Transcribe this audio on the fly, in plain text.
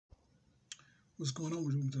What's going on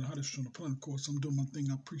with you? The hottest show on the planet. Of course, I'm doing my thing.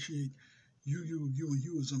 I appreciate and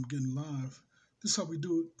you as I'm getting live. This is how we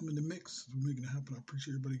do it. I'm in the mix. We're making it happen. I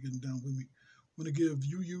appreciate everybody getting down with me. Want to give and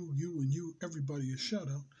you, everybody a shout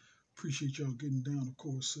out. Appreciate y'all getting down, of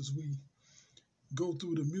course, as we go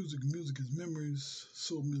through the music. Music is memories,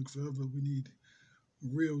 soul music forever. We need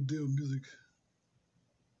real deal music,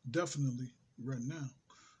 definitely right now,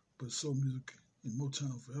 but soul music in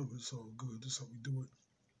Motown forever. It's all good. This is how we do it.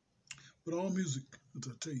 But all music, as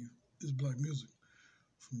I tell you, is black music.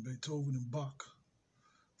 From Beethoven and Bach,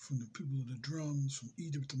 from the people of the drums, from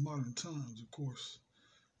Egypt to modern times, of course.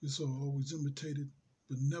 It's all always imitated,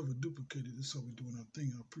 but never duplicated. This is how we doing our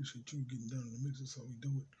thing. I appreciate you getting down in the mix. That's how we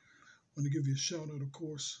do it. Want to give you a shout out, of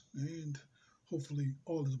course, and hopefully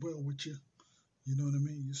all is well with you. You know what I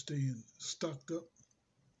mean? You're staying stocked up,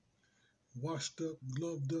 washed up,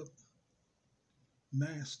 gloved up,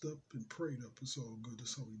 masked up, and prayed up. It's all good.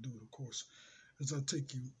 That's how we do it, of course. As I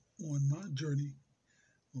take you on my journey,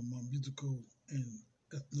 on my musical and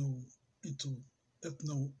ethno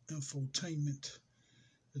infotainment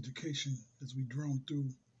education as we drone through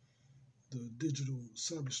the digital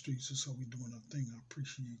cyber streets. That's how we doing our thing. I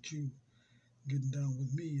appreciate you getting down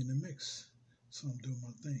with me in the mix. So I'm doing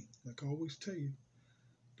my thing. Like I always tell you,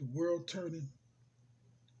 the world turning,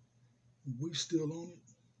 we still on it.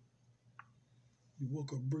 You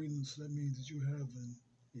woke up breathing, so that means that you're having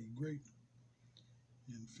a great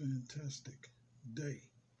and fantastic day.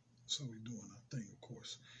 That's how we doing our thing, of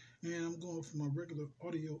course. And I'm going for my regular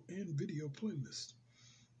audio and video playlist.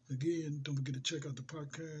 Again, don't forget to check out the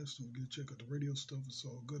podcast. Don't forget to check out the radio stuff. It's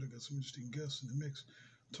all good. I got some interesting guests in the mix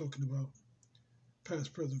talking about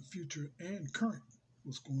past, present, future, and current.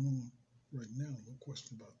 What's going on right now. No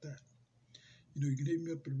question about that. You know, you can hit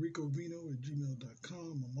me up at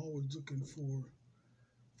ricovino@gmail.com. I'm always looking for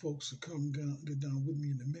folks to come down, get down with me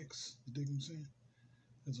in the mix. You dig what I'm saying?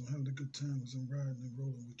 As I'm having a good time, as I'm riding and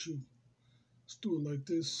rolling with you. Let's do it like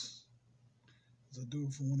this, as I do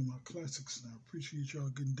it for one of my classics, and I appreciate y'all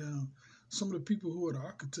getting down. Some of the people who are the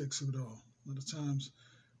architects of it all. A lot of times,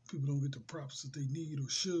 people don't get the props that they need or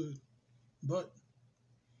should, but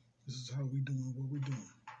this is how we doing what we're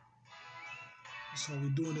doing. This is how we're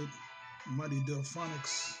doing it. Mighty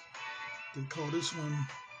Delphonics. They call this one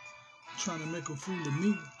Trying to Make a Fool of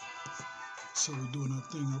Me. So we're doing our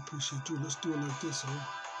thing. I appreciate you. Let's do it like this,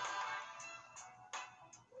 huh?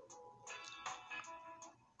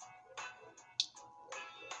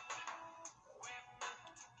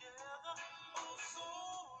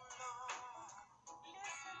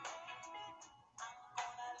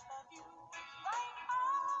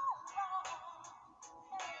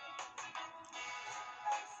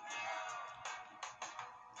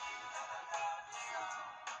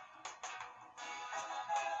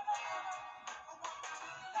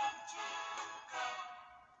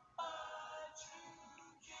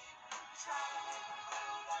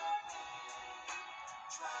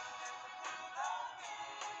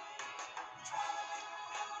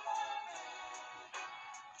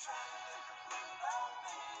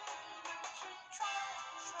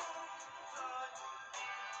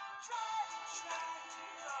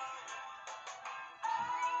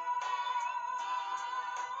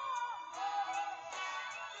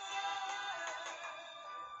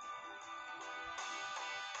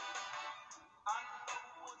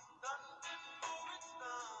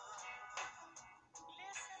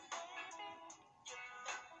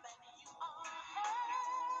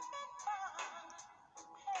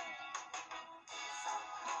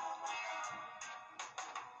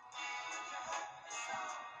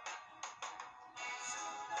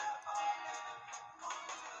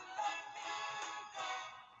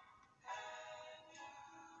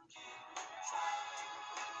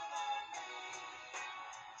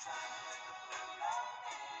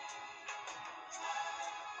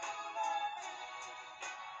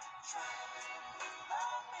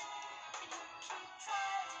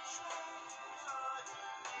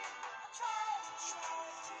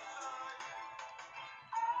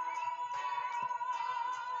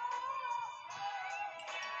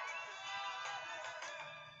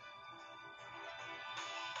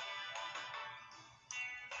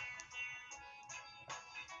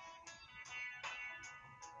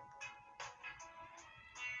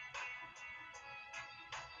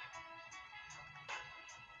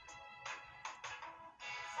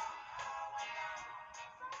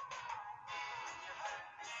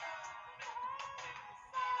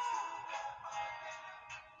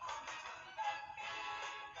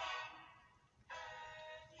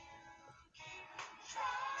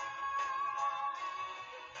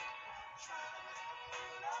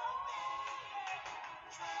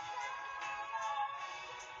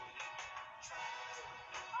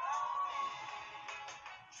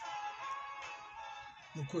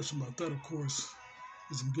 No question about that, of course.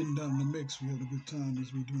 As I'm getting down in the mix, we having a good time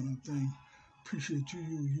as we doing our thing. Appreciate you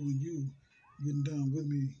getting down with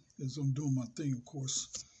me as I'm doing my thing, of course.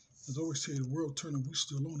 As I always say, the world turning, we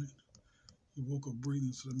still on it. You woke up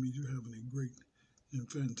breathing, so that means you're having a great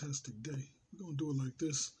and fantastic day. We're going to do it like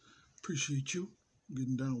this. Appreciate you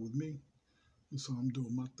getting down with me. And so I'm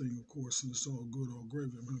doing my thing, of course, and it's all good, all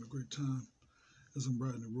gravy. I'm having a great time as I'm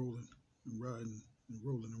riding and rolling and riding and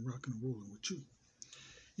rolling and rocking and rolling with you.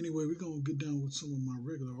 Anyway, we're going to get down with some of my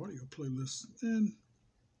regular audio playlists and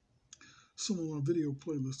some of my video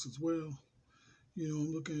playlists as well. You know,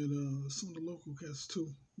 I'm looking at some of the local cats too.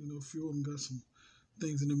 You know, a few of them got some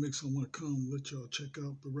things in the mix I want to come let y'all check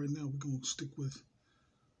out. But right now, we're going to stick with,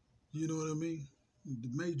 you know what I mean? The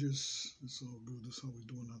majors. It's all good. That's how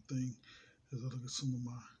we're doing our thing. As I look at some of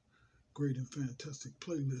my great and fantastic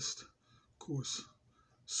playlists. Of course,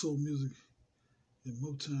 soul music and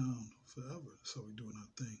Motown forever. That's how we're doing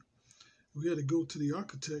our thing. We had to go to the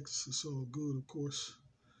Architects. It's all good, of course.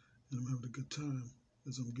 And I'm having a good time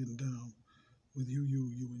as I'm getting down with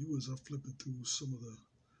you as I'm flipping through some of the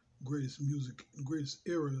greatest music, greatest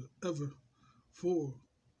era ever for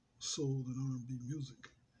soul and R&B music.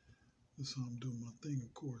 That's how I'm doing my thing,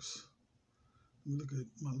 of course. Let me look at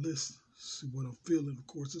my list, see what I'm feeling. Of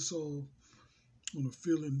course, it's all on a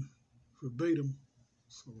feeling verbatim.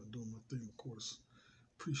 So I'm doing my thing, of course.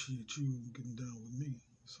 Appreciate you getting down with me.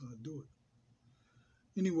 That's how I do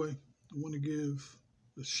it. Anyway, I want to give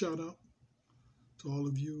a shout out to all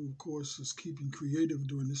of you, of course, that's keeping creative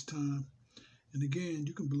during this time. And again,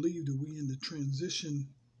 you can believe that we in the transition.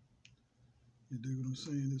 You dig what I'm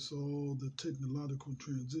saying? It's all the technological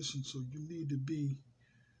transition. So you need to be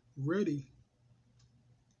ready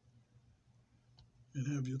and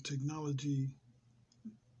have your technology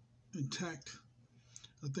intact.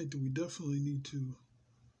 I think that we definitely need to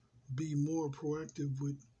be more proactive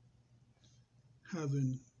with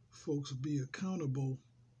having folks be accountable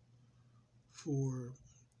for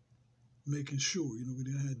making sure. You know, we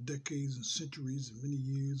done had decades and centuries and many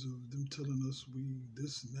years of them telling us we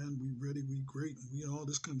this and that, we ready, we great, and we all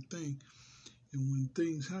this kind of thing. And when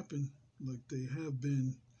things happen like they have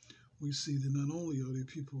been, we see that not only are there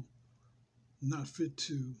people not fit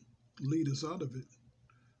to lead us out of it,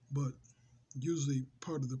 but usually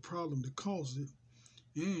part of the problem that caused it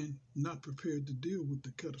and not prepared to deal with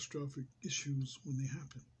the catastrophic issues when they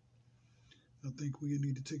happen. I think we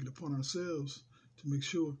need to take it upon ourselves to make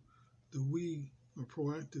sure that we are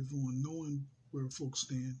proactive on knowing where folks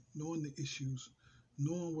stand, knowing the issues,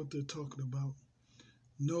 knowing what they're talking about,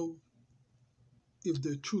 know if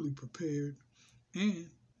they're truly prepared, and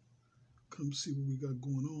come see what we got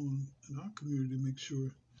going on in our community to make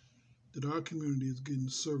sure that our community is getting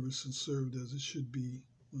service and served as it should be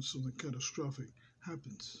when something catastrophic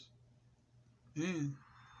happens. And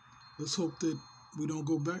let's hope that we don't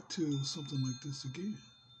go back to something like this again.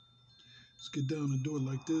 Let's get down and do it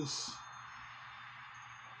like this.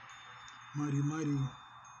 Mighty, mighty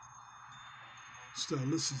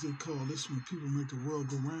stylistics, they call this when people make the world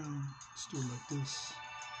go round. Let's do it like this.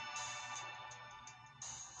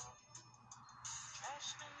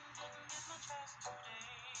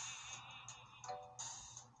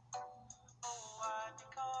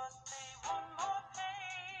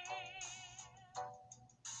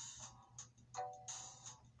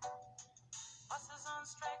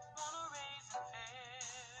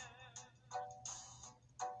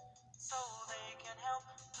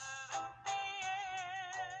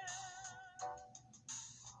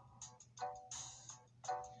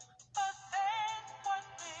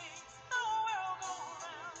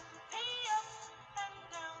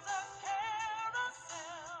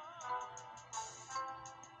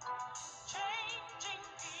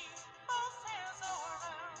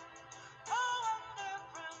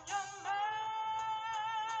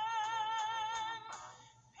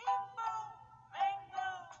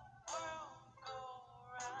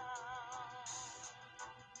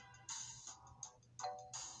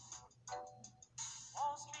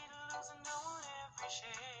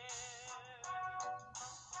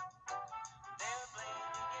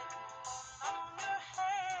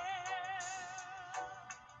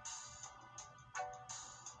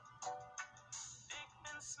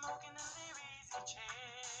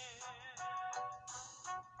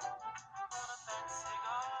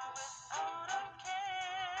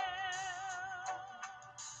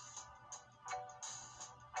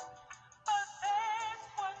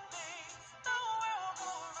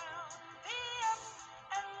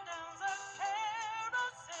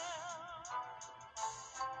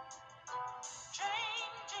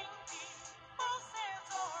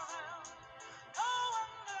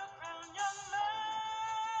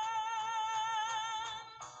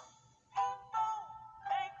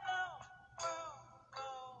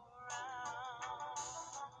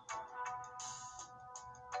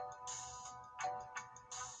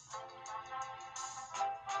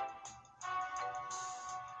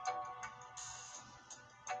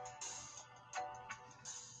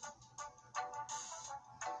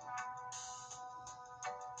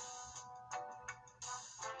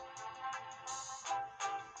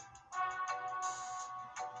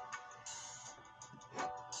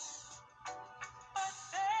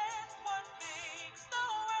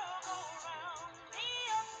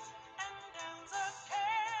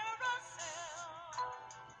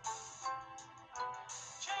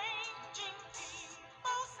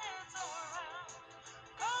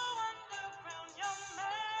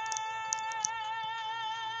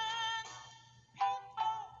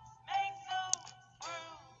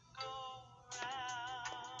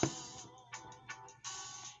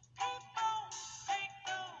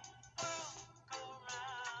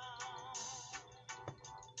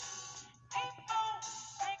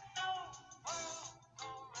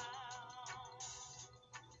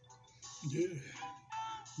 Yeah,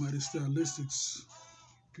 mighty stylistics.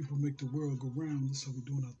 People make the world go round. That's how we're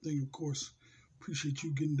doing our thing, of course. Appreciate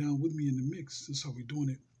you getting down with me in the mix. That's how we're doing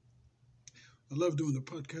it. I love doing the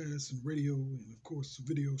podcast and radio and, of course,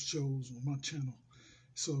 video shows on my channel.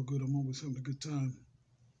 It's all good. I'm always having a good time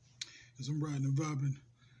as I'm riding and vibing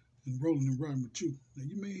and rolling and riding with you. Now,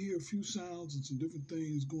 you may hear a few sounds and some different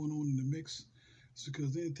things going on in the mix. It's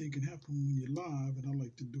because anything can happen when you're live, and I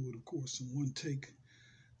like to do it, of course, in one take.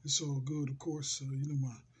 It's all good, of course.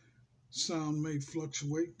 My sound may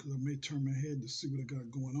fluctuate because I may turn my head to see what I got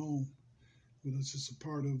going on, but that's just a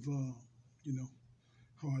part of,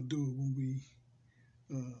 how I do it when we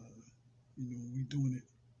doing it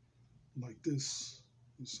like this.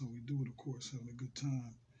 That's how we do it, of course, having a good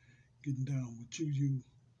time, getting down with you,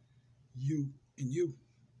 and you.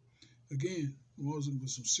 Again, I'm always looking for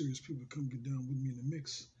some serious people to come get down with me in the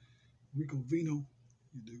mix. Rico Vino,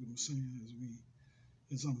 you dig what I'm saying?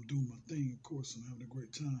 As I'm doing my thing, of course, and having a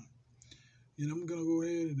great time. I'm gonna go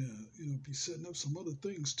ahead and be setting up some other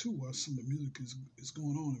things too while some of the music is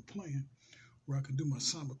going on and playing, where I can do my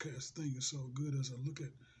simulcast thing. It's all good as I look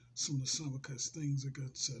at some of the simulcast things that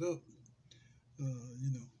got set up.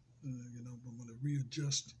 I'm gonna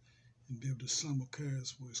readjust and be able to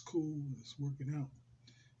simulcast where it's cool and it's working out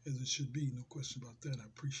as it should be. No question about that. I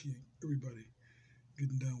appreciate everybody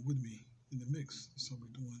getting down with me in the mix. That's how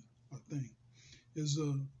we're doing our thing.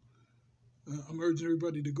 I'm urging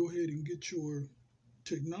everybody to go ahead and get your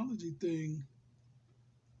technology thing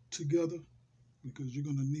together because you're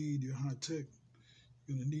going to need your high tech.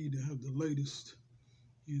 You're going to need to have the latest.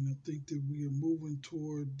 And I think that we are moving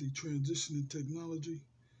toward the transition in technology,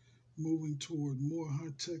 moving toward more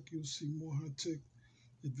high tech. You'll see more high tech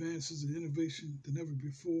advances and innovation than ever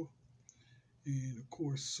before. And of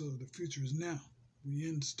course, the future is now. We're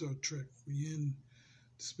in Star Trek. We're in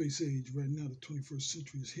the space age right now. The 21st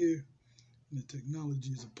century is here, and the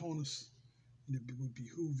technology is upon us. And it would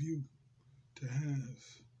behoove you to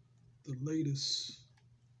have the latest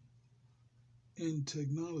in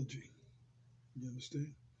technology. You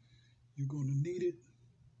understand? You're going to need it,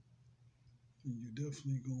 and you're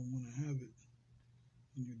definitely going to want to have it,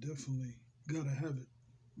 and you definitely got to have it.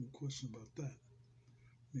 No question about that.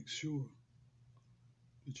 Make sure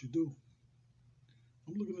that you do.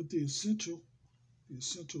 I'm looking at the essentials,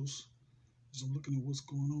 as I'm looking at what's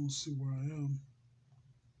going on, see where I am.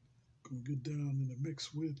 Gonna get down in the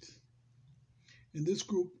mix with. In this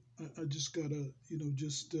group, I just gotta,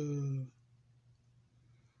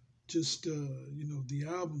 the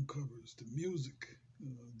album covers, the music,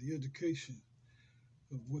 the education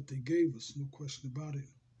of what they gave us, no question about it.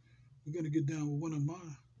 We're gonna get down with one of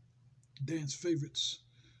my dance favorites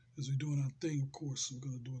as we're doing our thing, of course. We're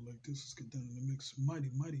gonna do it like this. Let's get down in the mix. Mighty,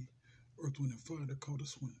 mighty Earth, Wind, and Fire. They call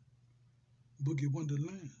this one Boogie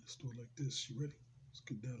Wonderland. Let's do it like this. You ready? Let's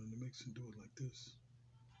get down in the mix and do it like this.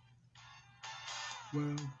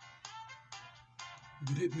 Well, you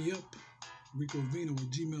can hit me up,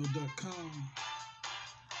 ricovino@gmail.com.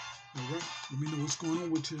 All right, let me know what's going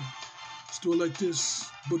on with you. Let's do it like this.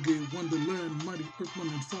 Boogie Wonderland, Mighty Earth,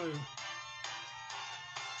 Wind, and Fire.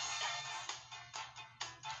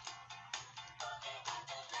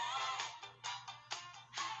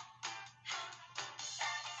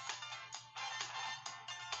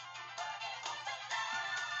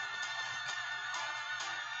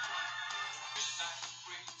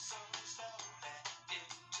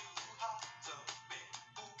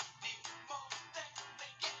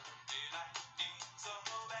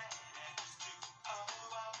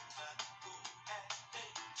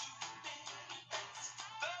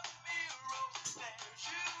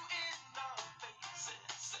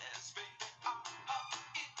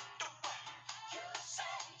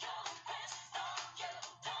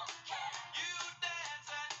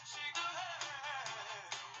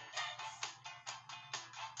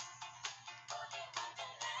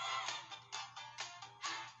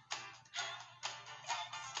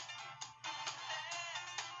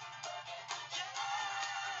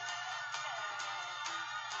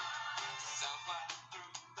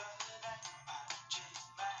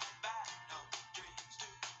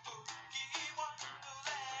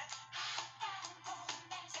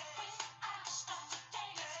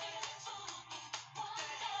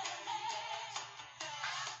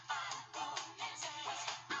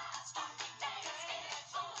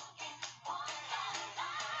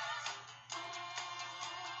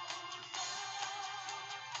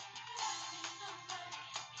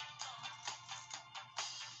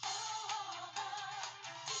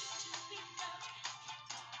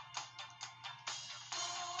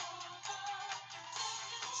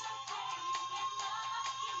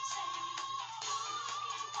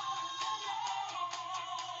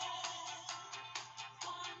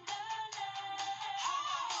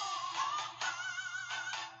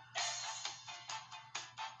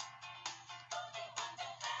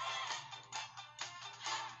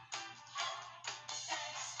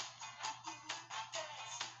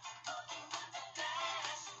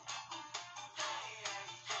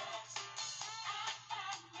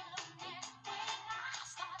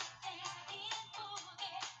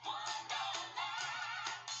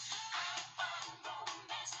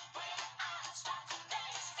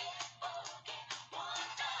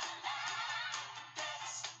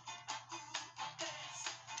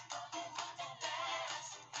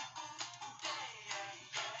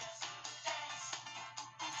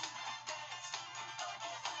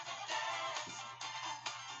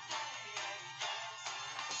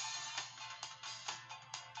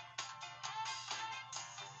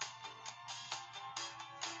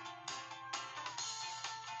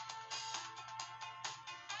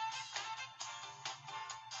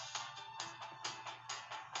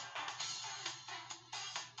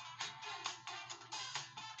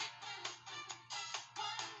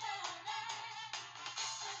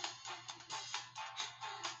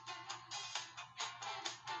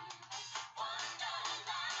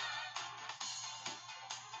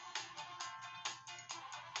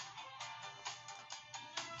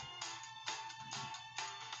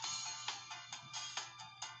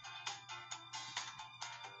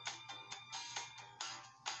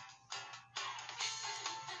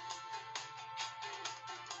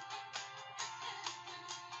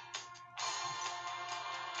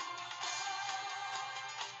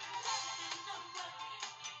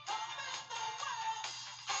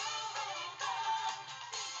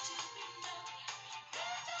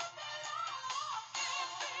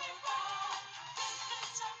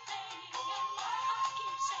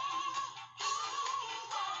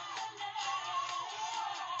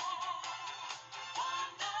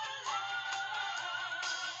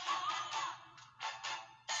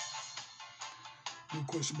 No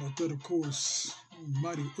question about that, of course.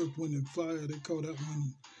 Mighty Earth, Wind, and Fire. They call that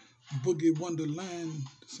one Boogie Wonderland.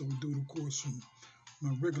 So we do it, of course, from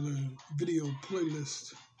my regular video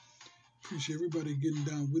playlist. Appreciate everybody getting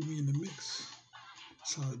down with me in the mix.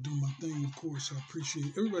 That's how I do my thing, of course. I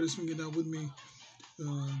appreciate everybody that's been getting down with me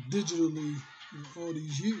digitally all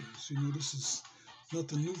these years. You know, this is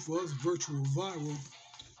nothing new for us. Virtual viral.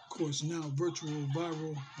 Of course, now virtual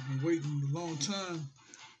viral. I've been waiting a long time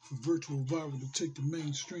for virtual viral to take the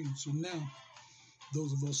mainstream. So now,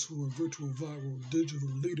 those of us who are virtual viral digital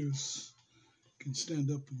leaders can stand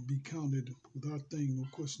up and be counted with our thing. No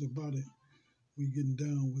question about it. We getting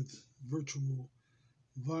down with virtual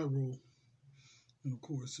viral. And of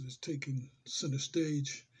course, it is taking center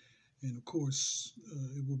stage. And of course,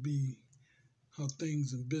 it will be how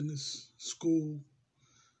things in business, school,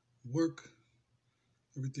 work,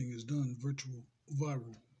 everything is done virtual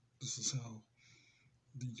viral. This is how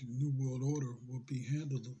the New World Order will be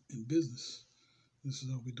handled in business. This is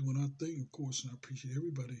how we're doing our thing, of course, and I appreciate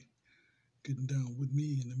everybody getting down with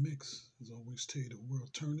me in the mix. As I always tell you, the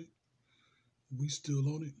world turning. We still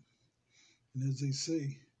on it. And as they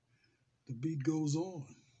say, the beat goes on.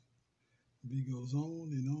 The beat goes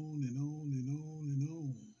on and on and on and on and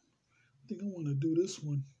on. I think I want to do this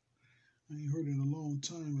one. I ain't heard it in a long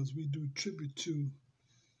time as we do tribute to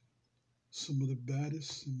some of the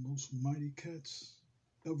baddest and most mighty cats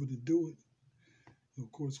ever to do it. And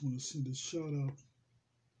of course, I want to send a shout out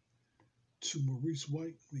to Maurice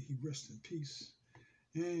White. May he rest in peace.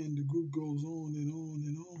 And the group goes on and on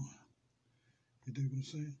and on. You dig what I'm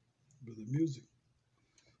saying? But the music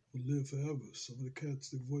will live forever. Some of the cats,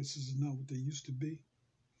 their voices are not what they used to be.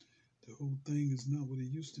 The whole thing is not what it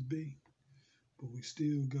used to be. But we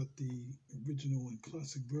still got the original and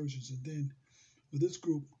classic versions. And then with this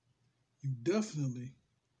group, you definitely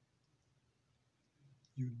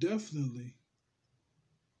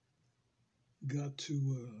got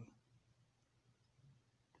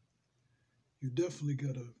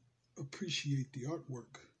to appreciate the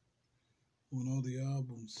artwork on all the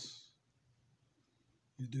albums.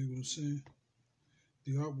 You dig what I'm saying?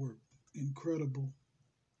 The artwork, incredible.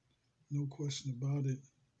 No question about it.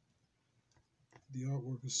 The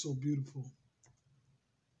artwork is so beautiful.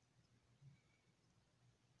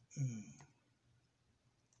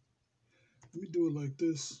 Let me do it like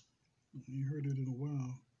this. I ain't heard it in a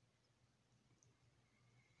while.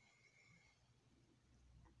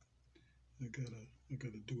 I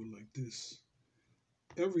gotta do it like this.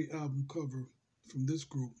 Every album cover from this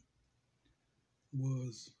group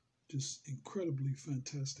was just incredibly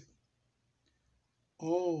fantastic.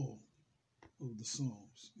 All of the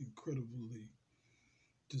songs incredibly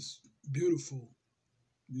just beautiful.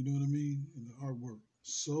 You know what I mean? And the artwork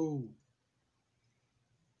so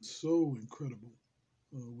incredible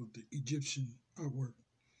with the Egyptian artwork.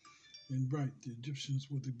 And right, the Egyptians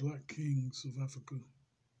were the black kings of Africa.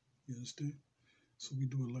 You understand? So we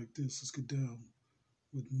do it like this. Let's get down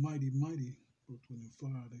with Mighty Earth, Wind, and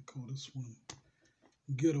Fire. They call this one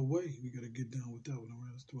Get Away. We got to get down with that one. All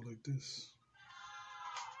right, let's do it like this.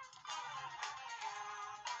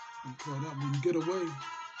 We call that one Get Away.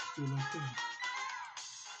 Let's do it like that.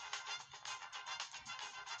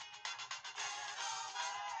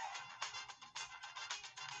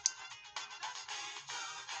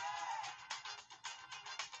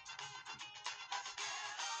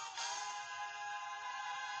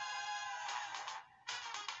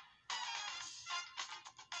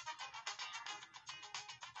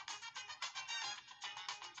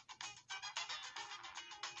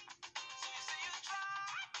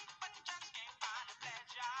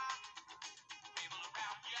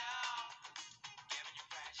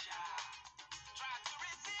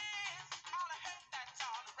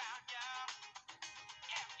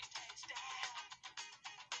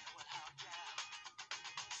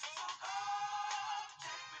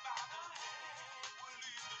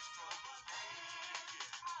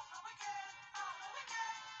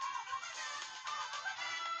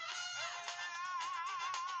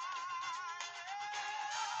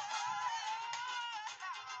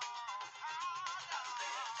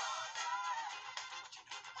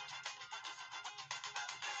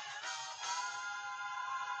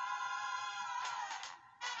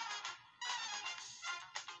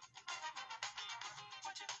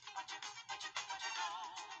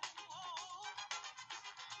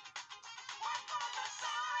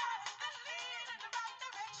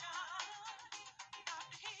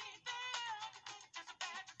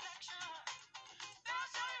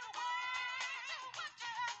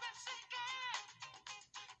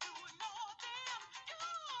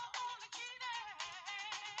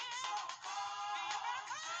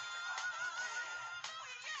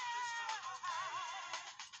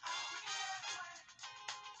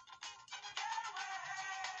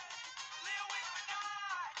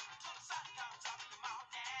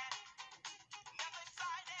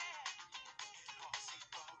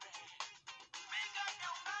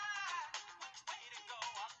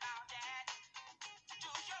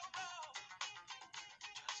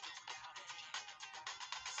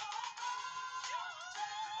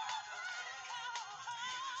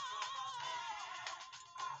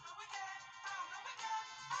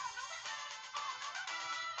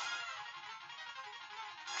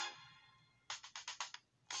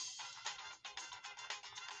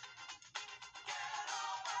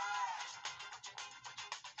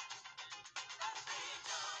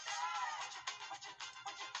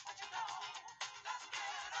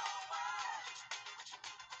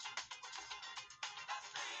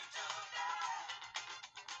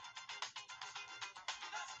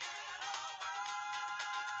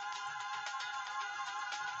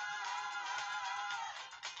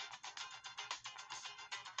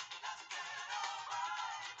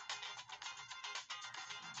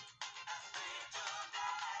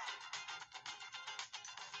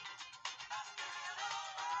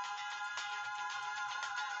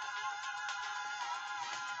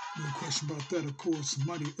 No question about that, of course.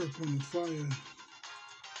 Mighty Earth, Wind, and Fire.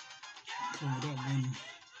 Call that one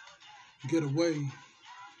Get Away.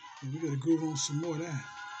 And we got to groove on some more of that.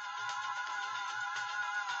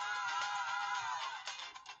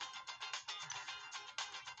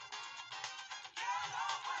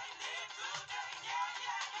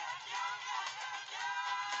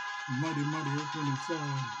 Mighty Earth, Wind, and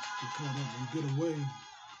Fire. We call that one Get Away.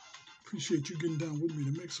 Appreciate you getting down with me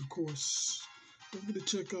to mix, of course. Don't forget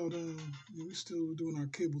to check out, we're still doing our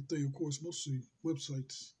cable thing, of course, mostly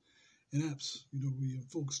websites and apps. We are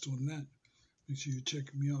focused on that. Make sure you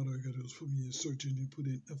check me out. I got to put me in your search engine, put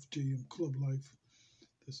in FJM Club Life.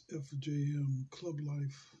 That's FJM Club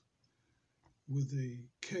Life with a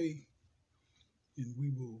K, and we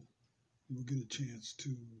will get a chance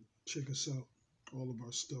to check us out. All of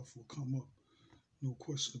our stuff will come up, no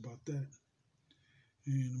question about that.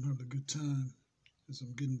 And I'm having a good time as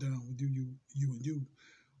I'm getting down with you.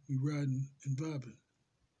 We riding and vibing.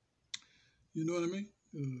 You know what I mean?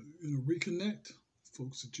 Reconnect.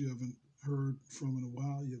 Folks that you haven't heard from in a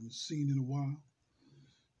while, you haven't seen in a while.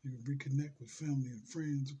 You can reconnect with family and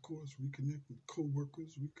friends, of course. Reconnect with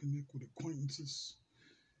co-workers. Reconnect with acquaintances.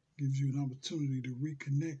 Gives you an opportunity to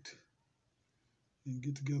reconnect and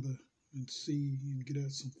get together and see and get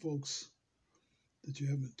at some folks that you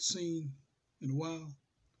haven't seen in a while,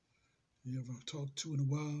 you haven't talked to in a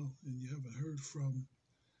while, and you haven't heard from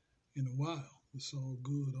in a while. It's all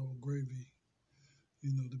good, all gravy,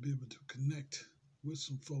 to be able to connect with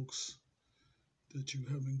some folks that you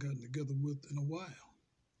haven't gotten together with in a while.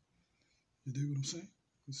 You dig what I'm saying?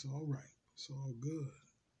 It's all right. It's all good.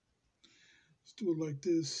 Let's do it like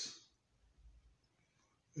this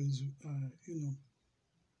as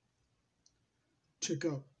check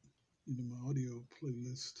out, my audio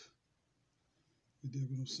playlist. You dig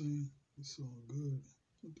what I'm saying? It's all good.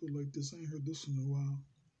 I'll do it like this. I ain't heard this in a while.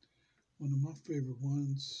 One of my favorite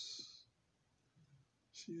ones.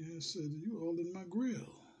 She has said, "You all in my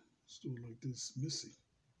grill." Let's do it like this, Missy.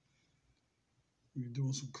 We're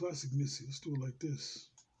doing some classic Missy. Let's do it like this.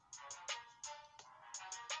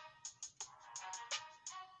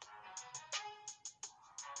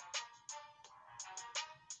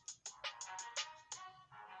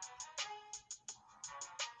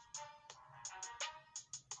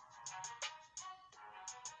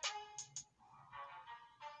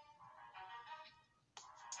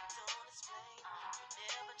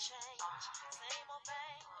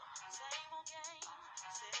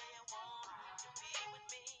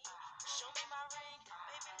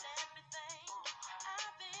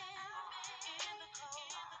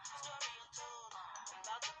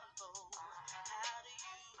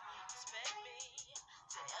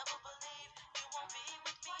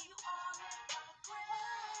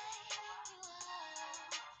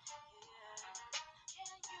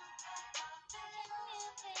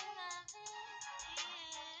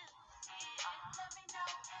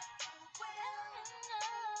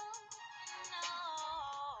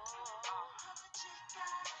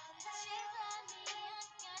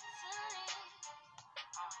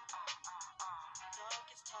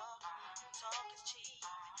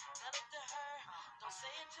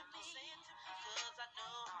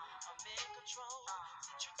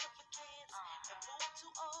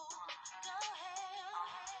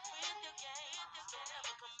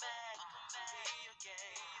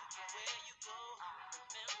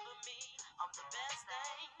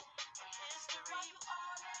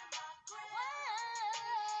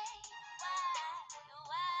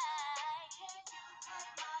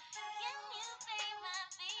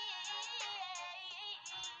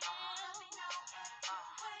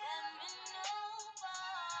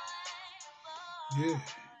 Yeah,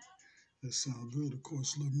 that sounds good. Of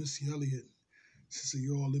course, little Missy Elliott. She said,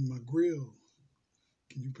 "You're all in my grill.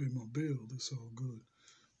 Can you pay my bill?" That's all good.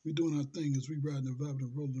 We're doing our thing as we riding and vibing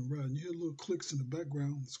and rolling and riding. You hear little clicks in the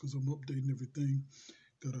background. It's because I'm updating everything.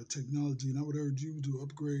 Got our technology, and I would urge you to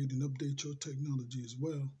upgrade and update your technology as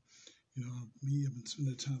well. I've been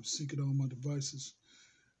spending time syncing all my devices,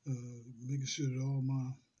 making sure that all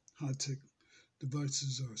my high-tech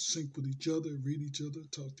devices are synced with each other, read each other,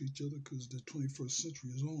 talk to each other, because the 21st century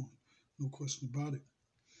is on. No question about it.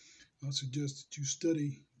 I suggest that you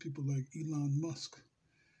study people like Elon Musk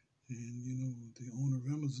and, the owner of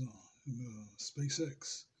Amazon and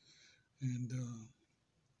SpaceX. And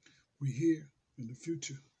we're here in the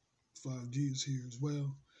future. 5G is here as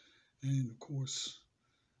well. And, of course,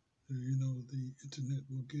 the internet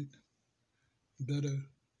will get better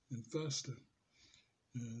and faster.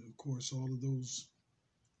 Of course, all of those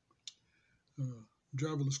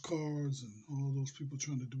driverless cars and all those people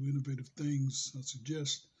trying to do innovative things, I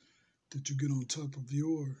suggest that you get on top of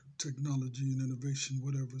your technology and innovation,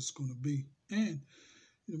 whatever it's going to be. And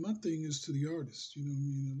my thing is to the artists. I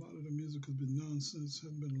mean, a lot of the music has been nonsense.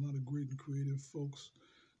 Haven't been a lot of great and creative folks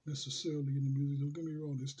necessarily in the music. Don't get me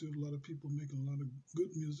wrong. There's still a lot of people making a lot of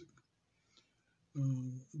good music,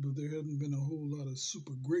 but there hasn't been a whole lot of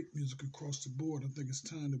super great music across the board. I think it's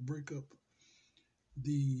time to break up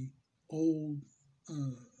the old,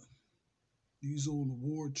 these old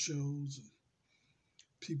award shows and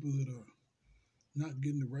people that are not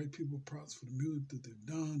getting the right people props for the music that they've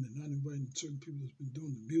done and not inviting certain people that's been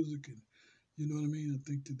doing the music. And you know what I mean? I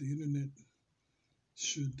think that the internet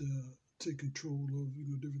should take control of,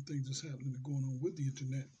 different things that's happening and going on with the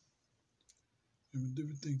internet. And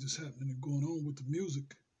different things that's happening and going on with the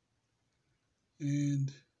music.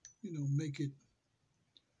 And, make it,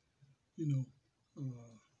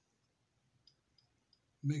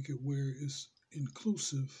 make it where it's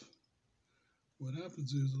inclusive. What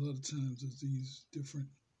happens is a lot of times as these different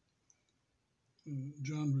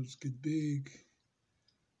genres get big,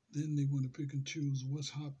 then they want to pick and choose what's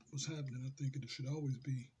happening. I think it should always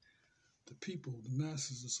be the people, the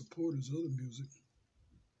masses, the supporters of the music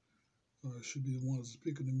should be the ones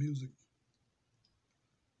picking the music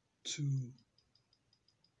to,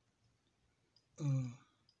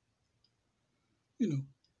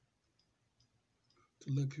 to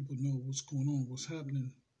let people know what's going on, what's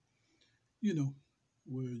happening,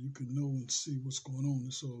 where you can know and see what's going on.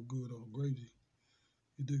 It's all good, all gravy.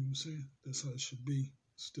 You dig what I'm saying? That's how it should be.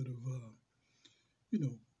 Instead of,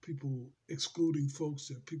 people excluding folks.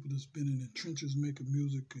 There are people that's been in the trenches making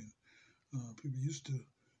music, and people used to,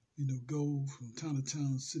 go from town to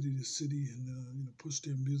town, city to city, and, push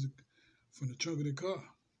their music from the trunk of their car.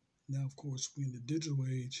 Now, of course, we're in the digital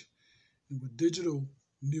age, and with digital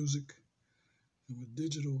music and with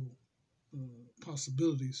digital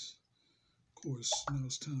possibilities, of course, now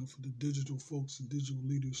it's time for the digital folks and digital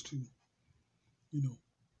leaders to,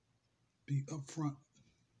 be upfront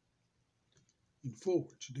and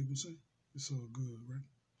forward. You dig what I'm saying? It's all good, right?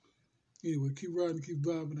 Anyway, keep riding, keep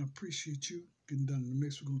vibing. I appreciate you getting down in the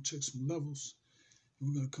mix. We're going to check some levels, and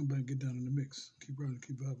we're going to come back and get down in the mix. Keep riding,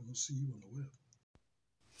 keep vibing. We'll see you on the web.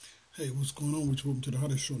 Hey, what's going on with you? Welcome to the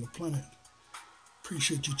hottest show on the planet.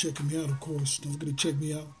 Appreciate you checking me out, of course. Don't forget to check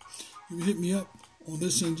me out. You can hit me up on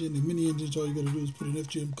this engine and many engines. All you got to do is put in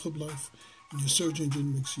FGM Club Life in your search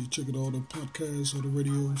engine. Make sure you check out all the podcasts, all the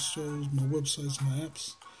radio shows, my websites, my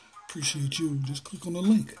apps. Appreciate you. Just click on the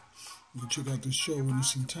link. You can check out the show in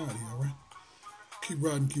its entirety, all right? Keep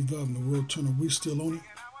riding, keep vibing. The World Turner, we still on it.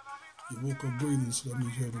 You woke up breathing, so that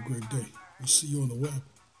means you have a great day. We'll see you on the web.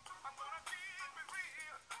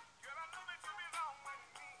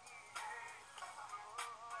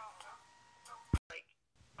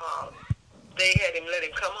 They had him let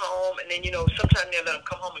him come home, and then, sometimes they let him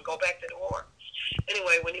come home and go back to the war.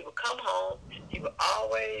 Anyway, when he would come home, he would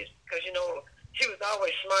always, because, he was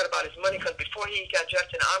always smart about his money, because before he got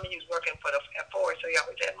drafted in the Army, he was working for the F4, so he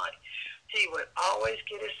always had money. He would always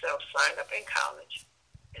get himself signed up in college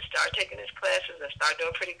and start taking his classes and start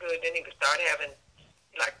doing pretty good. Then he would start having,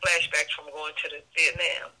 flashbacks from going to the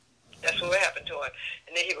Vietnam. That's what would happen to him.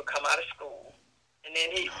 And then he would come out of school. And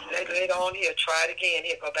then later on, he'll try it again.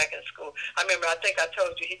 He'll go back in school. I remember, I think I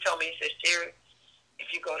told you, he told me, he said, Sherry,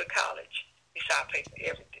 if you go to college, he said, I'll pay for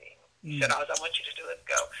everything. He said, all I want you to do is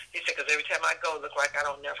go. He said, because every time I go, it look like I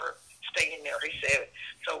don't never stay in there. He said,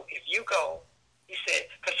 so if you go, he said,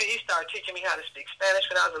 because he started teaching me how to speak Spanish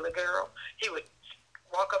when I was a little girl. He would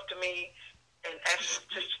walk up to me and ask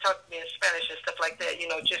to talk to me in Spanish and stuff like that.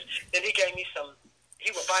 Then he gave me he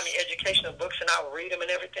would buy me educational books, and I would read them and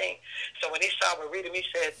everything. So when he saw me read them, he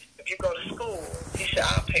said, if you go to school, he said,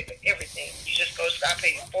 I'll pay for everything. You just go to school. I'll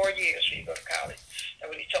pay you 4 years for you to go to college. That's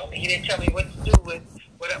what he told me. He didn't tell me what to do with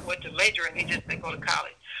what to major in. He just said go to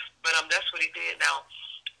college. But that's what he did. Now,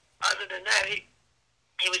 other than that, he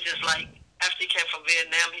was just like, after he came from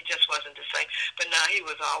Vietnam, he just wasn't the same. But now he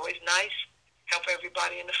was always nice, help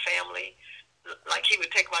everybody in the family. Like, he would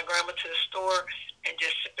take my grandma to the store and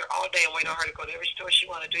just sit there all day and wait on her to go to every store she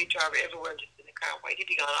wanted to. He'd drive her everywhere, just in the car and wait. He'd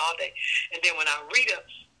be gone all day. And then when Rita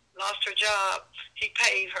lost her job, he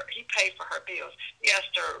paid for her bills. He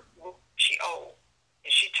asked her what she owed,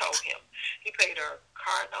 and she told him. He paid her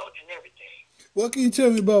car note and everything. What can you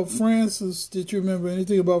tell me about Francis? Did you remember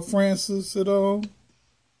anything about Francis at all?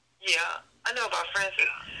 Yeah, I know about Francis.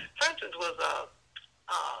 Francis was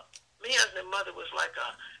me and the mother was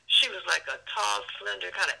she was like a tall,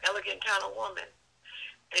 slender, kind of elegant kind of woman.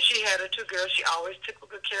 And she had her 2 girls. She always took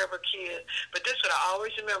good care of her kids. But this is what I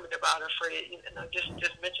always remembered about her, Fred. Just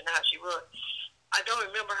mention how she was. I don't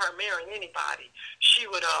remember her marrying anybody. She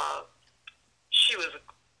was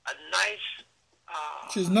a nice.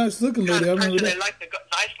 She's a nice looking lady. I remember that.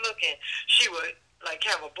 Nice looking. She would like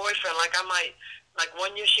have a boyfriend. Like I might, like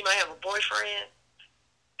 1 year she might have a boyfriend,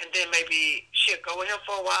 and then maybe she'll go with him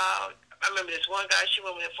for a while. I remember this one guy she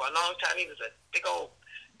went with him for a long time. He was a big old,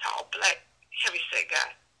 tall, black, heavy-set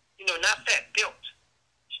guy. You know, not fat, built.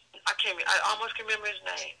 I almost can remember his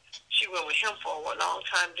name. She went with him for a long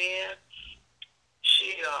time. Then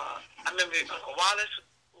I remember Uncle Wallace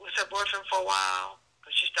was her boyfriend for a while.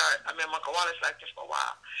 I remember Uncle Wallace liked her for a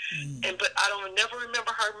while. But I don't never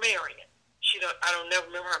remember her marrying. I don't never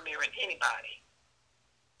remember her marrying anybody.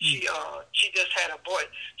 She just had a boy.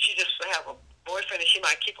 She just would have a boyfriend, and she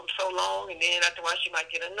might keep him so long, and then after a while she might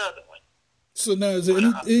get another one. So now, is there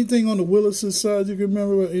anything on the Willis's side you can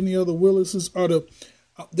remember? Any other Willis's?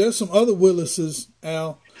 There's some other Willis's,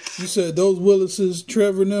 Al. You said those Willis's,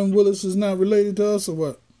 Trevor and them Willis's, not related to us, or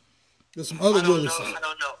what? There's some other Willis's. I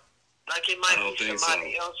don't know. Like it might be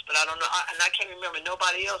somebody else, but I don't know. And I can't remember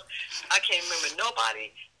nobody else. I can't remember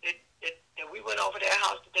nobody that we went over their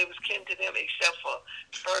house that they was kin to them except for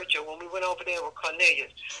Virgil when we went over there with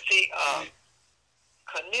Cornelius. See,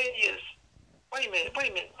 Cornelius. Wait a minute,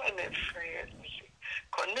 Fred. Let me see.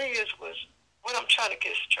 Cornelius was. What I'm trying to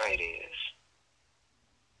get straight is.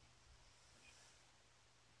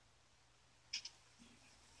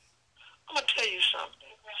 I'm gonna tell you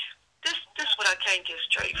something. This is what I can't get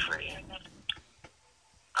straight, Fred.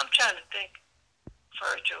 I'm trying to think.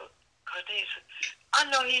 Virgil, Cornelius. I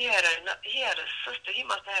know he had a sister. He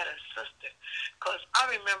must have had a sister, cause I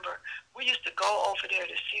remember we used to go over there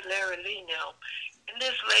to see Larry Lee now, and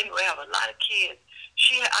this lady would have a lot of kids.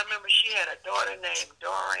 I remember she had a daughter named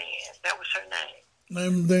Dorian. That was her name.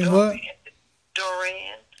 Name what?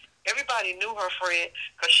 Dorian. Everybody knew her, Fred,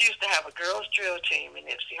 because she used to have a girls' drill team in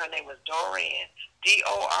Nipsey. Her name was Dorian.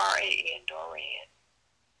 Doran. Dorian.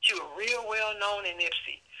 She was real well known in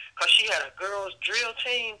Nipsey because she had a girls' drill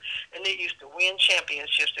team, and they used to win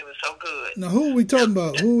championships. It was so good. Now, who are we talking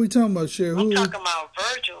about? Cher? I'm talking about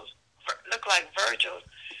Virgil's. Look like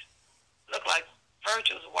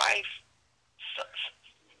Virgil's wife.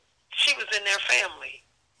 She was in their family.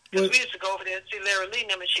 Because we used to go over there and see Larry Lee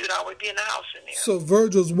and she would always be in the house in there. So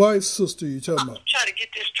Virgil's wife's sister you talking about? I'm trying to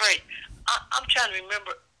get this straight. I'm trying to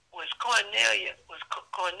remember, was Cornelius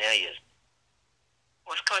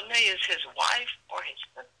his wife or his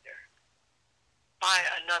sister by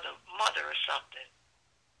another mother or something?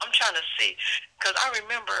 I'm trying to see. Because I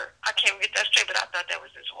remember, I can't get that straight, but I thought that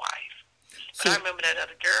was his wife. But I remember that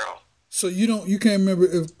other girl. So you can't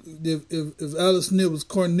remember if Alice Neal was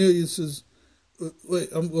Cornelius's. Wait,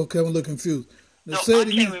 I'm a little confused. Now, I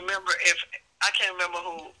can't remember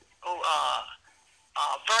who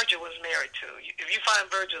Virgil was married to. If you find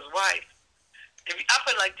Virgil's wife, I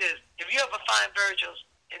put it like this: if you ever find Virgil's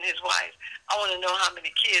and his wife, I want to know how many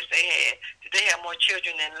kids they had. Did they have more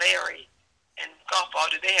children than Larry and Goffball?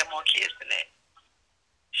 Did they have more kids than that?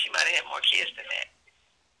 She might have had more kids than that.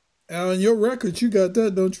 Al, in your records, you got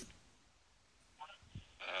that, don't you?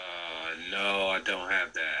 No, I don't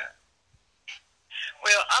have that.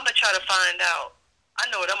 Well, I'm going to try to find out. I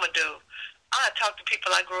know what I'm going to do. I talk to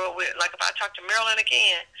people I grew up with. Like if I talk to Marilyn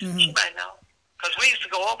again, she might know. Because we used to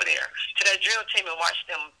go over there to that drill team and watch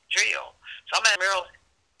them drill. So I'm at Marilyn.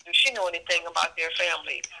 Does she know anything about their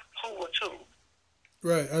family? Who was who?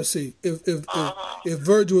 Right, I see. If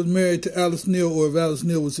Virgil was married to Alice Neal or if Alice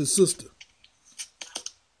Neal was his sister.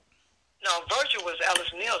 No, Virgil was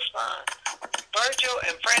Alice Neal's son. Virgil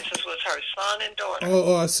and Francis was her son and daughter.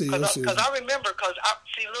 Oh, I see. Because I remember,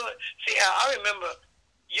 I remember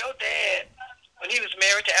your dad, when he was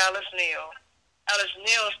married to Alice Neal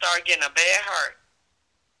started getting a bad heart.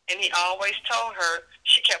 And he always told her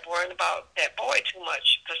she kept worrying about that boy too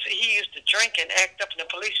much. Because he used to drink and act up and the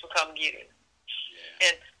police would come get him. Yeah.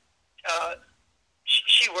 And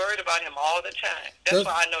she worried about him all the time. That's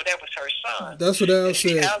why I know that was her son. That's what Al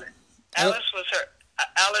said. Alice was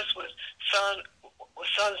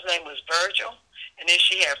son's name was Virgil, and then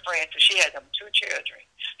she had Francis. She had them 2 children.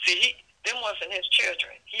 See, them wasn't his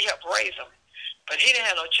children. He helped raise them, but he didn't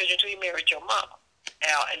have no children until he married your mama.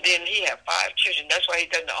 Al, and then he had 5 children. That's why he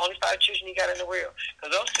done the only 5 children he got in the world.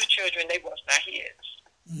 Because those 2 children, they was not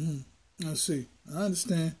his. I see. I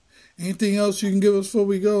understand. Anything else you can give us before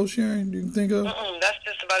we go, Sharon? You can think of? That's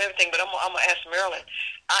just about everything. But I'm gonna ask Marilyn.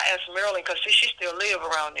 I asked Marilyn because she still live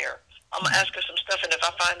around there. I'm going to ask her some stuff, and if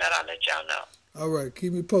I find out, I'll let y'all know. All right.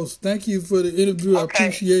 Keep me posted. Thank you for the interview. Okay. I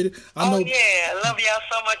appreciate it. I love y'all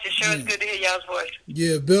so much. It sure is good to hear y'all's voice.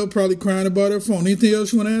 Yeah, Belle probably crying about her phone. Anything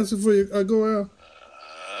else you want to answer before I go out?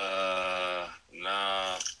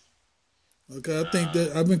 Nah. Okay, I think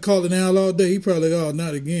that I've been calling Al all day. He probably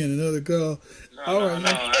not again. Another call. No, All no, right,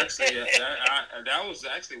 no. man. Actually, that was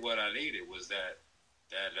actually what I needed was that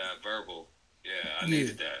verbal. Yeah, I Yeah,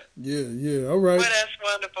 needed that. yeah. All right. Well, that's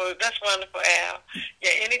wonderful. That's wonderful, Al.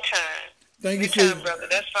 Yeah, anytime. Thank you for your. Anytime, brother.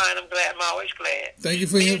 That's fine. I'm glad. I'm always glad. Thank you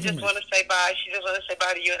for your Mia just want information. to say bye. She just want to say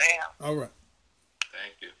bye to you and Al. All right.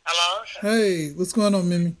 Thank you. Hello? Hey, what's going on,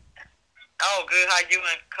 Mimi? Oh, good. How you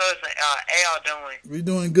and cousin Al doing? We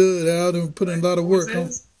doing good. Al done put in a lot of Who's work. Huh?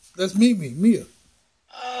 this? That's Mia.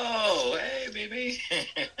 Oh, hey, baby. Hey,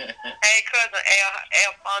 cousin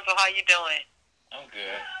Alfonso, how you doing? I'm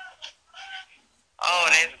good. Oh,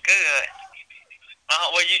 that's good.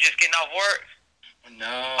 Well, you just getting off work?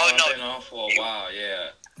 No, Oh, no. I've been on for a while. Yeah.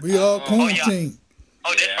 We all yeah. quarantined.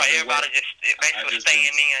 Oh, that's Yeah, right. I've been Everybody basically staying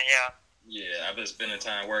in, yeah. Yeah, I've been spending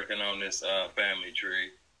time working on this family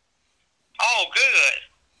tree. Oh, good.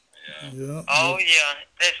 Yeah. Yeah. Oh, yeah.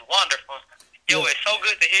 That's wonderful. Yo, Yeah. it's so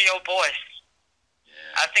good to hear your voice.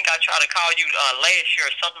 Yeah. I think I tried to call you last year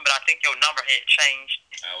or something, but I think your number had changed.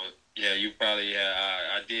 Yeah, you probably.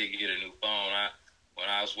 I did get a new phone. When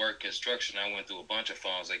I was working construction, I went through a bunch of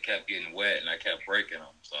phones. They kept getting wet, and I kept breaking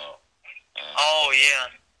them. So. Oh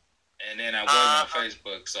yeah. And then I wasn't on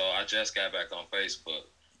Facebook, so I just got back on Facebook.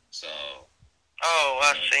 So. Oh,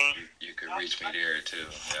 I see. You could reach me there too.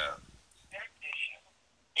 Yeah.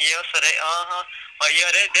 Yeah, so they Well, yeah,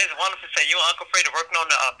 that's wonderful. So you and Uncle Fred are working on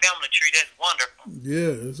the family tree. That's wonderful.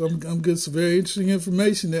 Yeah, so I'm getting some very interesting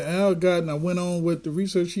information that Al got, and I went on with the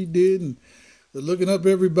research he did and looking up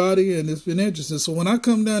everybody, and it's been interesting. So when I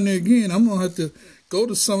come down there again, I'm gonna have to go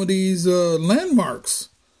to some of these landmarks.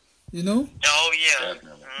 You know? Oh yeah.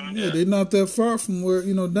 Definitely. Yeah, they're not that far from where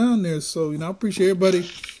down there. So I appreciate everybody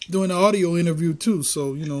doing the audio interview too.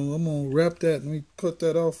 So I'm gonna wrap that and we cut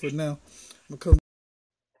that off for now. I'm gonna come.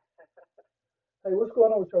 Hey, what's going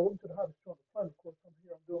on with y'all? Welcome to the hottest show on the planet. Of course, I'm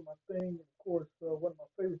here. I'm doing my thing. And of course, one of my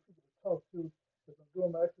favorite people to talk to is I'm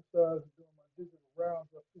doing my exercise and doing my digital rounds.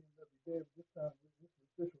 I see them every day, but this time this is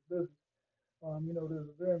official business.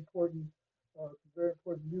 There's a some very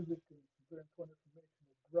important music and some very important information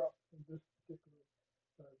that dropped from this particular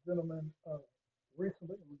gentleman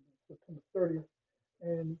recently, on September 30th.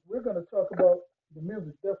 And we're going to talk about the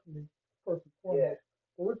music, definitely, first and foremost. Yeah.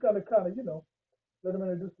 But we're going to let him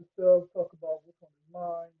introduce himself, talk about what's on his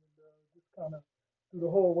mind, and just kind of do the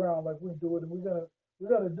whole round like we do it. And we're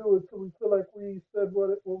gonna do it till we feel like we said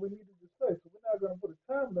what we needed to say. So we're not gonna put a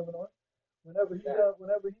time limit on it. Whenever he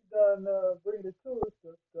done bringing it to us,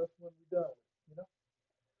 that's when we done with it.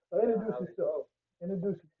 Introduce yourself.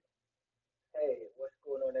 Introduce yourself. Hey, what's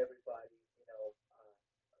going on, everybody?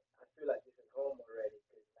 I feel like this is home already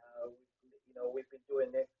because now, we've been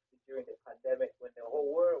doing this during the pandemic when the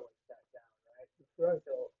whole world was shut down, right? That's right.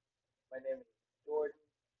 So, my name is Jordan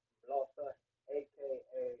Blossa,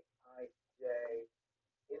 aka IJ,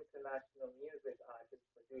 international music artist,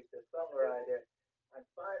 producer, songwriter, and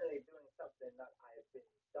finally doing something that I've been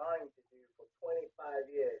dying to do for 25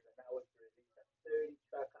 years, and that was to release a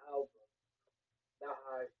 30-track album that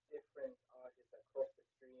has different artists across the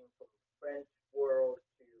stream from French world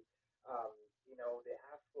to the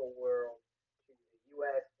Afro world to the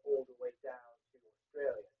US all the way down to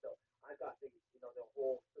Australia. So I got the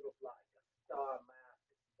whole sort of like a star map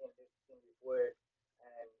in this work,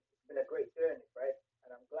 and it's been a great journey, right?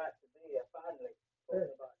 And I'm glad to be here finally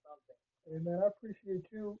talking about something. Hey man, I appreciate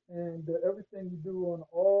you and everything you do on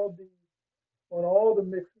all the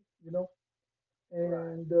mixes.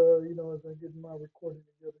 And as I get my recording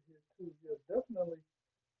together here too, yeah, definitely,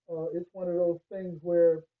 it's one of those things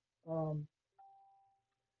where um,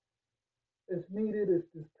 it's needed.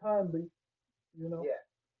 It's timely. Yeah,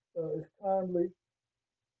 It's timely,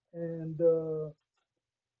 and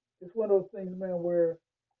it's one of those things, man, where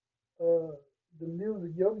uh, the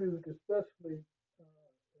music, your music especially,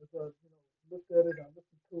 as I looked at it, I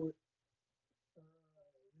listened to it.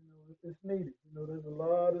 It's needed. There's a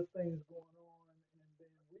lot of things going on, and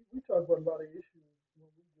then we talk about a lot of issues when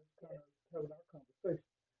we just kind of having our conversation.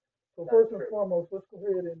 So that's first and true. foremost, let's go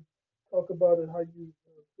ahead and talk about it. How you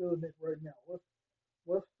feeling it right now?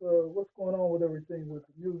 What's going on with everything with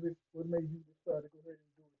the music? What made you decide to go ahead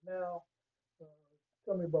and do it now?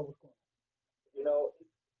 Tell me about what's going on.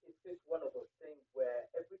 It's just one of those things where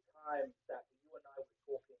every time that you and I were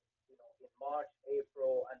talking, in March,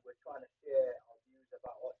 April, and we're trying to share our views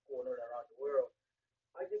about what's going on around the world,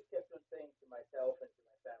 I just kept on saying to myself and to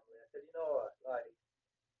my family, I said, what, like,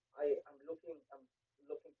 I'm looking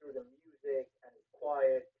through the music and it's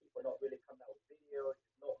quiet. People not really coming out with videos.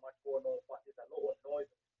 There's not much going on, but there's a lot of noise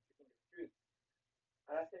in the street.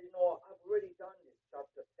 And I said, I've already done this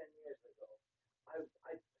chapter 10 years ago.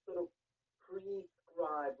 I sort of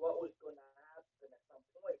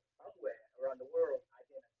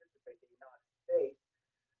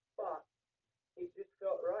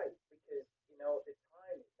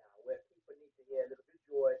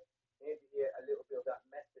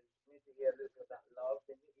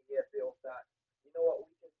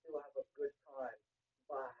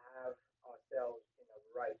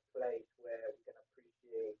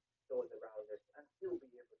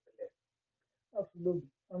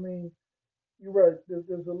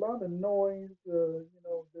there's a lot of noise.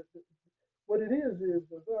 What it is as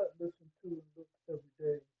I listen to and look every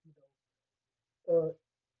day,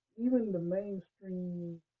 even the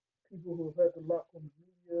mainstream people who have had to lock on the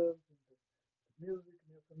media and the music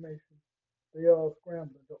and information, they all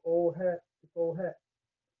scrambling. The old hat, it's old hat.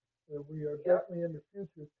 We are Yep. definitely in the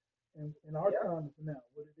future, and our Yep. time is now.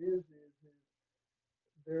 What it is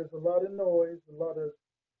there's a lot of noise, a lot of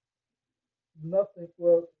nothing.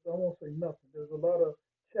 Well, I won't say nothing. There's a lot of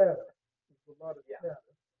chatter. There's a lot of Yeah.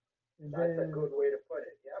 chatter, and That's a then good way to put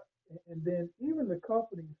it. Yep. and then even the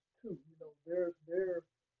companies too. They're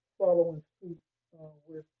following suit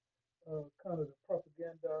with kind of the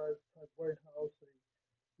propagandized type White House,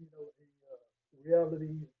 a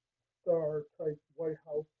reality star type White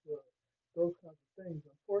House, those kinds of things.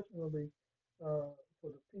 Unfortunately, for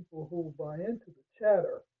the people who buy into the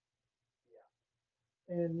chatter, Yeah.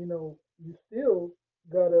 and you still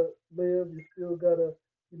gotta live, you still gotta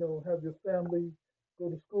have your family go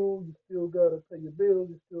to school, you still gotta pay your bills,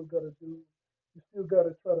 you still gotta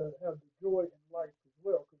try to have the joy in life as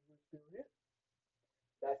well because we're still here.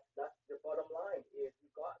 That's the bottom line. Is you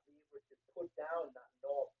got to be able to put down that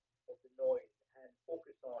knob of the noise and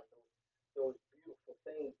focus on those beautiful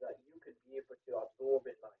things that you can be able to absorb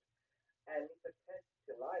in life. And it's a test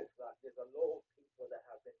to life that there's a lot of people that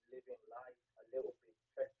have been living life a little bit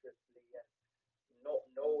treacherously and not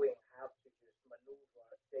knowing how to just maneuver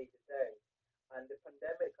day to day. And the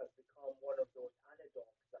pandemic has become one of those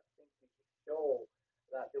anecdotes that simply just show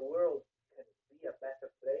that the world can be a better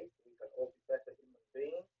place. We can all be better human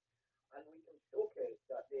beings, and we can showcase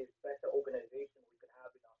that there's better organization we can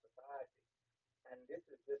have in our society. And this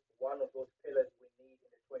is just one of those pillars we need in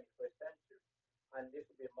the 21st century. And this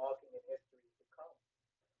will be marking in history to come.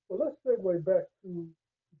 Well, let's segue back to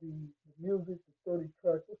the music, the 30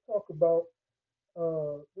 tracks. Let's talk about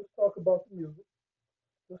the music.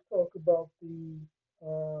 Let's talk about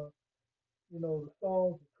uh, the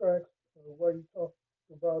songs, the tracks, why you talk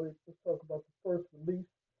about it. Let's talk about the first release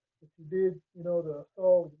that you did, the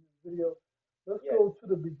song, the video. Let's Yes, go to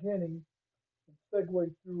the beginning and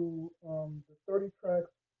segue through the 30 tracks,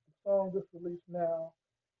 the song that's released now,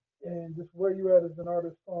 yes. and just where you at as an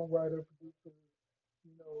artist, songwriter, producer,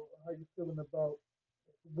 how you feeling about,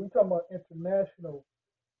 we talking about international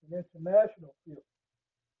field,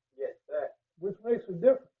 Yes, sir. which makes a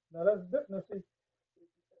difference. Now that's different. See,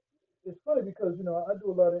 it's funny because I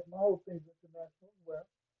do a lot of my whole thing's international as well,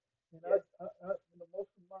 and Yes, most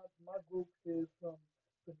of my group is from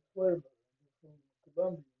Venezuela, it's from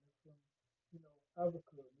Colombia, it's from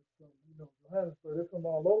Africa, it's from Johannesburg, it's from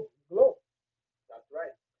all over the globe. that's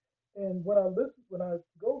right. And when I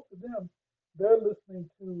go to them, they're listening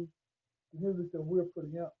to the music that we're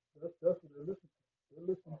putting out. That's what they're listening to. They're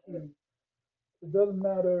listening to. Mhm. It doesn't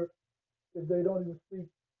matter if they don't even speak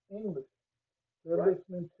English. They're Right,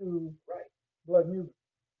 listening to right. black music.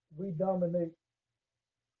 We dominate.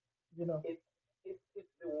 You know, It's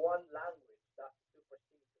the one language that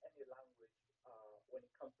supersedes any language when it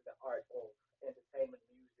comes to the art of entertainment,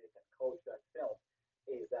 music, and culture and film.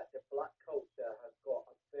 Is that the black culture has got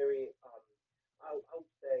a very I would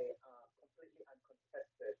say completely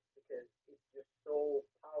uncontested because it's just so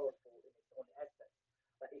powerful in its own essence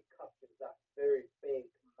that it captures that very big,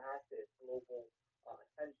 massive global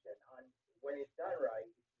attention. And when it's done right,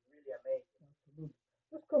 it's really amazing. absolutely.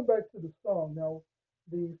 Let's come back to the song now.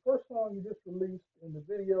 The first song you just released in the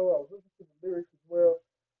video, I was listening to the lyrics as well.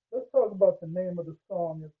 Let's talk about the name of the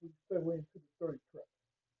song as we segue into the 30 track.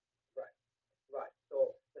 Right. Right.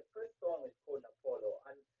 So the first song is called Napolo,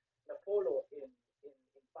 and Napolo in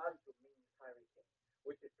Bantu means hurricane,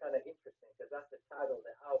 which is kind of interesting because that's the title of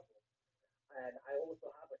the album. And I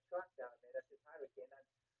also have a track down there that says hurricane, and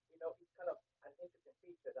it's kind of an interesting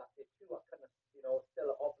feature that the two are kind of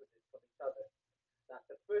still opposites from each other. That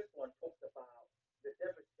the first one talks about the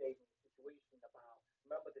devastating situation about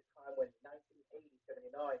remember the time when 1980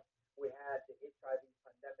 79 we had the HIV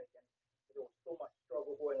pandemic and there was so much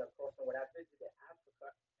struggle going across. And when I visited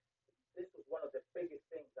Africa, this was one of the biggest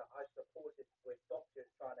things that I supported with doctors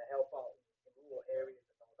trying to help out in rural areas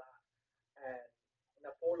and all that. And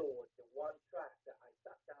Napolo was the one track that I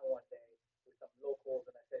sat down one day with some locals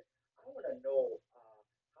and I said, I want to know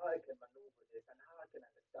how I can maneuver this and how I can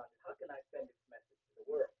understand it. How can I send this message to the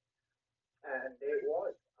world? And there it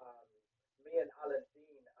was. Me and Alan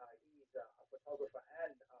Dean, he's a photographer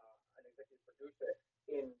and an executive producer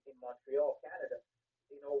in Montreal, Canada.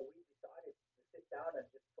 We decided to sit down and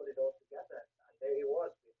just put it all together, and there it was.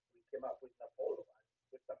 We came up with Napolo, and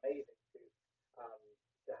it's amazing um,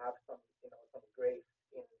 to have some grace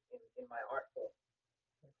in my art form.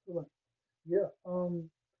 Excellent. Yeah.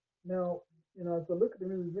 Now, as I look at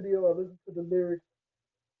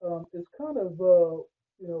of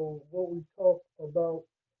what we talk about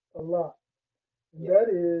a lot, and Yeah. that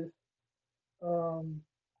is um,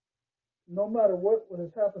 no matter what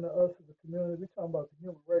has happened to us as a community, we're talking about the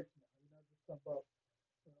human race now. We're not just talking about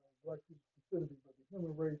black people specifically, but the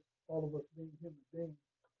human race, all of us being human beings.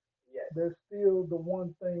 Yes. There's still the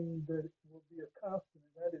one thing that will be a constant,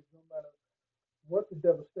 and that is no matter what the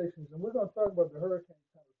devastation is. And we're going to talk about the hurricane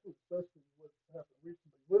kind of too, especially what's happened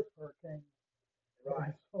recently with hurricanes and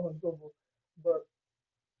Right. so on and so forth. But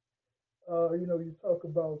you talk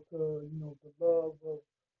about the love of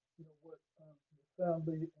what the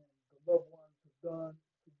family and the loved ones have done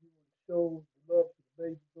to you and show the love to the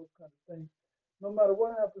babies, those kind of things. No matter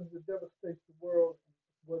what happens, it devastates the world,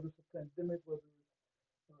 whether it's a pandemic, whether it's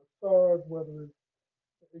SARS, whether it's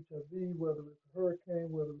HIV, whether it's a hurricane,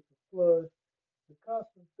 whether it's a flood. The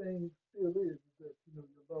constant thing still is that your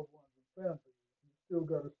loved ones and family, you still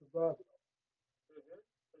got to survive it all.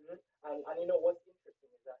 And you know what's interesting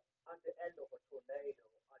is that at the end of a tornado,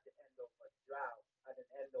 at the end of a drought, at the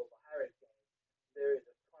end of a hurricane, there is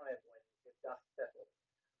a time when the dust settles.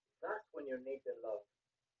 That's when you need the love.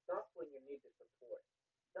 That's when you need the support.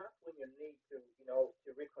 That's when you need to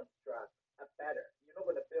reconstruct a better. You're not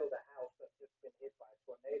going to build a house that's just been hit by a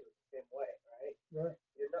tornado the same way, right? Right.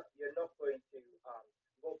 You're not going to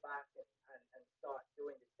go back and start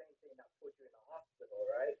doing the same thing that put you in a hospital,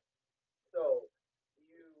 right? So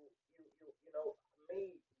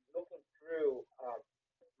me looking through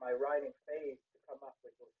my writing phase to come up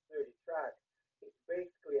with those 30 tracks, it's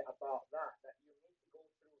basically about that you need to go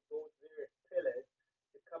through those various pillars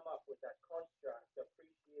to come up with that construct, to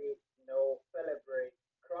appreciate, celebrate,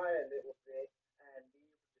 cry a little bit, and be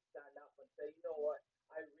able to stand up and say, you know what,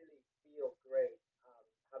 I really feel great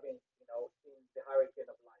having, seen the hurricane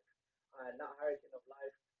of life. And that hurricane of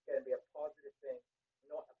life can be a positive thing,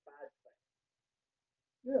 not a bad thing.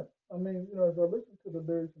 Yeah. I mean, as I listen to the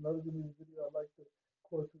lyrics and other music video, I like to, of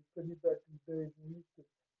course, take me back to the days when we used to,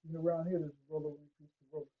 around here, there's roller rinks, we used to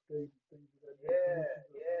roller skate and things of that nature,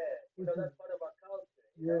 Yeah, yeah. which is That's part of our culture.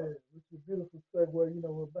 yeah, which is a beautiful segue. As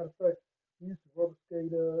a matter of fact, we used to roller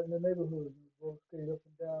skate in the neighborhood. We would roller skate up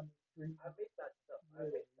and down the street. I miss that stuff. I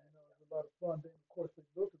Yeah, miss that it stuff. was a lot of fun. Then, of course, they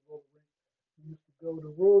built the roller rink. We used to go to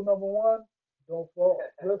rule number one, don't fall.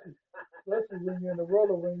 Especially when you're in the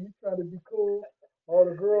roller ring, you're trying to be cool. All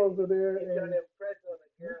the girls are there, You're trying and to impress on the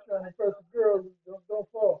you're girl. trying to I impress know. the girls. Don't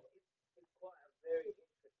fall. It's quite a very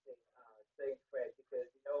interesting thing, Fred, because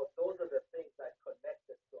those are the things that connect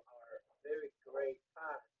us to our very great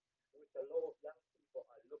past, which a lot of young people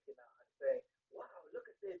are looking at and saying, "Wow, look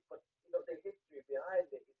at this!" But the history behind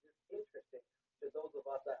it is just interesting to those of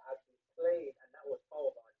us that actually played, and that was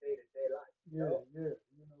part of our day-to-day life. Yeah, yeah.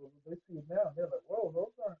 They see it now, and they're like, "Whoa,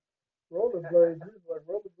 those aren't rollerblades." We was like,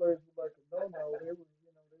 rollerblades were like a no-no. They was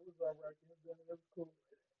all right. It was cool.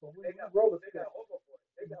 But we they we got roller they skate. got hoverboards.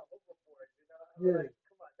 They got hoverboards. I'm Yeah, like,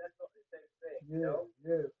 come on, that's not the same thing. yeah,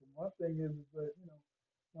 yeah. So my thing is that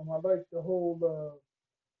I like the whole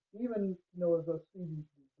even as I see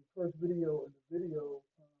the first video and the video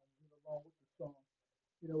along with the song,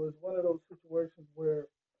 it's one of those situations where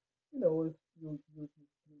it's you're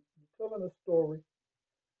telling a story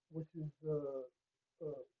which is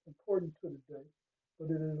important to the day, but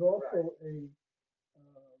it is Right, also uh,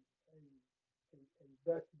 a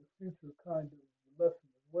Back to the Future kind of lesson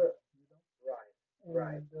as well. right,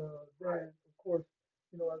 right, And right. then, of course,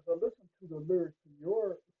 as I listen to the lyrics in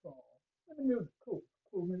your song, and the music, cool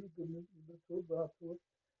music, good music, you listen to it, vibe to it.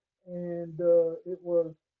 And it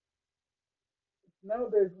was,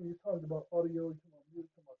 nowadays when you're talking about audio, you're talking about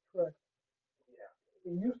music, talking about tracks, Yeah,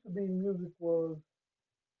 it used to be music was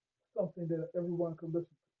something that everyone could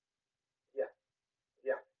listen to. yeah,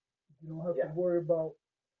 yeah, You don't have to yeah. worry about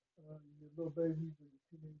your little babies or your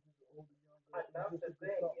teenagers or older, younger. And It's that's just the a good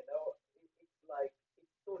thing, song. it's like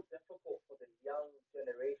it's so difficult for the young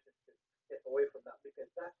generation to step away from that because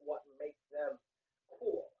that's what makes them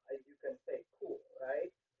cool, as you can say, cool,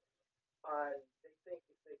 right? And they think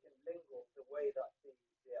if they can lingo the way that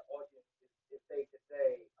their audience is day to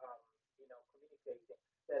day, communicating,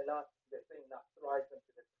 they're not the thing that thrives them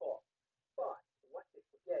to the top. But what they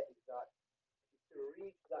forget is that to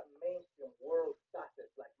reach that mainstream world status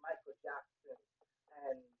like Michael Jackson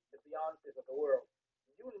and the Beyoncés of the world,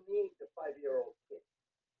 you need the 5-year-old kid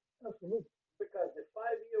Absolutely. because the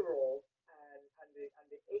 5-year-old and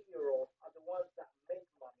the 8-year-old are the ones that make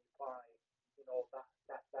money by that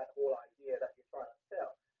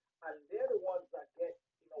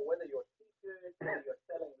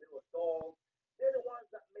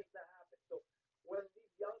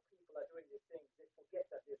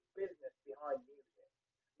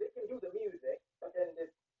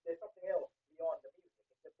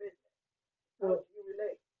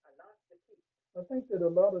that a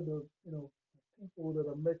lot of the, people that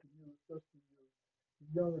are making music, especially your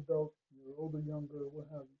young adults, your older, younger, what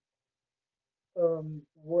have you,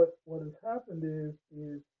 what has happened is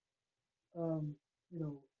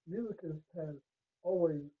music has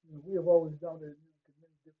always, we have always dominated music in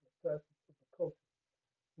many different facets of the culture.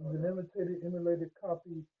 We've been imitated, emulated,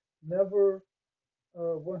 copied, never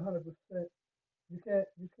 100%. You can't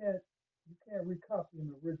recopy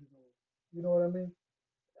an original. You know what I mean?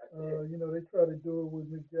 That's it. They try to do it with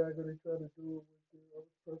Mick Jagger. They try to do it with the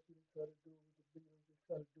Elvis Presley. They try to do it with the Beatles. They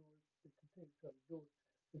try to do it. They continue to try to do it.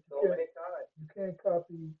 But So many times. you can't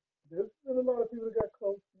copy. There's been a lot of people that got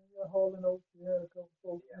close. You got Hall and Oates. You had a couple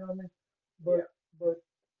folks. You Yeah. know what I mean? Yeah. But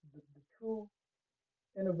the true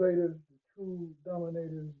innovators, the true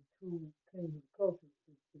dominators, the true kings of the culture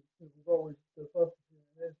was always the us, and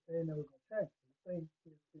they ain't never gonna change. The thing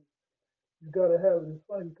is you gotta have it. It's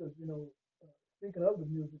funny because speaking of the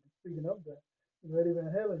music and speaking of that, Eddie Van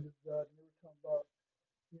Halen just died, and they were talking about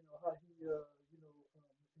how he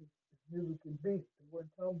his music and beat. They weren't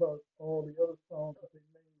talking about all the other songs that they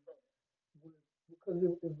made with, because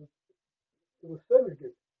it was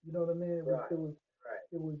segregated. You know what I mean? Right. Right.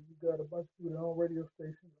 It was you got a bunch of people that own radio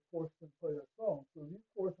stations that forced them to play that song. So if you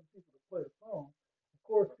forcing people to play a song, of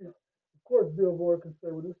course Billboard can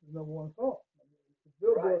say, well, this is number one song. I mean, if Right.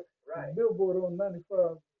 Billboard, Right. Billboard on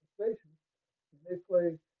 95 stations, and they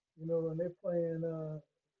play, and they're playing,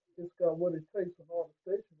 it's got what it takes on all the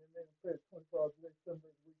stations, and they can play it 24 hours a day, 7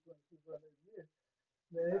 days a week, 22 hours a year.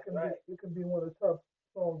 Then That's right. it can be one of the top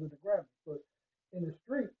songs of the Grammys. But in the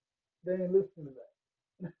street, they ain't listening to that.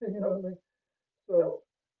 You know Nope. what I mean? So Nope.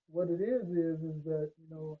 what it is that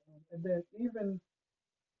and then even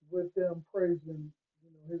with them praising,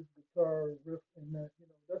 his guitar riff and that,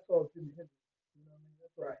 that's all Jimi Hendrix. You know what I mean?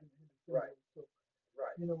 That's all Right. Jimi Hendrix Right. anyway. So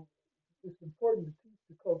Right. you know, it's important to teach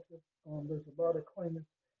the culture. There's a lot of claimants,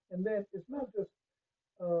 and then it's not just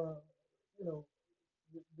uh, you know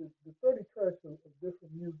the 30 tracks of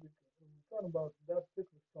different music. When we're talking about that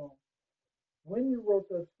particular song, when you wrote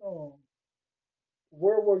that song,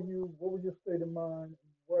 where were you? What was your state of mind?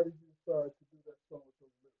 And why did you decide to do that song with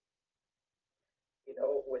those lyrics?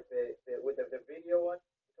 With the video one,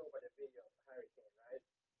 you talk about the video of Hurricane, right?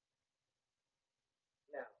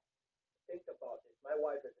 Now, think about this. My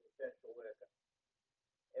wife is an essential worker.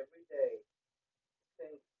 Every day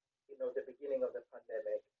since the beginning of the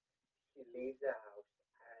pandemic, she leaves the house,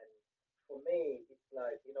 and for me, it's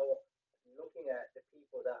like looking at the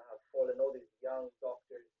people that have fallen, all these young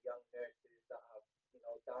doctors, young nurses that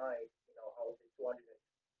have died. How the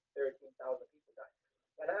 213,000 people died,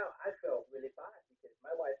 and I felt really bad because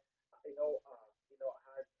my wife,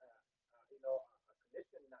 has a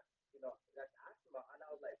condition that that's asthma, and I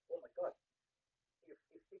was like, oh my god, if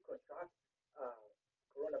she contracts uh,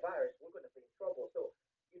 coronavirus, we're going to be in trouble. So,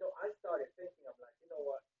 I started thinking, I'm like, you know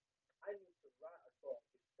what? I need to write a song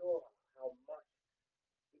to show her how much,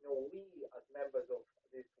 we as members of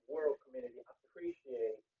this world community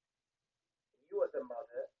appreciate you as a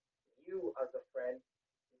mother, you as a friend,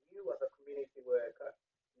 you as a community worker,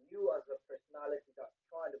 you as a personality that's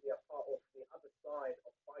trying to be a part of the other side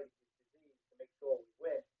of fighting this disease to make sure we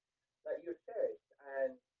win, that you're cherished.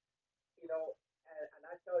 You know, and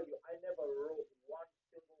I tell you, I never wrote one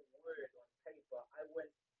single word on paper. I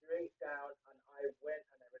went straight down and I went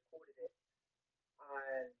and I recorded it,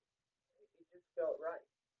 and it just felt right.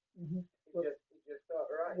 Hmm. It But just it just felt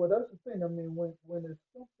right. well, that's the thing. I mean, when it's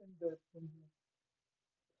something that when you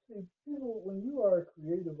see people, when you are a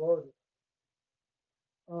creative artist,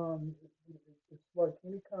 it's like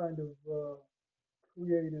any kind of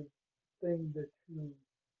creative thing that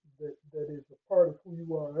is a part of who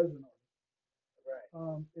you are as an artist. Right.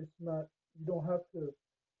 It's not, you don't have to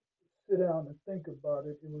sit down and think about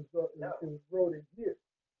it. It No, was wrote in here,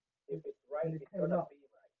 if and, it's right, and it it's came gonna out. be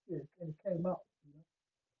right. Yeah, and it came out.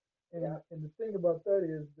 Yeah. And the thing about that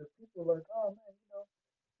is that people are like, oh man,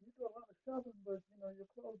 you do a lot of shopping, but your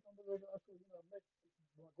clothes don't look like. I said,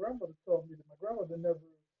 my grandmother told me that my grandmother never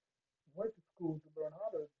went to school to learn how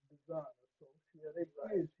to design or sew. She had eight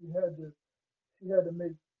Right. kids. She had to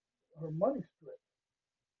make her money stretch.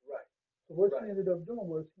 Right. So what she Right. ended up doing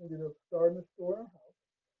was she ended up starting a store in her house.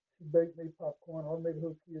 She baked, made popcorn, all made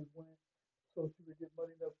her kids win, so she would get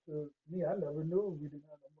money enough to me. I never knew we didn't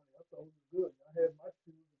have no money. I thought we was good. I had my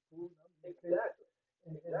shoes and food, and I'm in cake. Exactly.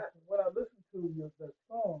 And Exactly. when I listen to that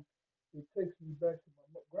song, it takes me back to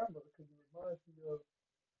my grandmother because it reminds me of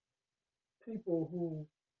people who,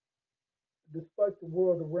 despite the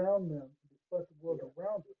world around them, despite the world Yeah.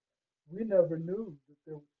 around us, we never knew that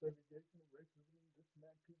there was segregation and racism and this and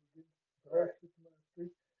that. People getting dogs Right. kicking on the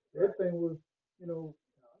street. Right. Everything was,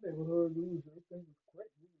 our neighborhood, everything was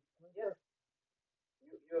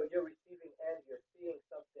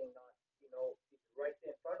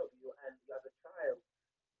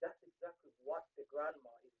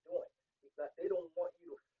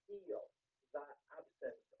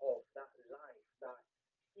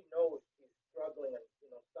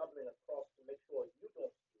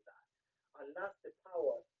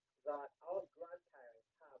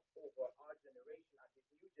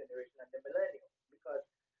generation and the millennials because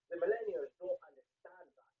the millennials don't understand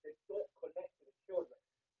that. They don't connect to the children.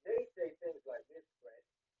 They say things like this, Fred.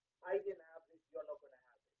 I didn't have this, you're not going to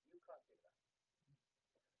have it. You can't do that.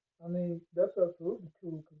 I mean, that's absolutely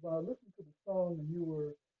true. Because when I listened to the song and you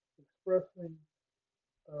were expressing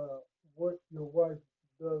uh, what your wife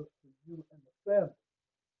does for you and the family,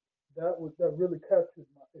 that really captured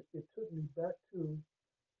my. It took me back to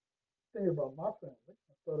thinking about my family.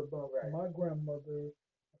 I thought about Right. my grandmother.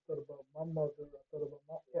 I thought about my mother. I thought about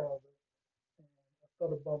my Yeah. father, and I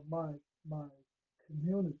thought about my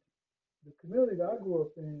community. The community that I grew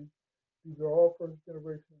up in, these are all first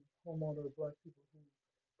generation homeowner black people who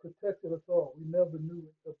protected us all. We never knew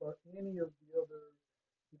about any of the other,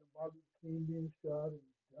 Martin Luther King being shot and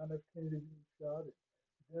John F. Kennedy being shot and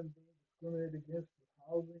them being discriminated against with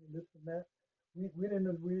housing and this and that. We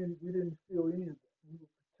didn't feel any of that. We were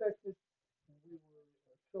protected and we were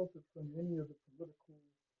sheltered from any of the political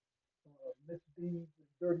misdeeds and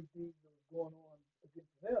dirty deeds that was going on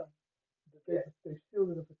against them. That they Yes. they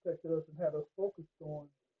shielded and protected us and had us focused on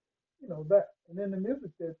that. And then the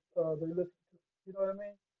music that they listen to, you know what I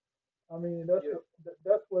mean? I mean You,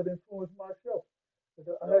 that's what influenced my show.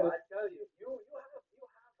 I no, had I it. tell you, you have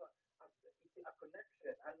a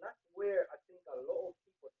connection, and that's where I think a lot of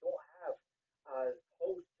people don't have as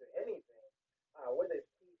host to anything, whether it's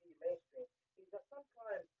TV, mainstream. Is that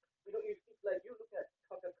sometimes it's like you looking at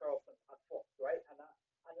Tucker Carlson at Fox, right?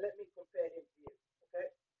 And let me compare him to you, okay?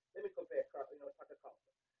 Let me compare, Tucker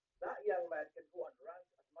Carlson. That young man can go and rant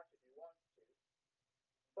as much as he wants to,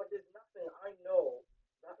 but there's nothing I know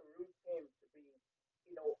that roots him to be,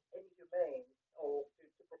 inhumane or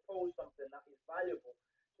to propose something that is valuable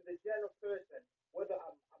to the general person, whether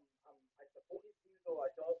I support his views or I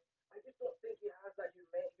don't. I just don't think he has that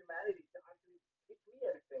humanity to actually teach me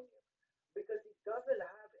anything new because he doesn't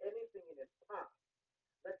have anything in his past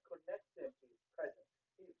that connects him to his present.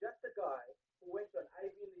 He's just a guy who went to an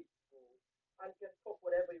Ivy League school and can talk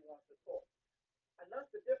whatever he wants to talk. And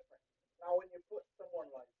that's the difference. Now, when you put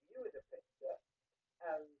someone like you in the picture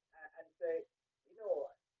and say, you know,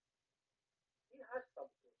 he has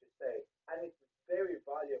something to say, and it's very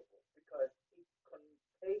valuable because it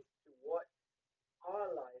contains to what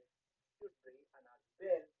our life should be and has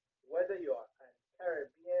been, whether you're an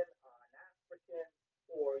Caribbean or an African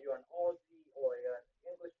or you're an Aussie or you're an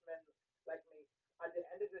Englishman like me. At the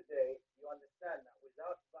end of the day, you understand that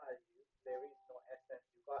without value, there is no essence.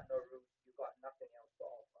 You got no roots. You got nothing else to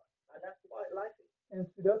offer, and that's what life is. And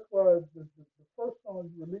see, that's why the first song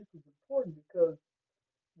you released was important because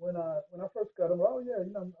when I first got them, oh yeah,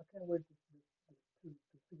 I can't wait to see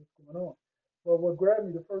what's going on. But what grabbed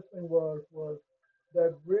me the first thing was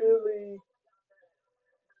that really,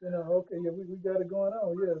 okay, yeah, we got it going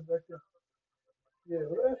on, yeah, back there. Yeah,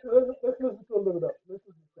 well, actually, let's listen to a little bit of it. Let's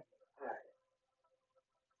listen to something. All right.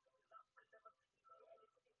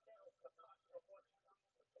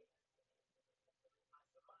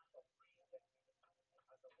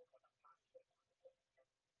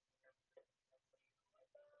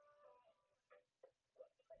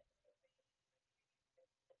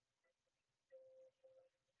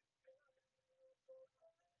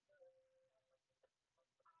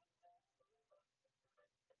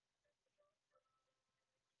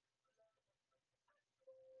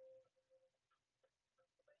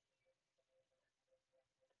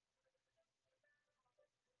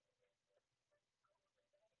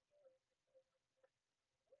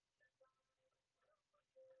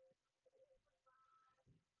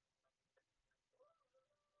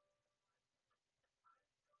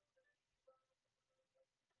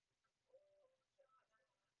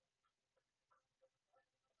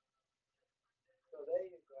 So there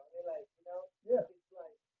you go. I mean, like, Yeah, it's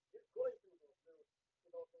like just going through those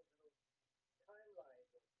little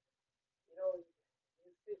timelines. And,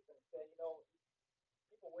 you sit and say,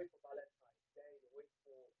 people wait for Valentine's Day. They wait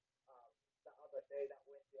for the other day that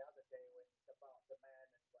went the other day when it's about the man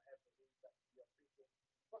and whatever it is that you're appreciating.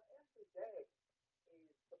 But every day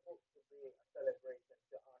is supposed to be a celebration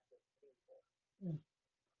to us as people. mm.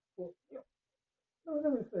 Well, You,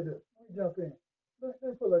 let me say this. Let me jump in. Let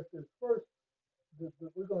me put it like this. First,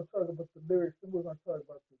 we're going to talk about the lyrics, and we're going to talk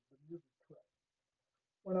about the music track.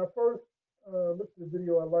 When I first looked at the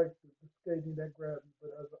video, I liked the skating that grabbed me,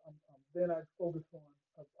 but then I focused on.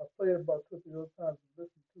 I played it about 2 or 3 other times and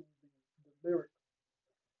listened to the lyrics,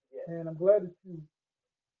 yes, and I'm glad that you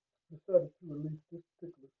decided to release this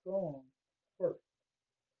particular song first.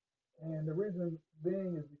 And the reason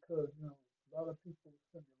being is because a lot of people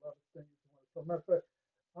send me a lot of things. So, matter of fact,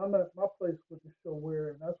 I'm at my place with the show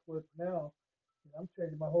where, and that's what now. I'm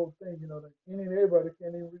changing my whole thing. Like any and everybody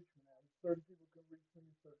can't even reach me now. Certain people can reach me,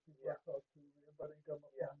 certain people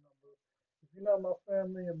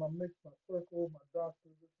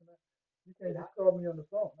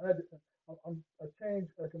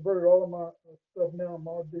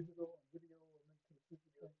digital and video and into the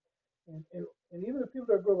future thing. And even the people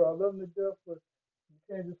that grow up, I love them to death, but you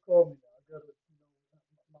can't just call me now. I gotta,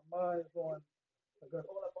 my mind is on. I got It's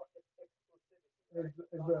all about exclusivity, right? You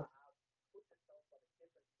gotta exactly. put yourself on a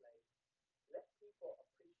different place. Let people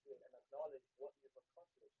appreciate and acknowledge what you've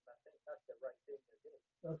accomplished. And I think that's the right thing to do.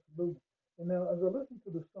 Absolutely. And now, as I listen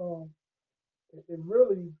to the song, it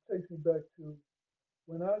really takes me back to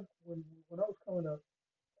when I was coming up.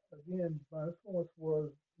 Again, my influence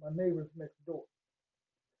was my neighbors next door.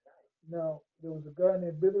 Now, there was a guy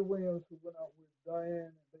named Billy Williams who went out with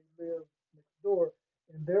Diane, and they lived next door,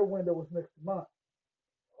 and their window was next to mine.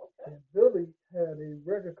 Okay. And Billy had a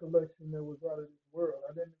record collection that was out of this world.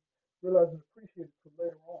 I didn't realize and appreciate it till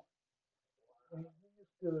later on. And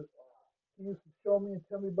he used to show me and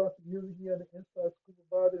tell me about the music. He had an inside scoop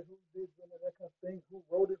about it, who did some of that kind of thing, who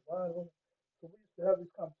wrote it, why. So we used to have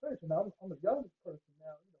these conversations. Now, I'm a young person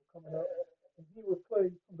now, coming up, and he would play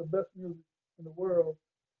some of the best music in the world.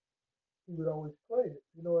 He would always play it.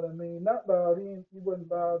 You know what I mean? Not loud. He wasn't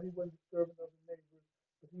loud. He wasn't disturbing other neighbors.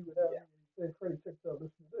 But he would have Yeah. me and he'd say, Freddie, check this out.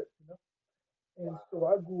 Listen to this. And Wow. so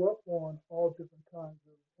I grew up on all different kinds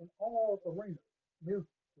of, in all arenas, music,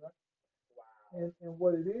 right? Wow. And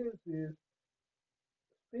what it is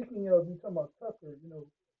speaking of, you talking about Tucker,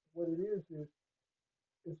 what it is this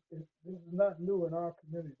is not new in our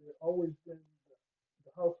community. There always been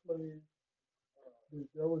the house slaves,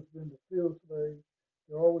 there always been the field slaves,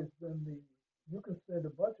 there always been you can send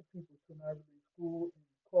a bunch of people to an Ivy League school and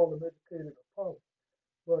call them educated or polished.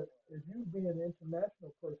 But if you be an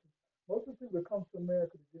international person, most of the people that come to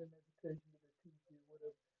America to get an education, to their PhD or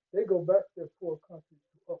whatever, they go back to their poor countries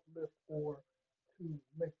to uplift or to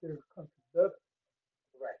make their country better.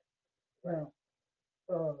 Right. Now,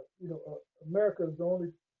 America is the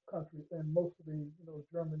only country, and mostly,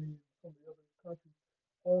 Germany and some of the other countries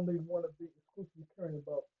only want to be exclusively caring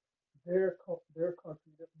about their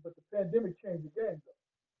country. But the pandemic changed the game,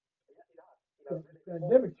 though. The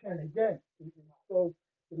pandemic changed the game.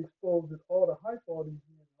 It exposed that all the hype all these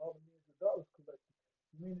years, and all the millions of dollars collected.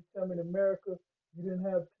 You mean to tell me in America you didn't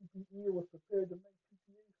have PPE or was prepared to make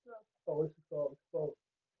PPE stuff? Oh, it's just all exposed.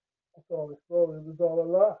 It's all exploded. It was all a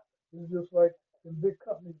lie. It's just like the big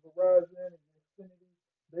companies, Verizon and Xfinity,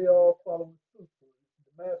 they all following suit. So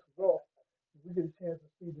the mask is off. We get a chance to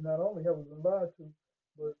see that not only have we been lied to,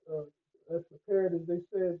 but as prepared as they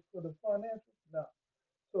said for the financials, now.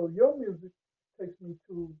 So your music takes me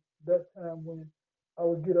to that time when I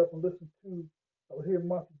would get up and listen to, I would hear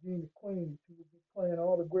Martha Jean the Queen. She would be playing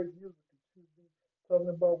all the great music. And she would be talking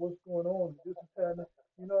about what's going on. And this is happening.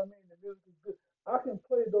 You know what I mean? The music is good. I can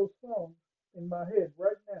play those songs in my head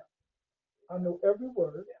right now. I know every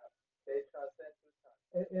word, Yeah. They transcend through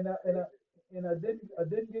time. and I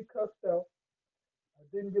didn't get cussed out. I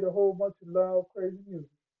didn't get a whole bunch of loud, crazy music.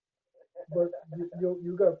 But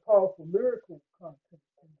you got powerful lyrical content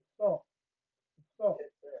in the song. The song.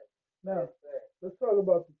 Yes, sir. Now, Yes, sir. let's talk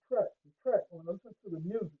about the track. The track, when I listen to the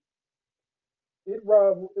music, it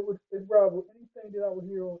rivaled anything that I would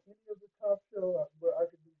hear on any of the top show. But I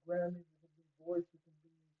could be Grammys, it could be Voice, it can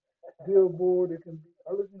be Billboard, it can be.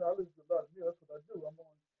 I listen to a lot of music. That's what I do. I'm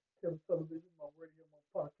on television, I'm on radio, I'm on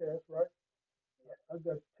podcast, right? Yeah. I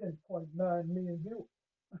got 10.9 million viewers.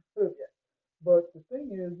 Yeah. But the thing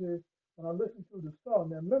is when I listen to the song,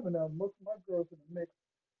 now remember now, most of my girls in the mix,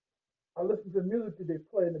 I listen to the music that they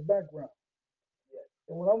play in the background. Yes.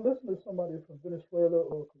 And when I'm listening to somebody from Venezuela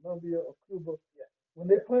or Colombia or Cuba, Yeah. when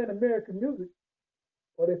they're playing American music,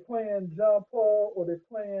 or they're playing John Paul, or they're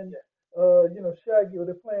playing, Yeah. Shaggy, or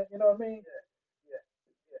they're playing, you know what I mean? Yeah.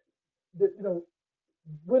 Yeah. Yeah.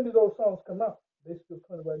 When did those songs come out? They still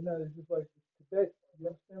playing right now. It's just like today. You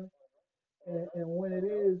understand me? And when it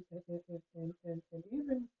is, and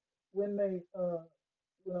even when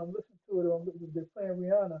when I'm listening to it, or they're playing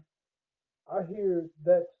Rihanna, I hear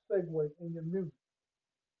that segue in your music.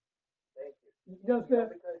 Thank you. You understand?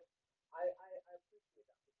 Because I appreciate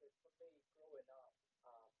that because for me, growing up,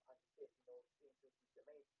 as a kid, into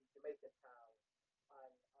Jamaican town,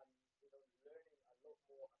 and learning a lot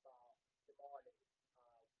more about the Marley,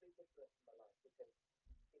 big influence in my life because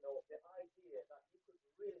the idea that you could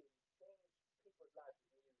really change people's lives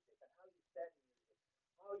with music and how you send music,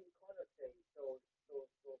 how you connotate those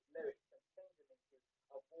lyrics and change them into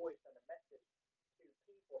a voice and a message to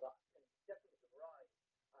people that can definitely rise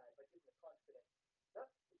by giving the confidence.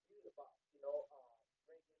 That's the beauty about reggae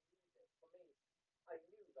music. For me, I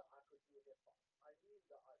knew that I could do hip hop. I knew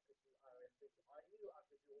that I could do R&B. I knew I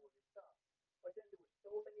could do all this stuff. But then there were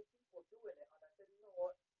so many people doing it, and I said, you know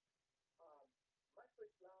what? Um, my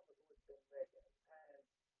first love has always been reggae, and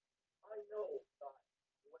I know that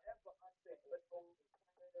whatever I sing, let's go to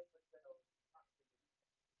Canada,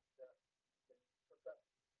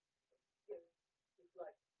 it's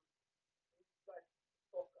like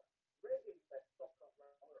soccer. Reggae is like soccer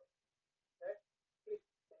around the world. Okay? It's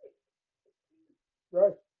big. It's huge.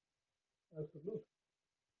 Right. Absolutely.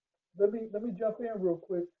 Let me jump in real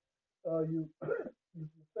quick. You you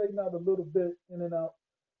fading out a little bit in and out.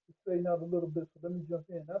 You fading out a little bit, so let me jump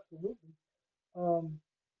in. Absolutely. Um,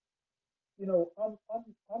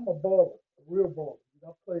 I'm a baller, a real baller.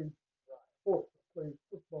 I play sports. I played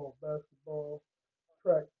football, basketball,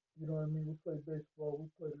 track. You know what I mean? We played baseball. We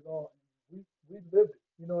played it all. And we lived it.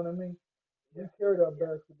 You know what I mean? We carried our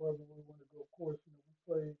basketball everywhere we wanted to go. Of course, we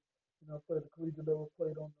played. I played at the collegiate level,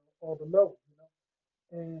 played on all the levels.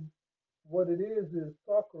 And what it is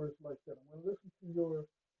soccer is like that. When I listen to your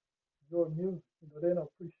music, they don't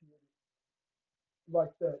appreciate it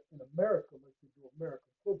like that in America, like they do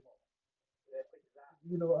American football.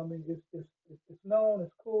 I mean, it's known,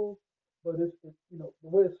 it's cool, but the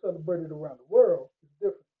way it's celebrated around the world is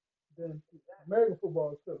different than American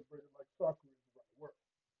football is celebrated like soccer is around the world.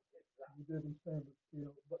 You did what I'm saying,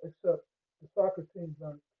 but except the soccer teams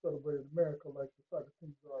aren't celebrated in America like the soccer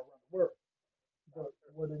teams are around the world. But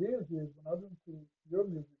what it is when I listen to your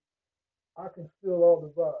music, I can feel all the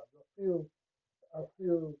vibes. I feel, I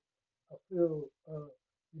feel, I feel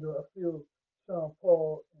Sean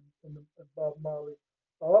Paul and Bob Marley.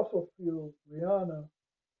 I also feel Rihanna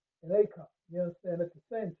and Akon. You understand at the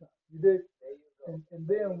same time. You did, and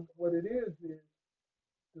then what it is the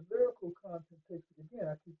lyrical content takes it again.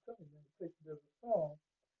 I keep telling you, there's a song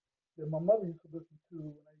that my mother used to listen to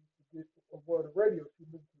when I used to get aboard the radio. She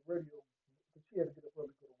listened to the radio, but she had to get up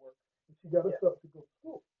early to go to work, and she got us up to go to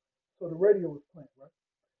school. So the radio was playing, right?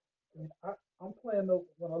 And I'm playing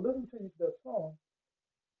when I listen to that song,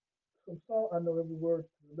 some song I know every word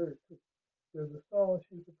to the lyrics too. There's a song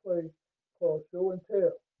she used to play called Show and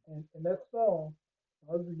Tell, and that song,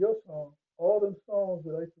 other than your song, all them songs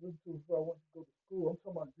that I used to listen to before I went to go to school. I'm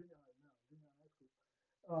talking about junior high now, junior high school.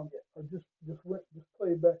 I just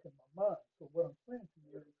played back in my mind. So what I'm saying to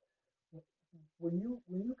you is, when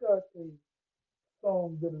you got a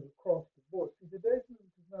song that is across the board, see today's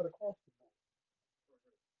music is not across the board.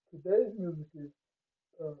 Today's music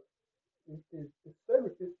uh, is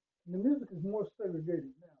segregated. The music is more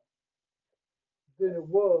segregated now than it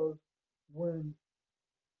was when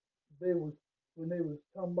they was they was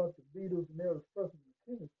talking about the Beatles and they was fucking the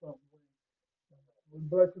King or something. When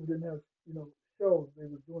black people didn't have shows, they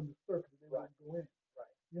were doing the circuit. They wouldn't go in.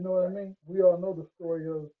 You know what I mean? We all know the story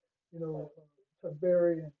of Chuck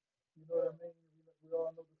Berry, and you know what I mean. We all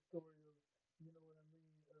know the story of what I mean.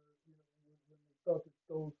 When they thought that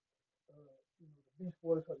those the Beach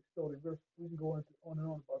Boys how they stole their verse. We can go into on and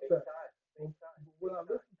on about that. But when I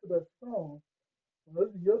listen to that song, when I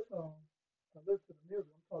listen to your song, I listen to the music.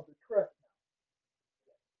 I'm talking the track now.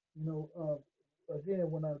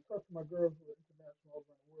 Again, when I talk to my girls who are international all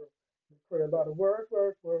around the world, they play a lot of work,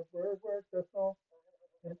 work, work, work, work. That song.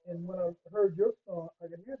 And when I heard your song,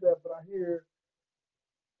 I can hear that, but I hear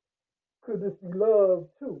could this be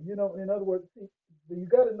love too? In other words, see, you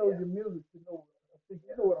got to know your music to know. I think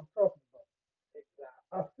you know what I'm talking about.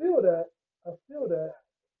 I feel that. I feel that,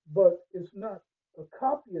 but it's not a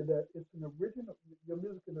copy of that. It's an original. Your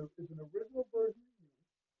music is an original version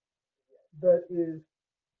that is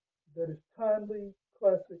timely,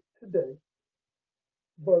 classic today.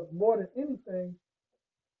 But more than anything,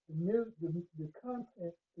 the music, the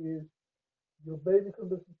content is your baby can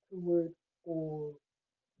listen to it, or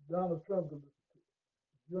Donald Trump can listen to it.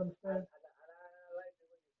 You understand?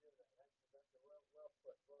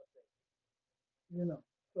 You know.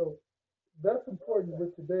 So that's important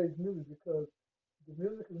with today's music because the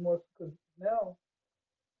music is more because now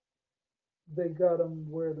they got them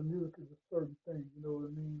where the music is a certain thing. You know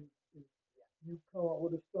what I mean? If you come out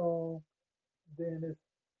with a song, then it's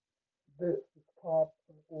pop,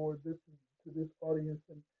 or this is to this audience,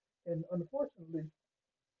 and unfortunately,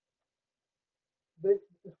 they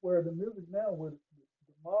it's where the music now with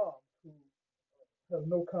the moms who have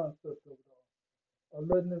no concept of it all are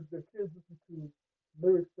letting their kids listen to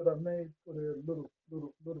lyrics that are made for their little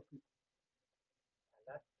people.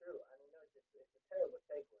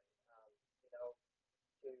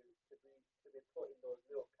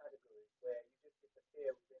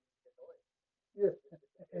 Yes,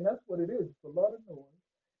 and that's what it is. It's a lot of noise,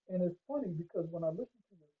 and it's funny because when I listen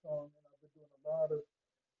to this song, and I've been doing a lot of,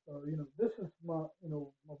 this is my,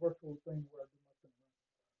 my virtual thing where I do my thing, right?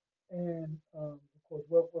 And of course,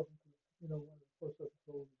 welcome to, one of the first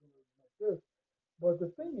episodes of doing it like this. But the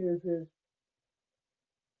thing is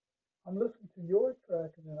I'm listening to your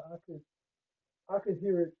track, and then I could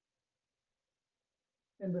hear it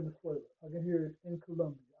in the Venezuela. I can hear it in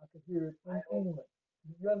Colombia. I can hear it I in hope, England.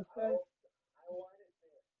 You I understand? hope, I want it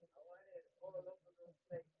there. I want it all over those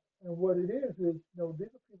places. And what it is, these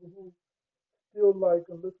are people who still like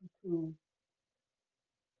and listen to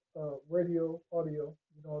radio, audio,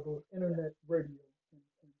 those Yeah, internet radios.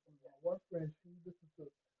 And my yeah. one friend, she listens to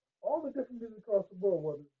all the different music across the world,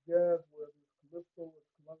 whether it's jazz, whether it's calypso, whether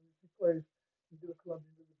it's Colombian. She plays, she does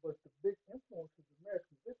Colombian music, but the big influence is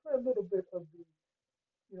Americans. They play a little bit of the,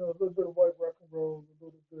 a little bit of white rock and roll, a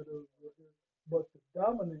little bit of, but the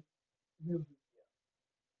dominant music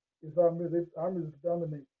is our music. Our music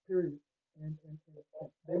dominates, period. And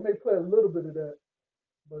they may play a little bit of that,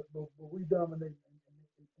 but we dominate.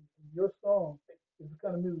 And your song is the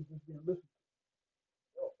kind of music that's being listened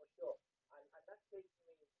No, for sure. And that takes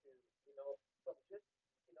me to, from just,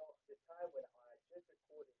 the time when I just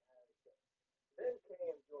recorded Harry King. Then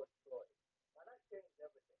came George Floyd. And that changed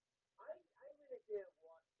everything. I really didn't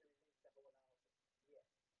want to release the whole album yet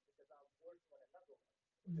because I'm working on another one, which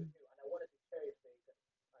is to. new. And I wanted to cherry pick and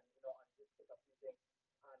just pick a few things.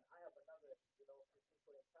 And I have another, 15,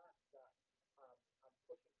 20 tracks that I'm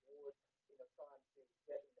pushing towards, trying to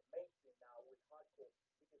get in the mainstream now with hardcore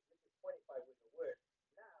because this is 25 with the word.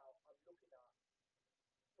 Now I'm looking at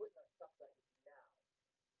putting on stuff that is now.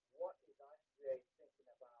 What is ICA thinking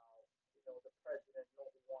about, the president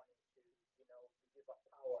not wanting to give up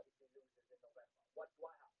power if he loses in November? What do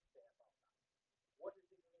I have to say about that? What does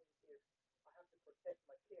it mean if I have to protect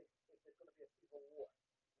my kids if there's going to be a civil war?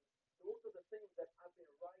 Those are the things that I've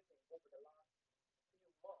been writing over the last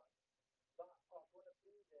few months that are going to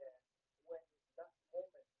be there when that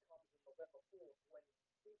moment comes on November 4th, when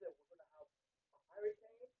either we're going to have a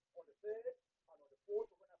hurricane on the 3rd, and on the 4th,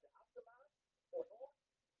 we're going to have the aftermath, or not.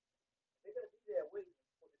 They're going to be there waiting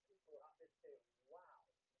for the people out there to say, wow,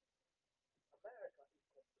 America is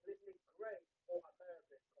completely great, or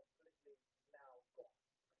America is completely now gone.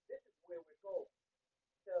 This is where we're going.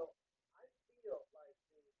 So I feel like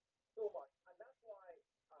there's so much, and that's why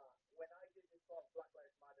when I did this song Black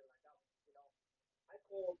Lives Matter, like I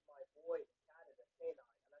called my boy in Canada, K9,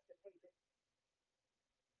 and I said, hey, listen,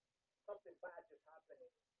 something bad just happened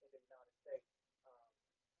in the United States, um,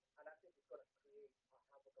 and I think it's going to create a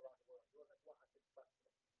havoc around the world. He was like, what? I said, trust me,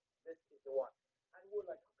 this is the one. And we're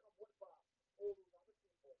like, how come? What about all those other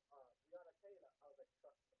people? Breonna Taylor. I was like,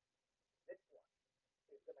 trust me, this one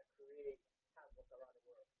is going to create havoc around the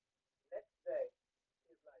world. Next day,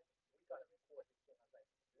 he's like, we got to record this thing. I was like,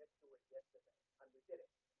 let's do it yesterday. And we did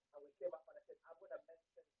it. And we came up and I said, I'm going to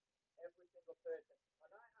mention every single person.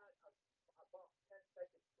 And I had about 10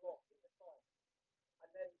 seconds block in the song. And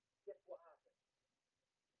then guess what happened?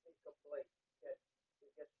 Incomplete.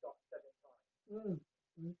 It gets shot 7 times. Mm,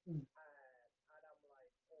 mm, mm, And I'm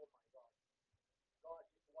like, oh my God. God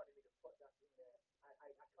just wanted me to put that in there.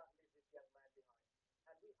 I can't leave this young man behind.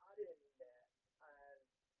 And we added it in there. And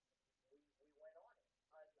we went on it.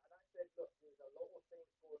 And I said, look, there's a lot of things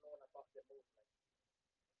going on about the movement.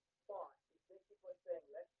 But if they keep on saying,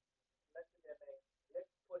 let's message them in,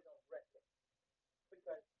 let's put it on record.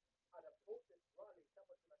 Because at a protest rally,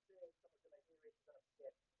 someone's going to say it, someone's going to hear it, going to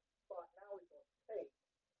forget. But now it's on tape,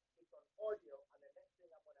 it's on audio, and the next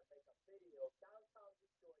thing I'm going to make a video downtown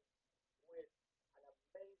Detroit with an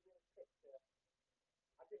amazing picture.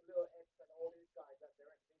 I think Lil X and all these guys that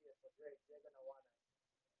direct videos for Drake, they're going to want to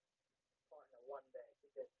partner one day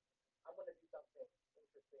because I'm going to do something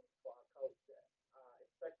interesting for our culture,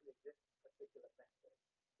 especially this particular method.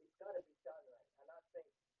 It's got to be done right. And I think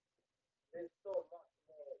there's so much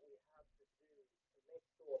more we have to do to make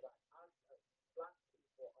sure that us as black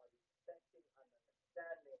people are respecting and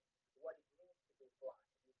understanding what it means to be black.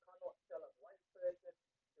 You cannot tell a white person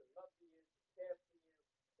to love you, to care for you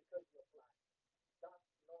because you're black. That's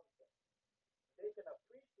nonsense. They can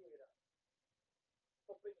appreciate us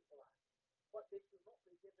for being black, but they should not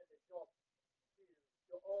be given the job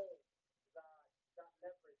to own that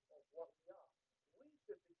leverage of what we are. We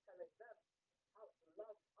should be telling them how to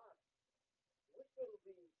love us. We shouldn't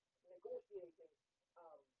be negotiating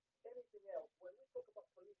um, anything else. When we talk about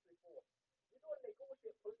police reform, you don't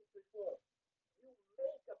negotiate police reform. You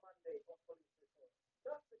make a mandate on police reform.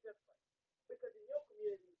 That's the difference. Because in your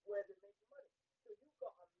community is where they make money. So you've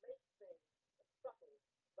got to make things subtle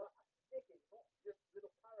that are sticking, not just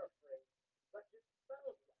little paraphrase that just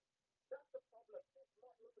sounds right. That's the problem. It's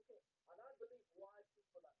not Luther King. And I believe why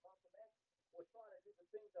people like Malcolm X were trying to do the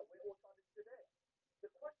things that we're all trying to do today.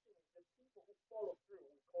 The question is the people who follow through,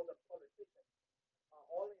 we call them politicians, are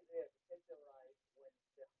only there to take the ride when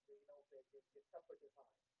the temperature is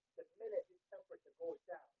high. The minute this temperature goes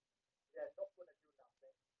down, they're not going to do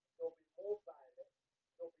nothing. There'll be more violence.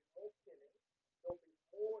 There'll be more killing. There'll be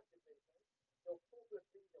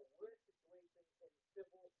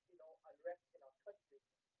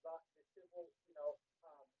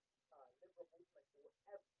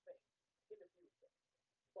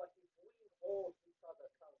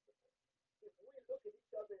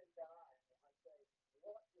brother in the eye and say,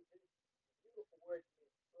 what is this beautiful word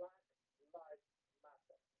means? Black Lives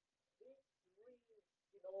Matter. These three,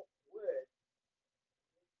 words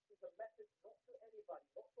is a message not to anybody,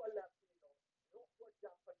 not to a Latino, not to a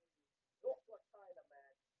Japanese, not to a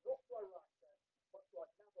Chinaman, not to a Russian, but to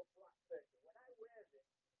another black person. When I wear this,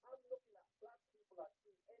 I'm looking at black people I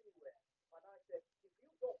see anywhere, and I say, if you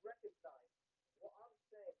don't recognize what I'm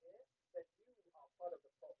saying here, then you are part of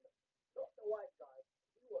the problem. Not the white guy,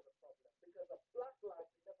 you are the problem. Because a black life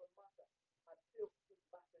will never matter until it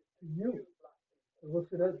matters to To you. you, black people. Well,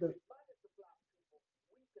 see, And if it matters to black people,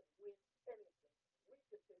 we can win anything. We can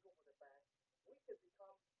take over the bank. We can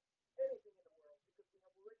become anything in the world because we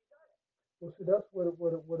have already done it. well, see, that's what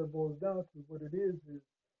it boils down to. What it is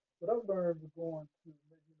what I've learned with going to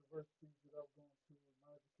the universities that I've gone to in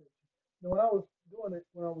my education. When I was doing it,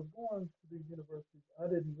 when I was going to these universities, I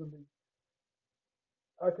didn't really,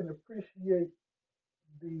 I can appreciate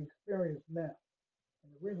the experience now. And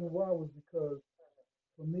the reason why was because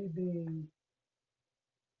for me being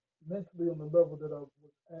mentally on the level that I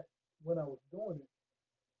was at when I was doing it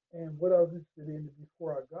and what I was interested in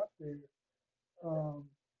before I got there, um,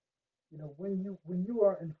 when you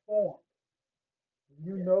are informed, when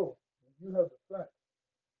you know, when you have the facts,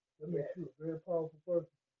 that makes Yes, you a very powerful person.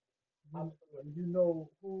 absolutely. You know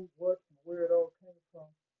who, what, and where it all came from,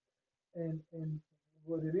 and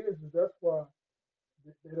what it is that's why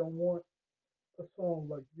they don't want a song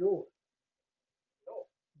like yours. No,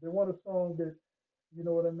 They want a song that, you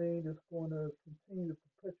know what I mean, that's going to continue to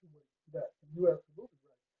perpetuate that. And you're absolutely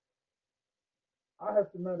right. I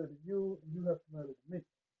have to matter to you, and you have to matter to me.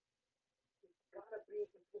 we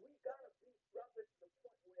gotta be brothers to the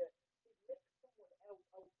point where it makes someone else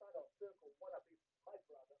outside our circle wanna be my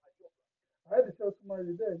brother and your brother. I had to tell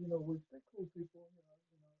somebody today, they cool people,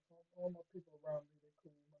 all my people around me, they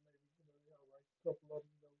cool. My neighbors, they all right. A couple of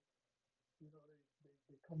them,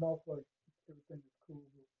 they come off like everything is cool,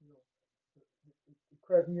 but it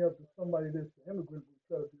cracked me up that somebody that's an immigrant would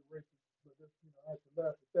try to be racist. But that's, I have to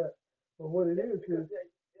laugh at that. But what it Yes, is because is, they're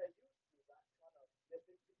used to that kind of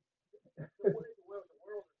the way the world has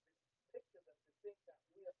been pictured them to think that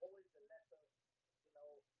we are always the lesser, you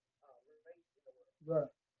know, race in the world. right.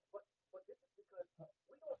 But this is because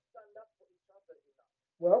we don't stand up for each other enough.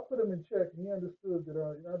 Well, I put him in check, and he understood that.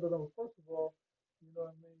 I don't know. First of all, you know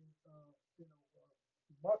what I mean.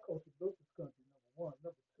 My culture built this country. Number one.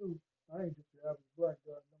 Number two, I ain't just the average black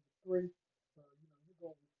guy. Number three, you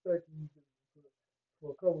gonna respect me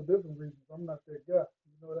for a couple of different reasons. I'm not that guy.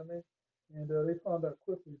 You know what I mean? And they found out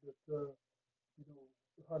quickly that you know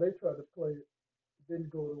how they tried to play it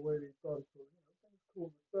didn't go the way they thought it would. Things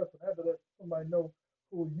cool and stuff. And I had to let somebody know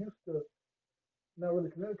who used to not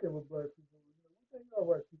really communicate with black people. We think all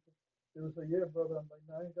right people. They would say, yeah, brother. I'm like,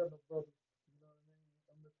 nah, I ain't got no brother. You know what I mean?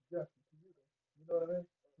 I'm Mr. Jackson to you though. You know what I mean?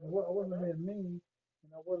 And I wasn't being mean,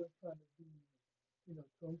 and I wasn't trying to be, to them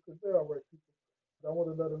because they're all right people. But I want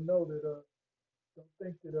to let them know that don't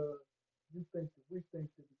think that you think that we think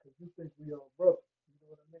that because you think we are brothers. You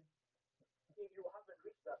know what I mean? You haven't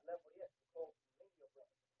reached that level yet to call me your brother.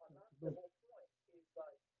 And that's the Absolutely. whole point. Is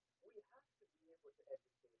like we have to be able to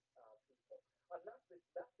educate people, and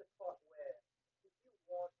that's the part where if you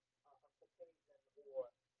want a Caucasian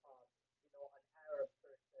or an Arab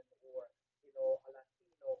person or a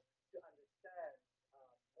Latino to understand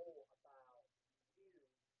more about you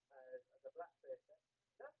as a black person,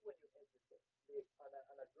 that's when you educate.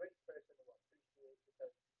 And a great person will appreciate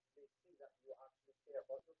because they see that you actually care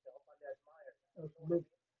about yourself and they admire that. You know what I Absolutely.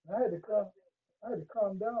 mean? And I had to And I calm, think, I had to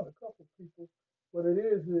calm down a couple of people. What it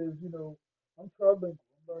is, I'm trilingual.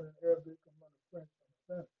 I'm learning Arabic. I'm learning French. I'm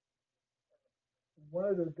Spanish. And one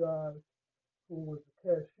of the guys who was the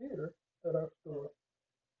cashier at our store,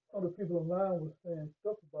 some of the people in line was saying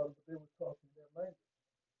stuff about it, but they were talking their language.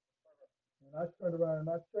 And I turned around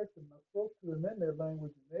and I checked them. I spoke to them in their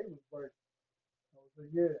language, and they was like, I was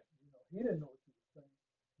like, yeah, he didn't know what you were saying,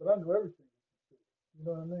 but I knew everything that you said. You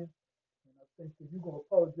know what I mean? And I think that you're gonna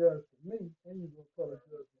apologize to me, and you're gonna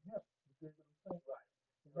apologize to him. You dig what I'm saying? right,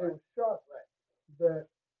 And they right, were shocked right. that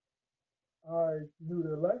I knew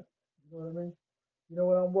their language. You know what I mean?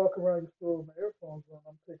 When I'm walking around the store with my earphones on,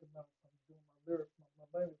 I'm taking out, I'm doing my lyrics, my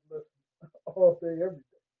language lessons all day, every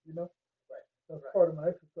day. You know, Right, that's right, part of my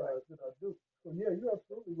right. exercise that I do. So yeah, you're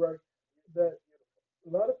absolutely right that Beautiful.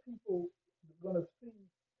 a lot of people are gonna see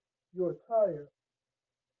your attire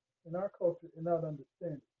in our culture and not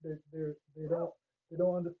understand it. No, They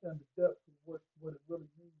don't understand the depth of what it really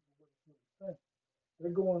means and what it's really saying.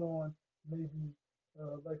 They're going on maybe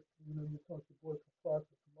like you talk to Boy Fox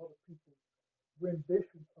or some other people's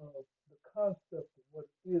rendition of the concept of what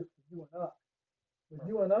it is for you and I. But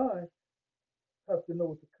you and I have to know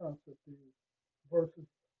what the concept is versus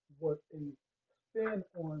what a spin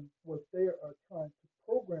on what they are trying to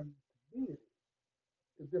program you to be it is.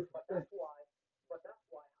 A different But thing. that's why,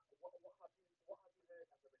 what have you heard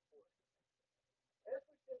as a report?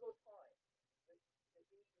 Every single time the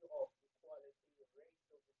issue of equality,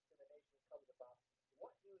 racial discrimination comes about,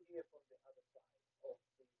 what do you hear from the other side of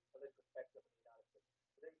the political spectrum in the United States?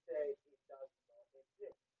 They say it does not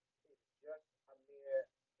exist. It's just a mere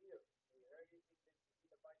theory. We heard it in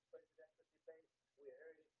the vice presidential debate. We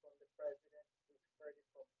heard it from the president. We've heard it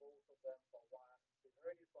from both of them for a while. We've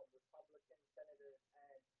heard it from Republican senators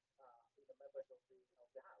and the members of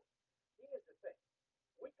the House. Here's the thing.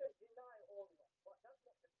 We can deny all we want, but that's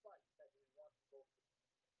not the fight that we want to go to.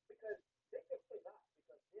 Because they can say that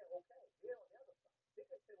because they're okay. They're on the other side. They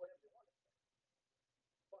can say whatever they want to say.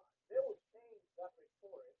 But they will change that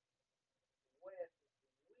rhetoric when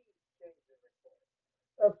we change the rhetoric.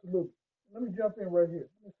 Absolutely. Let me jump in right here.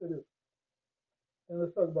 Let me say this, and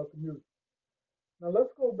let's talk about the music. Now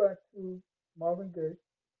let's go back to Marvin Gaye,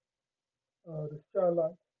 the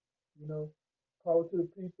Starlight. You know, Power to the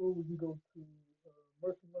People. We can go to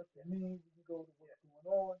Mercy Mercy Yes, Me. We can go to yes, What's Going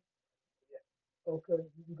On. yes. Okay,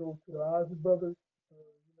 you can go to the Ozzy Brothers. You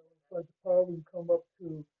know, it's like the Power. We can come up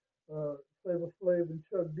to Flavor Flav and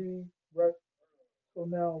Chuck D. Right. So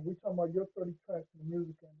now we talking about your 30 tracks in the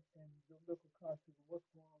music and your lyrical content of what's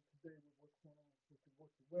going on today with what's going on with what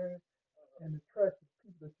you're wearing Uh-huh, and the tracks of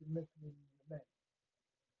people that you're mentioning in your name.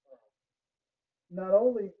 uh-huh, Not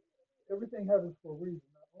only everything happens for a reason.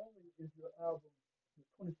 Not only is your album, the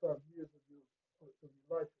 25 years of your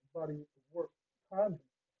life, body of work, timely,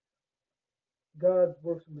 God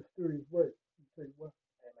works in mysterious ways. I'll tell you what.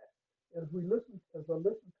 amen. As I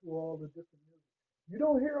listen to all the different music, you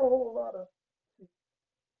don't hear a whole lot of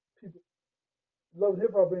people. Love and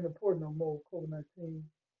hip hop ain't important no more. COVID-19,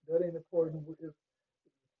 that ain't important. If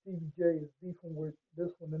Stevie J is beefing with this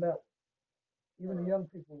one and that one, even the Uh-huh, young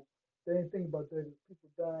people, they ain't thinking about that. There's people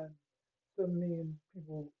dying, 7 million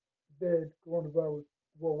people dead, coronavirus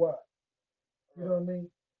worldwide. You know uh-huh, what I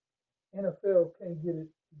mean? NFL can't get it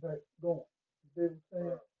back going. They were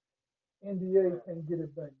saying uh-huh, NBA uh-huh, can't get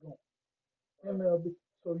it back going. uh-huh, MLB.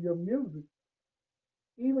 So your music,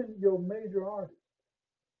 even your major artists,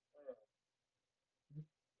 uh-huh,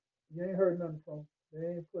 you ain't heard nothing from. They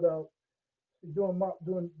ain't put out.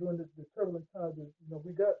 During the turbulent times,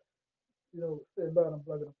 we got say about them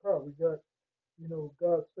black and proud. We got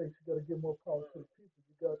God's sakes, you got to give more power to the people.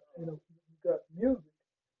 You got you got music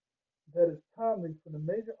that is timely from the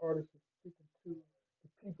major artists speaking to the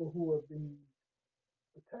people who are being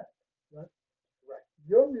attacked. Right. right,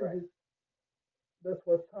 Your right. music, that's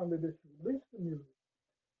why it's timely that you release the music,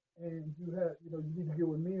 and you need to get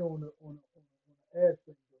with me on the ad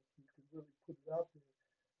thing though, so you can really put it out there.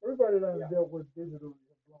 Everybody that I've Yeah. dealt with digitally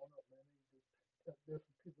has blown up, man. There's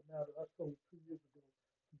some people now that I told 2 years ago,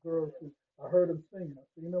 some girls Uh-huh, who I heard them singing. I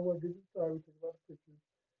said, you know what, get your sorry, take a lot of pictures,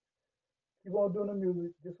 keep on doing the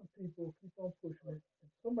music, get some people, keep on pushing it, and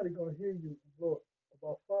somebody gonna hear you and blow it.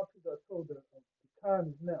 About 5 people I told that the time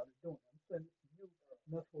is now. They're doing it. I'm saying this to you,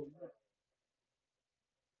 and that's what we want.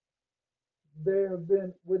 uh-huh, There have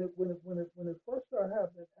been when it first started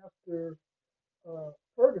happening after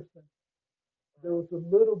Ferguson, there uh-huh. was a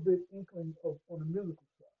little bit inkling of on the musical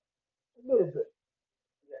side, a little Yes, bit.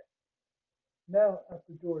 yes. Now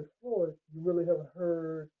after George Floyd, you really haven't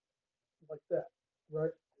heard like that,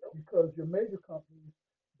 right? Nope. Because your major companies,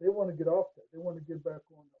 they want to get off that. They want to get back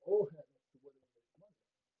on the old habits to where they make money.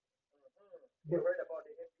 Mm-hmm. You But heard about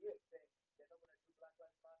the NBA saying they're not going to do Black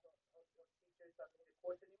Lives Matter on t-shirts and in the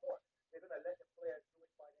courts anymore. They're going to let the players do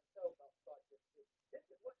it by themselves outside this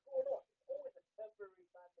is what's going on. It's always a temporary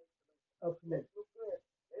band-aid solution. absolutely, Let's look good.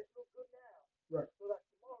 Let's look good now. right. So that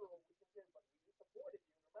tomorrow we can say, but we supported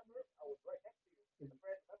you. Remember? I was right next to you. The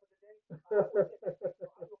friend, remember the day? I was there next to you. So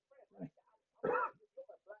I'm your friend, right? You're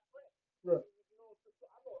my black friend. Right, So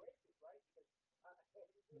I'm not racist, right? Because,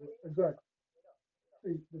 you know what I mean? exactly. You know, you know.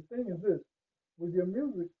 See, the thing is this: with your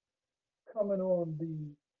music coming on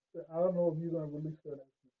I don't know if you're gonna release that as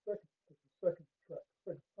the second track,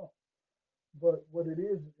 second song. But what it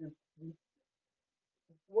is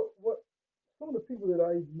what some of the people that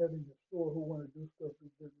I even met in the store who want to do stuff, do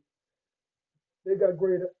business, they got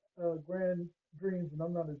great grand dreams, and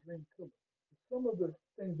I'm not a dream killer. Some of the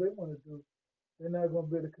things they want to do, they're not going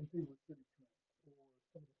to be able to compete with City Trends or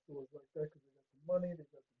some of the stores like that because they got the money, they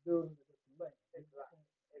got the building, they got the land. You know what I'm Exactly.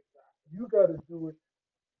 saying? Exactly. You got to do it.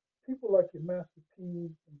 People like your Master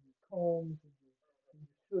P's and your Combs and your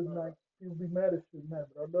Suge Uh-huh. Knights, people be mad at Suge Knight,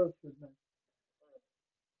 but I love Suge Knight. Uh-huh.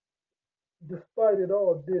 Despite Sight It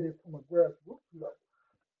All did it from a grassroots level.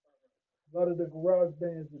 A lot of the garage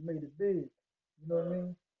bands that made it big. You know what I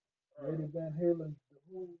mean? Lady Van Halen, the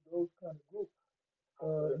Who, those kind of groups.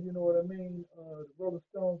 You know what I mean? The Rolling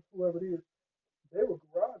Stones, whoever it is, they were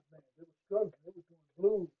garage bands. They were struggling. They were doing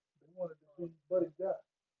blues. They wanted to be Buddy Guy.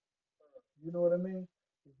 You know what I mean?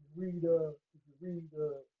 If you read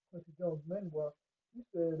Quincy Jones' memoir, he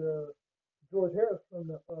said George Harris from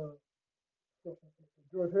the so-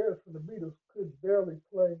 George Harris from the Beatles could barely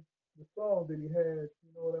play the song that he had.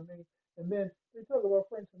 You know what I mean? And then they talk about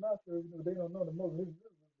Frank Sinatra. You know, they don't know the most of his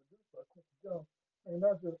music was produced by Quincy Jones. Frank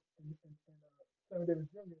Sinatra and Sammy Davis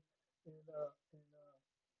Jr. and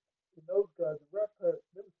those guys, the rap had,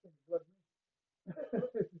 they were singing black music.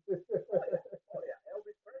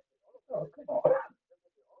 Oh, come on.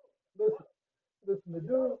 Listen, listen,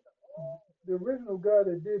 the original guy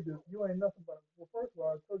that did this, you ain't nothing but, well, first of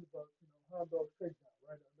all, I told you about, Hound Dog Shakedown,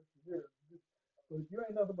 right? I let you hear it. But you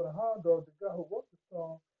ain't nothing but a hound dog. The guy who wrote the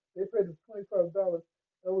song, they paid him $25.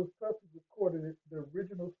 That was perfectly recorded, the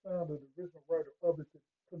original sound of the original writer of it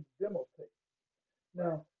from the demo tape.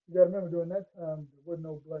 Now, you got to remember during that time, there wasn't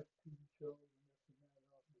no black TV shows and this and that and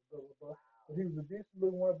all this, blah, blah, blah. But he was a decent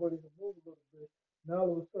looking white boy. He could move a little bit. Now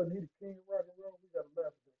all of a sudden, he the king of rock and roll. We got to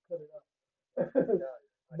laugh at that. Cut it out.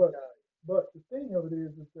 but but the thing of it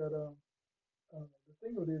is that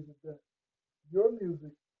your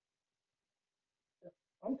music.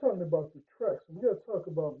 I'm talking about the tracks. We got to talk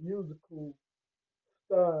about musical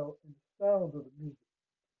style and sounds of the music.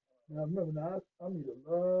 Now remember, I meet a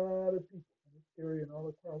lot of people in this area and all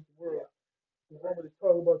across the world. They want me to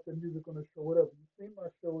talk about their music on the show, whatever. You see my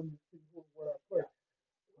show and you see what I play.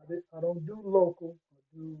 I don't do local. I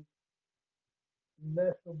do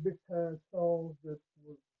national big time songs that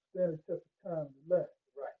will stand the test of time and last.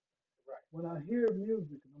 When I hear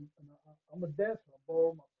music, I'm a dancer, I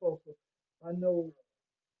borrow my salsa, I know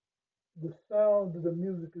the sound of the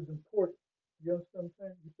music is important. You understand what I'm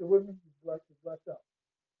saying? You still with me? You blacked out.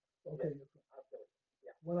 Okay.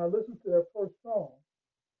 Yes. When I listen to that first song,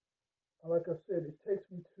 like I said, it takes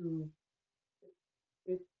me to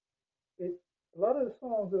it. It a lot of the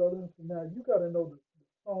songs that I listen to now, you got to know the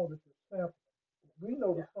song that they're sampling. We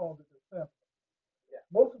know the songs that they're sampling.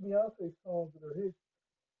 Most of Beyonce songs that are hits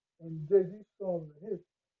and Jay Z songs that are hits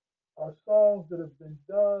are songs that have been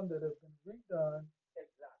done, that have been redone. That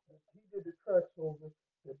he did the tracks over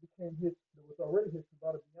that became hits, that was already hits. A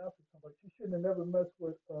lot of Beyonce songs. Like she shouldn't have never messed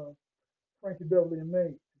with Frankie Beverly and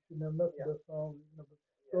Maze. She shouldn't have messed with that song. But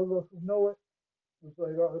those of us who know it, it's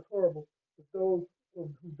like, oh, it's horrible. But those who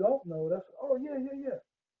don't know, that's, oh, yeah, yeah, yeah.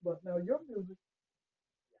 But now your music,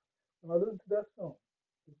 when I listen to that song,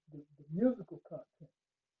 the musical content,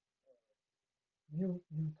 you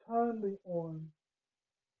turn me on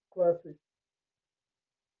classic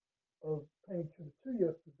of Pain to the Two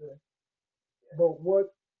yesterday, but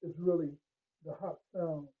what is really the hot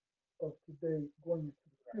sound of today going into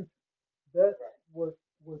the future? That's what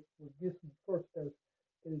gets me first as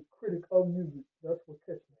a critic of music. That's what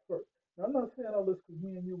catches me first. Now, I'm not saying all this because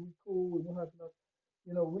me and you, we cool and we have enough,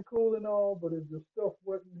 we cool and all, but if the stuff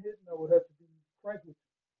wasn't hitting, I would have to be frank with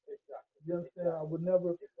you. You understand? I would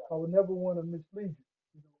never want to mislead you.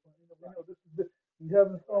 This is we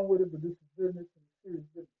having fun with it, but this is business and serious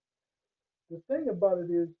business. The thing about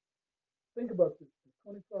it is, think about this: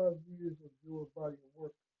 the 25 years of your body of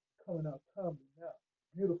work coming out timely now,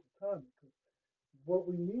 beautiful timing. Because what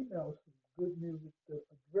we need now is some good music that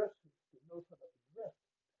addresses, that knows how to address,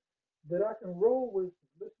 that I can roll with,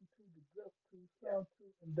 listen to, digest to, sound to,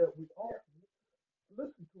 and that we all can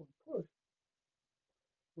listen to and push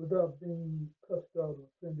without being cussed out or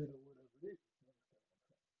offended or whatever it is.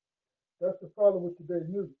 That's the problem with today's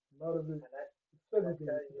music. A lot of it is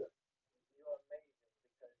segregated.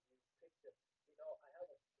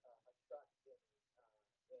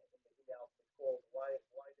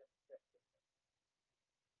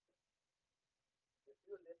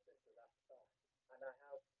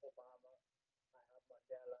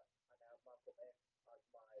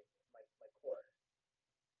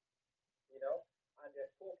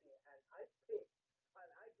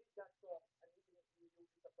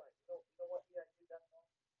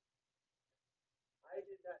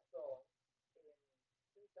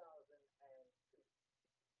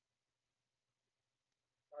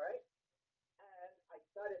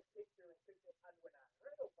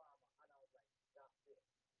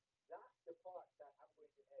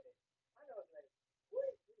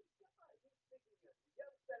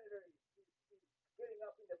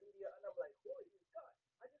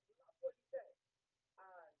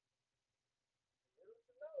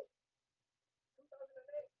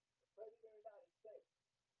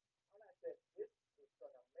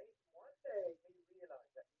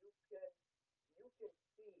 can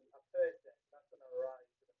see a person that's gonna rise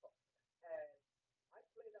to the top. And I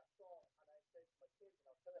play that song and I said to my kids and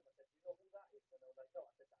I was telling them, I said, you know who that is? And they were like, no.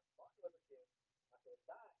 I said, that's Martin Luther King. I said,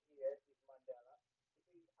 that here is Mandela.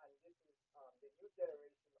 This is, and this is the new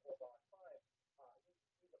generation of our time.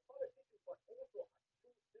 He's a politician, but also a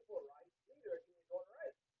true civil rights leader in his own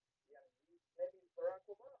right. Yeah, his name is Barack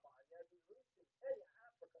Obama, and he has his roots in Kenya,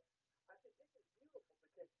 Africa. I said, this is beautiful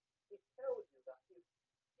because it tells you that if,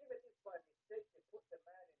 even if by mistake they put the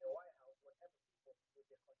man in the White House, whatever people with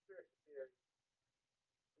their conspiracy theories,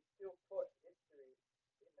 it still put history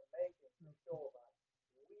in the making to show that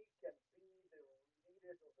we can be the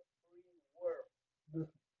leaders of the free world.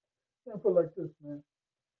 Listen, I put it like this, man.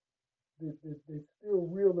 They still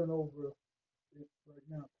reeling over it right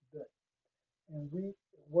now today. And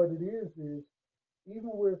what it is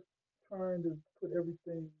even with trying to put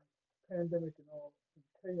everything, pandemic and all, in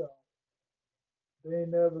chaos, they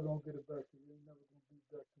ain't never gonna get it back to. They ain't never gonna be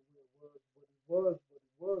back to where it was. It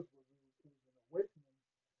was an awakening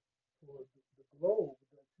for the globe.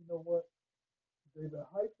 That you know what, they've been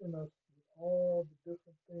hyping us with all the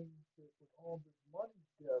different things with all this money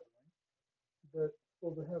gathering that's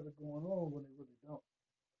supposed to have it going on when they really don't,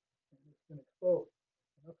 and it's been exposed.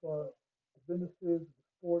 And that's why the businesses, the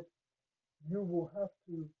sports, you will have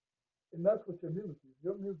to, and that's what your music is.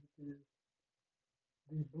 Your music is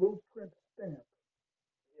the blueprint stamp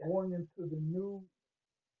Yeah. going into the new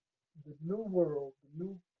world, the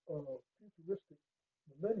new futuristic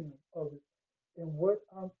millennium of it. And what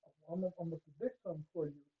I'm gonna predict something for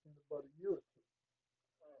you in about a year or two.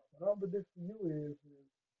 What I'm predicting you is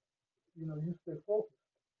you stay focused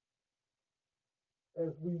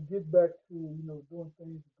as we get back to doing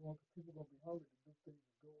things, going people gonna be hungry to do things,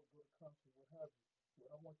 go to concerts, what have you.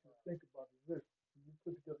 What I want you to think about is this: when you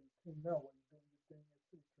put together your team now, while you're doing your thing at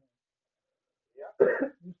City Train, Yeah.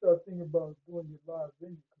 you start thinking about doing your live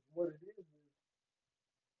venue because what it is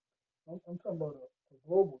I'm talking about a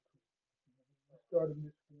global tour. You start in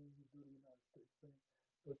Michigan, you do the United States thing,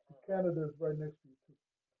 but Canada is right next to you too.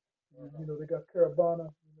 And they got Caravana,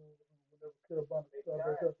 whenever Caravana starts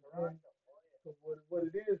back up again. So what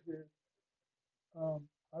it is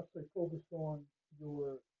I say focus on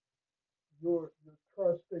your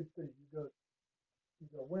tri-state thing. You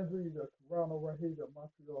got Windsor, you got Toronto right here, you got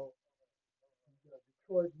Montreal, you got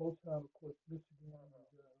Detroit, Motown, of course, Michigan, you got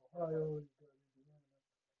Ohio, you got Indiana.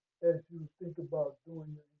 As you think about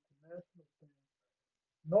doing your international thing,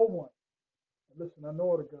 no one. And listen, I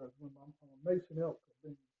know all the guys. I'm a Mason Elk. I've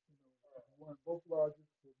been, won both lodges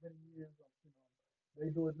for many years. They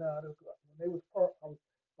do it now. When they was I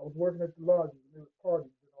was working at the lodges and there was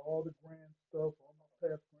parties and all the grand stuff, all my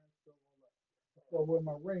past grand stuff, all that. That's why I wear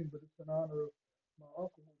my ring, but it's in honor of my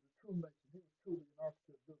uncle who was a true Mason. He was truly an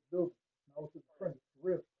architect, built buildings, and I was his apprentice for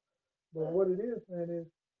real. But what it is, man, is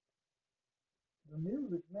the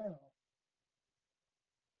music now.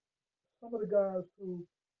 Some of the guys who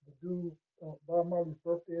do Bob Marley's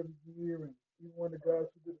birthday every year, and even one of the guys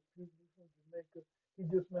who did a few from Jamaica, he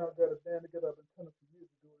just now got a band together. I've been telling for years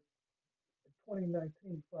to do it. In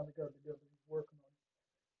 2019, he finally got it together. He's working on it.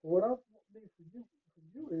 But what I need for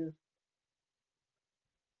you is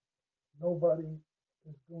nobody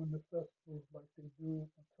is doing the festivals like they do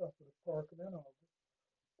on top of the park in Ann Arbor,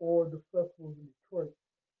 or the festivals in Detroit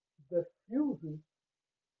that fuses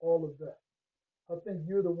all of that. I think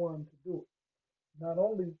you're the one to do it. Not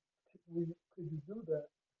only could you do that,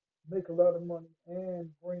 make a lot of money and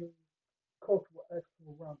bring cultural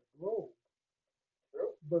excellence around the globe,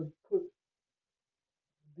 but put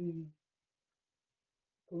the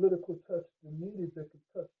political touch the needed that could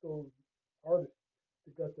touch those artists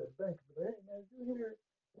that got that bank. But hey, man, you hear,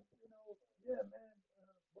 yeah, man,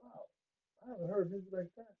 wow, I haven't heard music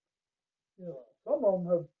like that. Some of them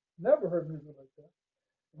have never heard music like that,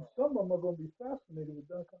 and some of them are going to be fascinated with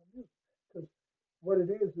that kind of music because what it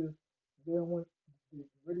is they want the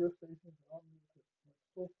radio stations and all music is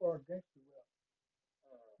so far gangster rap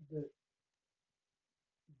that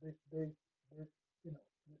they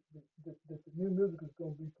the new music is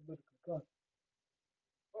going to be politically conscious.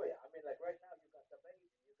 Oh yeah, I mean, like right now you got the baby,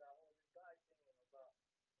 you got all these guys singing about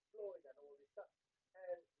Floyd and all this stuff,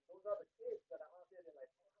 and those are the kids that are out there. They're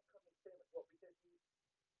like, oh, how come he's famous? Well, because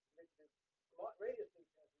the smart radio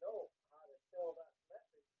stations know how to sell that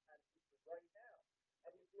message, and it's right now.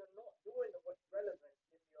 And if you're not doing what's relevant,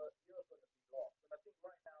 then you're going to be lost. And I think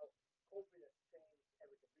right now, COVID has changed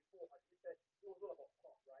everything. Before, as you said, it was all about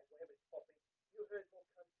pop, right? Whatever is popping. You heard more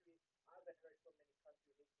country. I haven't heard so many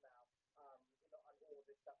country hits now, and all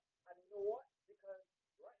this stuff. And you know what? Because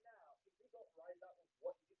right now, if we don't rise up with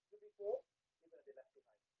what used to be before, you're going to be left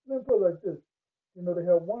behind. Let me put it like this. You know, they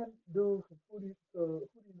had one dude from Hootie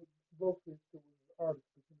Blowfish that was an artist,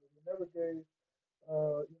 but you know, they never gave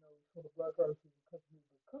you know, some of the black artists in country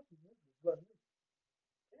music. Country music is black music.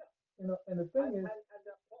 Yeah. You know, and the thing is, And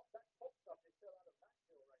that pop stuff is still out of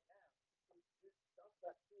Nashville right now. It's stuff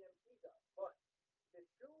that CMT does. But the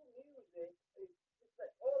true music is it's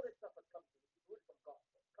like all this stuff has come to root from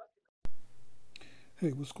gospel. Country.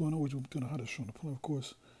 Hey, what's going on with you? I'm doing the hottest show on the planet. Of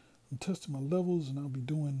course, I'm testing my levels, and I'll be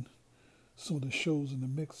doing some of the shows in the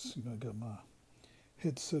mix. You know, I got my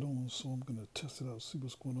headset on, so I'm gonna test it out, see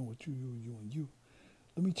what's going on with you, and you.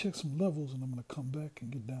 Let me check some levels, and I'm gonna come back and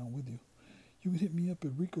get down with you. You can hit me up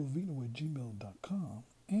at ricovino@gmail.com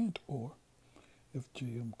and or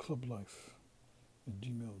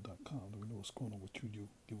fjmclublife@gmail.com. Let me know what's going on with you,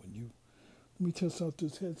 and you. Let me test out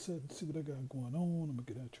this headset and see what I got going on. I'm gonna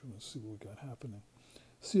get at you and see what we got happening.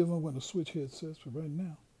 See if I'm going to switch headsets, but right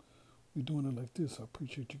now, we're doing it like this. I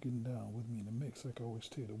appreciate you getting down with me in the mix. Like I always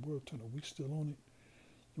tell you, the world turner, we still on it.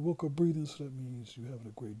 You woke up breathing, so that means you're having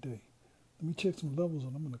a great day. Let me check some levels,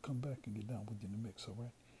 and I'm going to come back and get down with you in the mix, all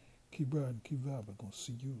right? Keep riding, keep vibing. I'm going to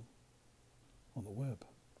see you on the web.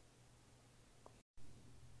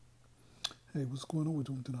 Hey, what's going on? We're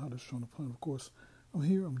doing the hottest show on the planet. Of course, I'm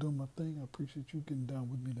here. I'm doing my thing. I appreciate you getting down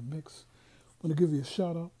with me in the mix. I want to give you a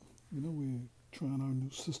shout out. You know, we're trying our new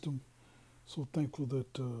system. So thankful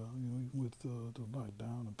that, you know, even with the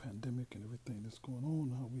lockdown and pandemic and everything that's going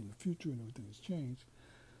on, how we in the future and everything has changed,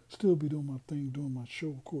 still be doing my thing, doing my show.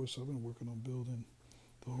 Of course, I've been working on building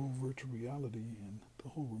the whole virtual reality and the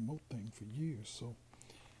whole remote thing for years. So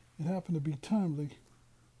it happened to be timely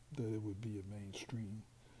that it would be a mainstream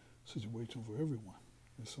situation for everyone.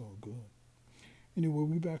 It's all good. Anyway,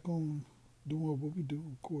 we back on doing what we do.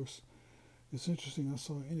 Of course, it's interesting. I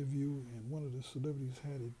saw an interview, and one of the celebrities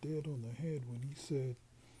had it dead on the head when he said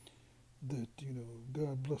that, you know,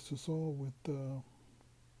 God blessed us all with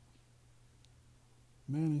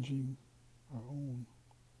managing our own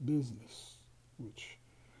business, which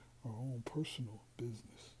our own personal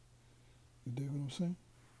business. You dig what I'm saying?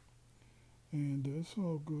 And it's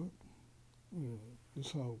all good.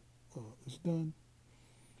 That's how it's done.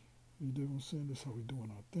 You dig what I'm saying? That's how we're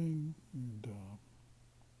doing our thing. And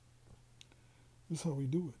that's how we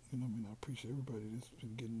do it. You know, I mean, I appreciate everybody that's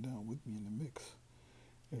been getting down with me in the mix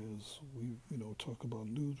as we, you know, talk about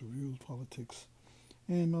news, reviews, politics.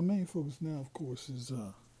 And my main focus now, of course, is,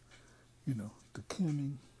 you know, the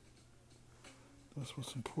camming. That's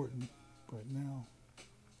what's important right now.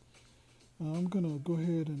 I'm going to go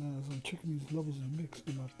ahead and as I'm checking these levels in the mix,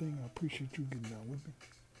 do my thing. I appreciate you getting down with me.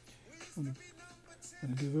 I'm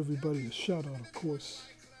going to give everybody a shout out, of course.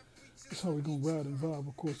 That's how we're going to ride and vibe,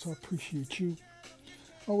 of course. I appreciate you.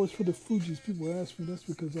 Always for the Fugees, people ask me, that's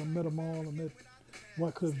because I met them all. I met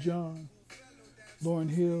Wyclef Jean, Lauryn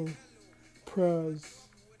Hill, Pras,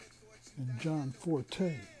 and John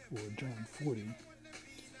Forte, or John 40.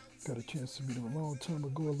 Got a chance to meet him a long time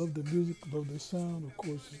ago. I love the music, love the sound. Of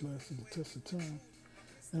course, it's lasted the test of time.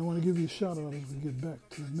 And I want to give you a shout out as we get back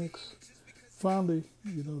to the mix. Finally,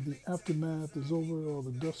 you know, the aftermath is over. All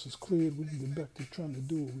the dust is cleared. We can get back to trying to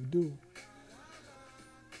do what we do.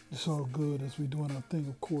 It's all good as we're doing our thing,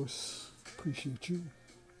 of course. Appreciate you.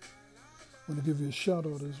 I want to give you a shout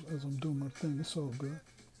out as I'm doing my thing. It's all good.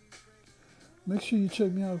 Make sure you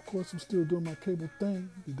check me out. Of course, I'm still doing my cable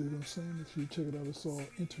thing. You dig what I'm saying? Make sure you check it out. It's all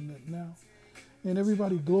internet now. And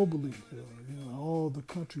everybody globally, you know, all the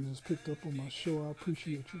countries has picked up on my show. I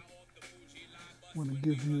appreciate you. I want to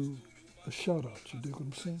give you a shout out. You dig what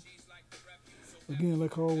I'm saying? Again,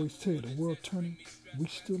 like I always tell you, the world turning. We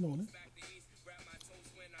still on it.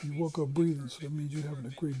 You woke up breathing, so that means you're having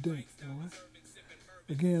a great day. All right?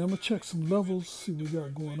 Again, I'm going to check some levels, see what we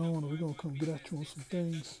got going on, and we're going to come get at you on some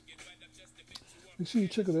things. Make sure you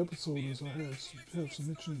check out the episode as I have some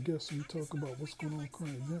interesting guests and we talk about what's going on in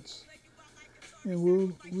current events. And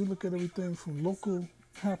we look at everything from local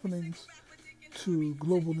happenings to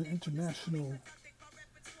global and international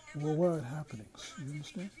worldwide happenings. You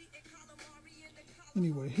understand?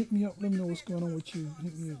 Anyway, hit me up. Let me know what's going on with you.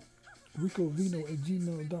 Hit me at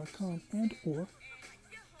ricovino@gmail.com and or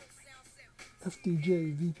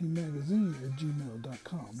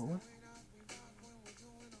fdjvpmagazine@gmail.com. All right?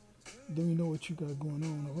 Let me know what you got going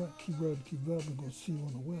on. All right? Keep riding, keep vibing. Gonna see you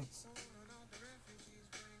on the web.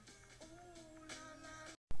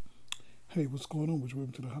 Hey, what's going on? We're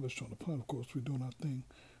welcome to the hottest show on the planet. Of course, we're doing our thing.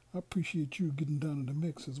 I appreciate you getting down in the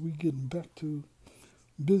mix as we getting back to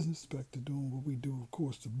business, back to doing what we do. Of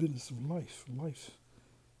course, the business of life. Life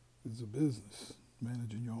is a business.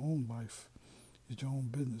 Managing your own life is your own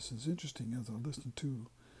business. It's interesting as I listen to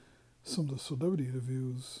some of the celebrity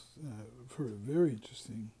interviews. I've heard very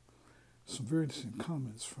interesting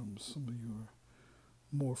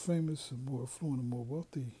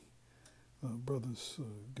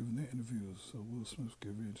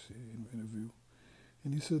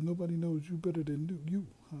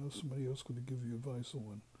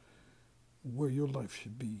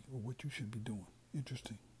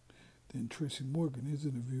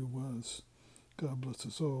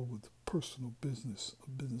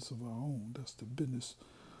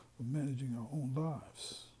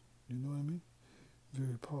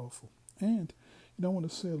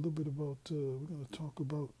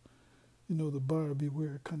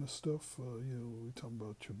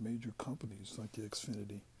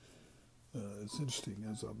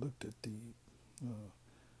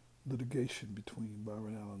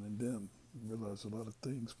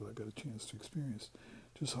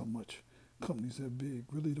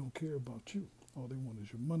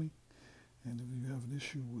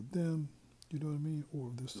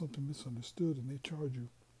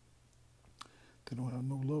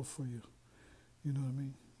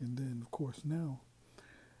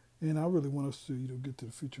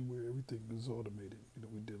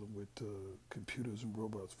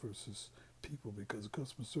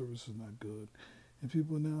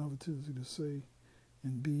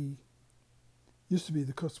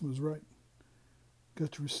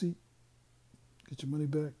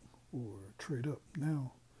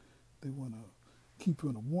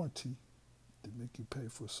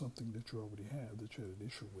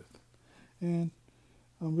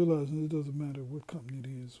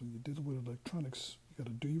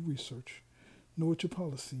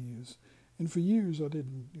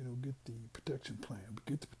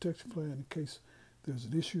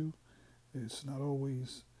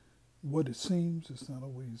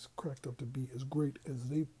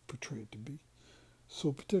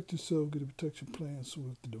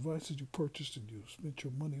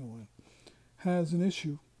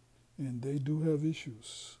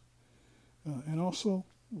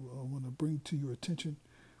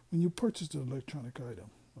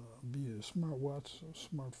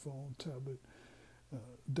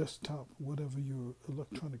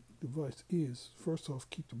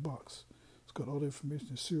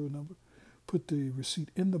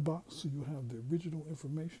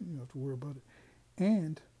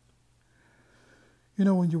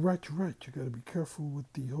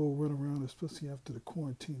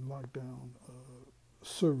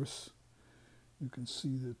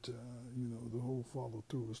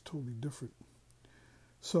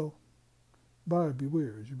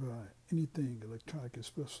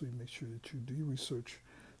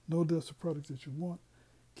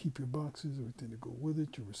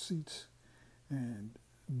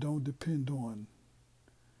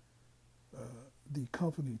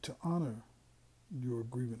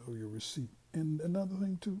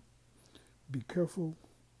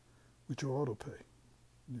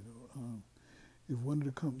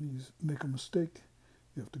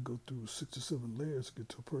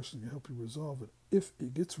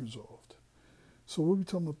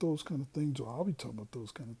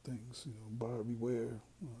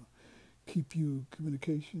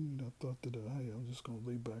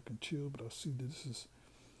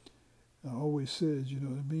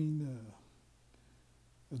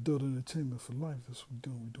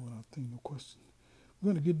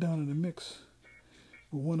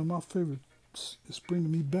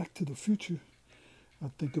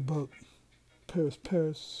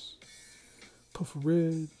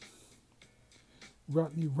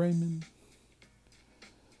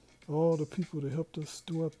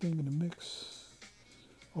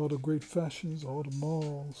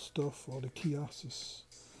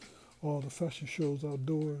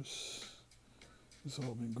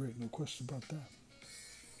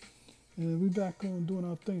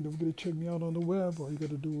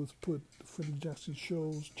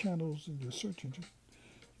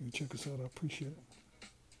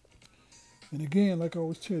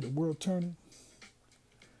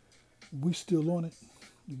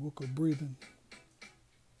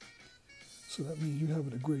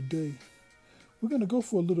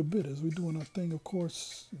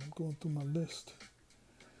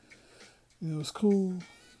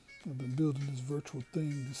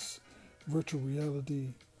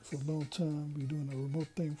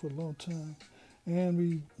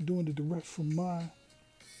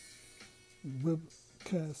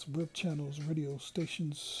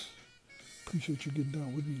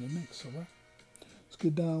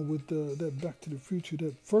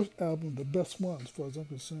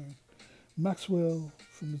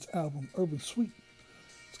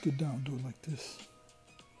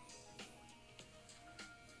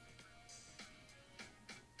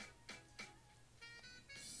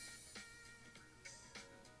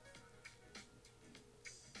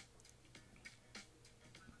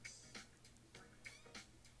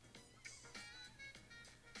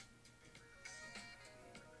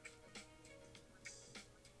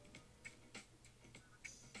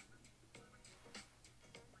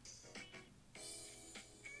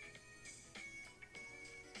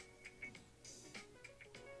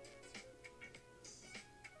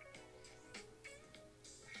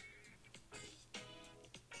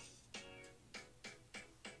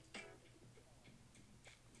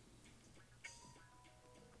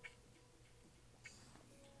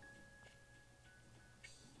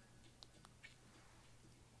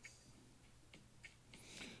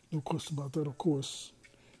No question about that, of course.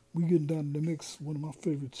 We getting down to the mix. One of my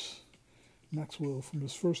favorites, Maxwell, from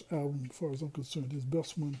his first album, as far as I'm concerned, his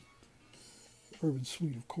best one, Urban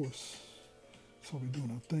Suite, of course. That's how we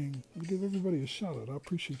doing our thing. We give everybody a shout out. I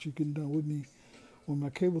appreciate you getting down with me on my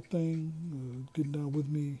cable thing, getting down with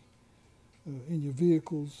me in your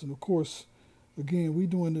vehicles. And of course, again, we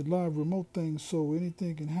doing the live remote thing, so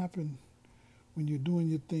anything can happen when you're doing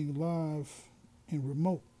your thing live and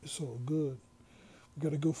remote. It's all good. We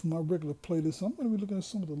got to go from my regular playlist. I'm going to be looking at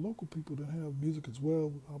some of the local people that have music as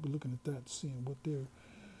well. I'll be looking at that, seeing what they're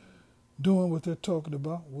doing, what they're talking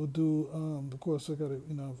about. We'll do, of course, I got to,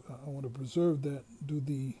 I want to preserve that, do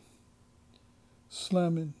the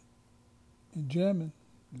slamming and jamming.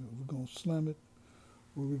 We're going to slam it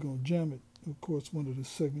or we're going to jam it. Of course, one of the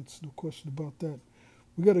segments, no question about that.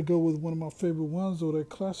 We got to go with one of my favorite ones, or that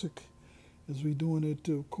classic, as we doing it,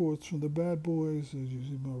 of course, from the Bad Boys, as you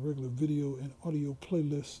see my regular video and audio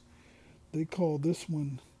playlist. They call this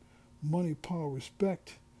one Money, Power,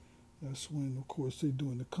 Respect. That's when, of course, they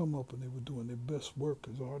doing the come up and they were doing their best work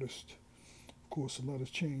as artists. Of course, a lot has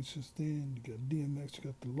changed since then. You got DMX,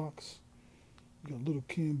 you got the Locks, you got Little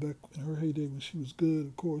Kim back in her heyday when she was good,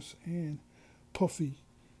 of course, and Puffy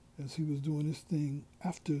as he was doing his thing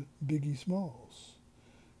after Biggie Smalls.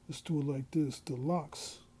 Let's do it like this. The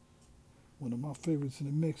Locks, one of my favorites in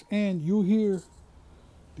the mix. And you'll hear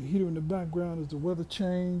the heater in the background as the weather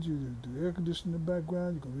change, the air conditioning in the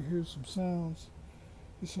background. You're going to hear some sounds.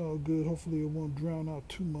 It's all good. Hopefully it won't drown out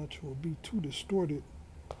too much or be too distorted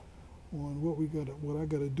on what I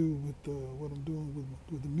gotta do with what I'm doing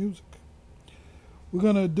with the music. We're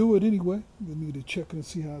gonna do it anyway. We need to check it and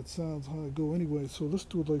see how it sounds, how it go anyway. So let's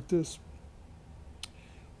do it like this.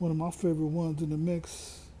 One of my favorite ones in the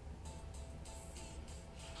mix.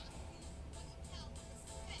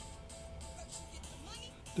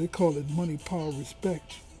 They call it Money, Power,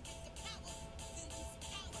 Respect.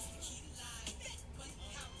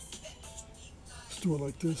 Let's do it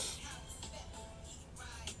like this.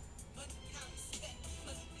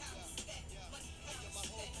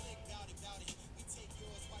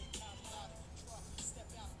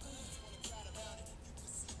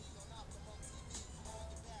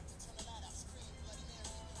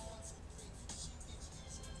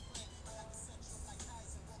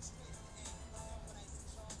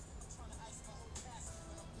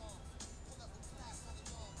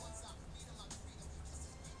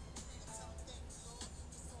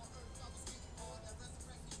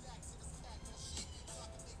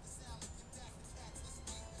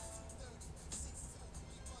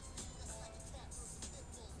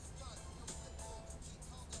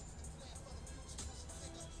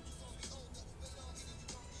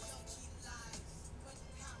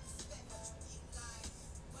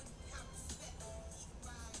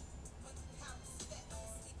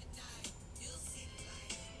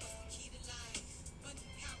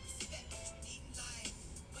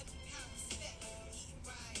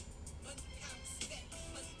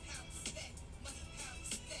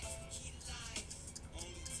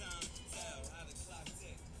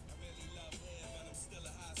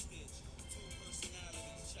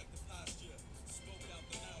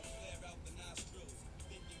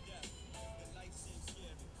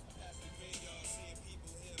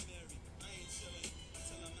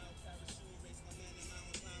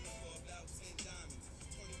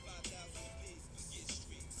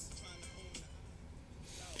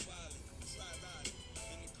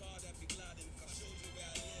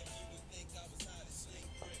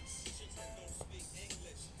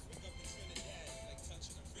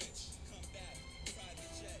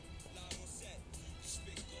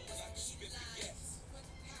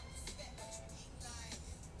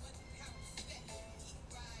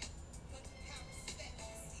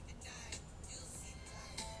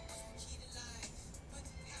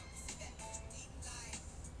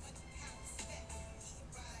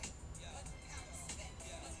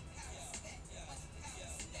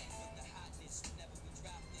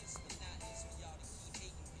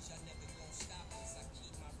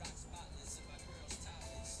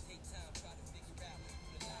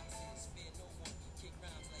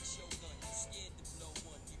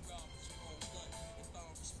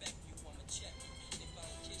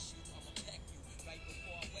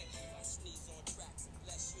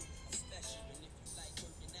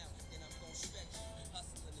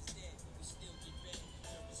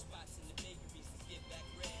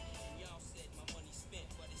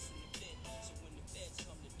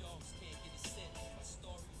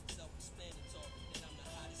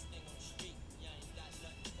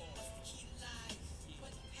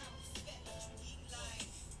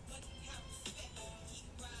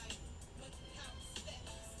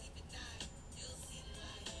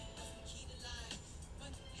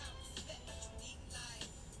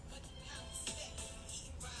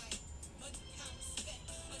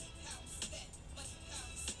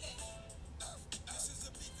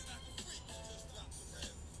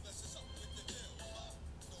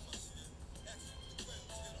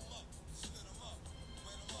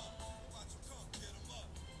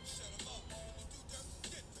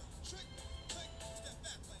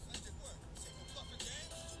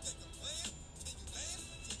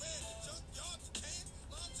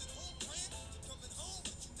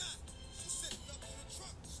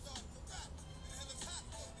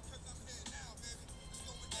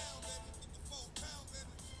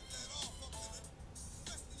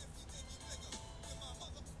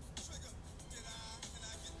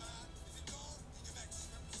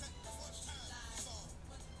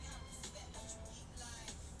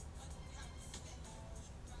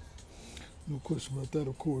 No question about that,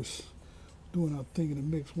 of course. Doing our thing in the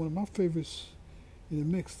mix. One of my favorites in the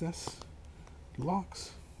mix, that's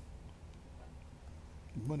Locks.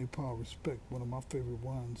 Money, Power, Respect. One of my favorite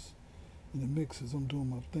ones in the mix as I'm doing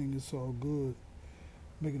my thing. It's all good.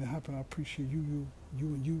 Making it happen. I appreciate you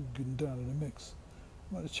and you getting down in the mix.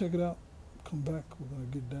 I'm about to check it out. Come back. We're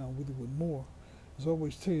going to get down with it with more. As I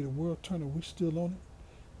always tell you, the world turning, we still on it.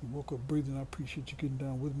 You woke up breathing. I appreciate you getting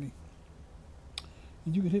down with me.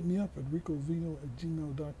 And you can hit me up at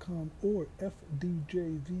ricovino@gmail.com or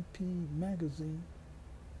FDJVP Magazine.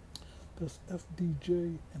 That's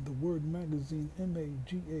FDJ and the word magazine,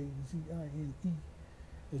 MAGAZINE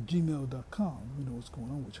 @gmail.com. You know what's going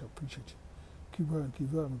on with you. I appreciate you. Keep riding,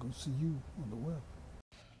 keep riding. I'm going to see you on the web.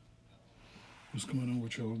 What's going on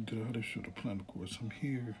with y'all? Did I show the plan? Of course, I'm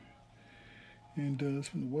here. And it's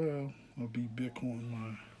been a while. I'll be back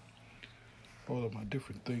on all of my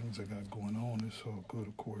different things I got going on. It's all good,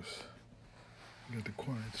 of course. I got the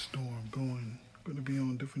Quiet Storm going. Going to be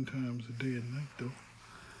on different times of day and night, though.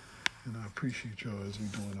 And I appreciate y'all as we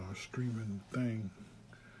doing our streaming thing.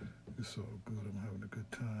 It's all good. I'm having a good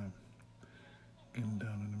time getting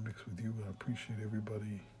down in the mix with you. I appreciate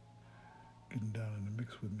everybody getting down in the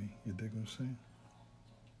mix with me. You dig what I'm saying?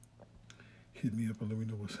 Hit me up and let me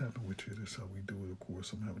know what's happening with you. That's how we do it, of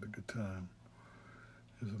course. I'm having a good time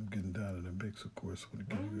as I'm getting down in the mix, of course. I want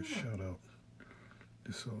to give you a shout out.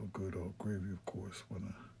 It's all good, all gravy, of course. Want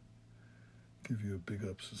to give you a big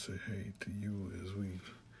ups and say hey to you as we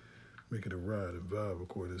make it a ride and vibe, of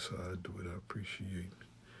course. That's how I do it. I appreciate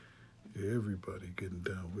everybody getting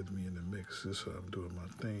down with me in the mix. This is how I'm doing my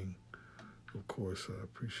thing. Of course, I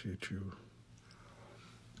appreciate you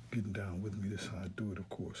getting down with me. This is how I do it, of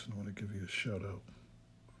course. And I want to give you a shout out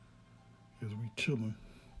as we chilling.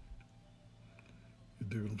 You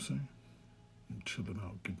dig what I'm saying? I'm chilling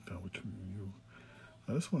out, getting down with you.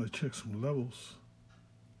 I just want to check some levels.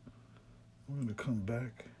 We're going to come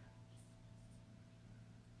back.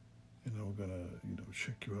 And then we're going to,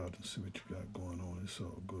 check you out and see what you got going on. It's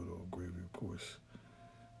all good, all gravy, of course.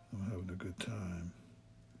 I'm having a good time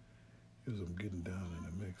as I'm getting down in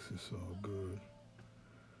the mix. It's all good.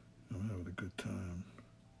 I'm having a good time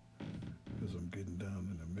as I'm getting down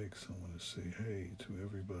in the mix. I want to say hey to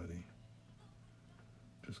everybody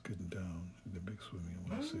just getting down in the mix with me. I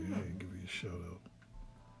want to say hey and give you a shout out.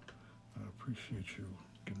 I appreciate you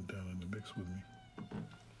getting down in the mix with me.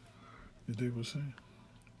 You dig what I'm saying?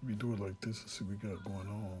 We do it like this and see what we got going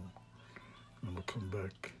on. I'm going to come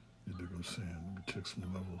back. You dig what I'm saying? Let me check some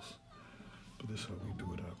levels. But this is how we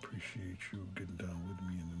do it. I appreciate you getting down with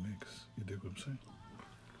me in the mix. You dig what I'm saying?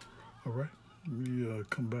 All right. We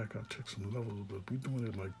come back. I'll check some levels, but we doing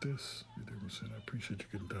it like this. You dig what I'm saying? I appreciate you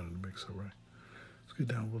getting down in the mix. All right. Let's get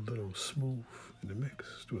down with a little smooth in the mix.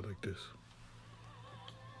 Let's do it like this.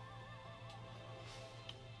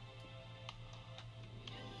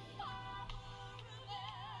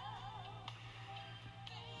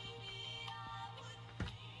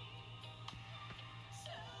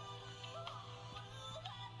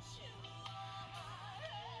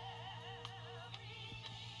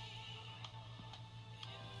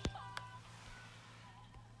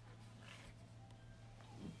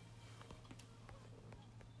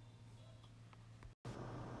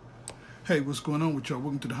 Hey, what's going on with y'all?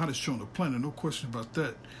 Welcome to the hottest show on the planet. No question about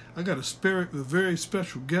that. I got a very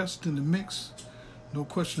special guest in the mix. No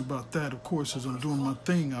question about that. Of course, as I'm doing my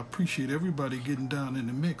thing, I appreciate everybody getting down in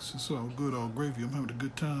the mix. It's all good, all gravy. I'm having a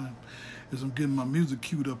good time as I'm getting my music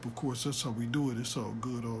queued up. Of course, that's how we do it. It's all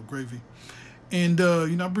good, all gravy. And,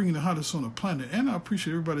 I'm bringing the hottest on the planet. And I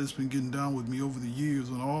appreciate everybody that's been getting down with me over the years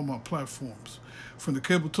on all my platforms. From the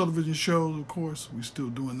cable television shows, of course, we're still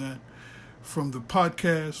doing that. From the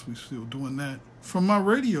podcast, we're still doing that. From my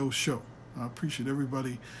radio show, I appreciate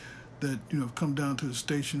everybody that, come down to the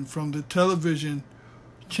station. From the television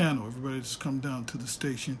channel, everybody that's come down to the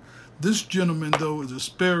station. This gentleman, though, is a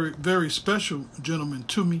very special gentleman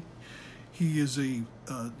to me. He is a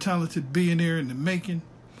talented billionaire in the making,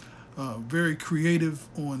 very creative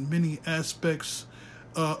on many aspects,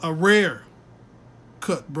 a rare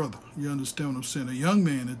cut brother. You understand what I'm saying? A young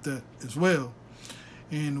man at that as well.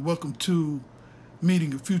 And welcome to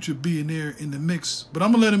meeting a future billionaire in the mix. But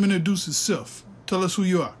I'm going to let him introduce himself. Tell us who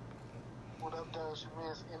you are. What up, though? It's your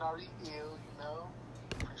man's NRE Ill,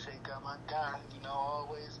 Appreciate got my guy,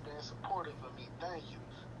 always been supportive of me. Thank you.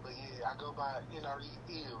 But yeah, I go by NRE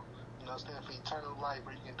Ill, stand for eternal life,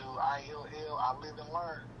 where you can do ILL, I live and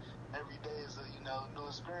learn. Every day is a, new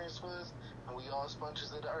experience for us, and we all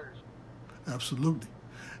sponges of the earth. Absolutely.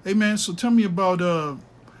 Hey, man, so tell me about...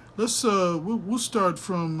 we'll start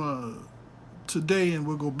from today and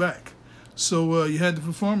we'll go back. So you had the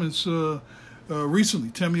performance recently.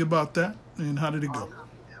 Tell me about that and how did it go?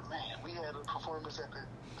 Yeah, man, we had a performance at the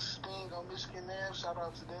Sting on Michigan Ave. Shout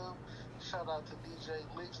out to them. Shout out to DJ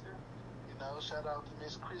Lickster. You know, shout out to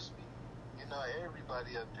Miss Crispy. You know,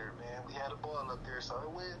 everybody up there, man. We had a ball up there, so it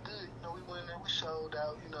went good. You know, we went there, we showed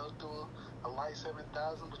out, you know, through a light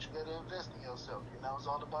 7,000, but you got to invest in yourself. You know, it's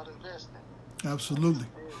all about investing. Absolutely.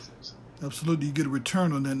 Absolutely. You get a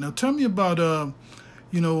return on that. Now, tell me about,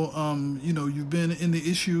 you've been in the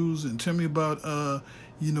issues, and tell me about,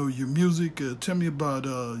 your music. Tell me about,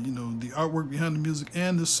 the artwork behind the music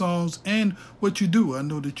and the songs and what you do. I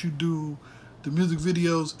know that you do the music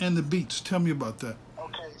videos and the beats. Tell me about that.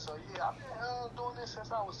 Okay, so yeah, I've been doing this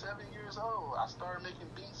since I was 7 years old. I started making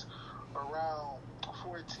beats around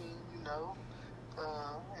 14, you know,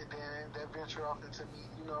 and then that ventured off into me,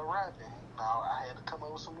 you know, rapping. Now I had to come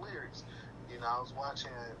up with some lyrics. You know, I was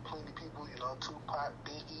watching plenty of people, you know, Tupac,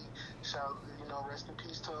 Biggie, shout, you know, rest in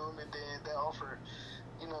peace to them, and then that offered,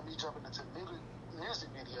 you know, me jumping into music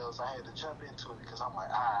videos. I had to jump into it because I'm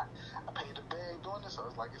like, I paid the bag doing this, so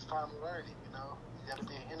it's like it's time to learn it, you know. You got to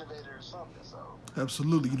be an innovator or something, so.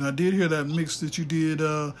 Absolutely. You know, I did hear that mix that you did,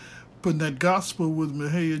 putting that gospel with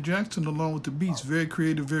Mahalia Jackson along with the beats. Very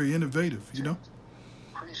creative, very innovative, you know.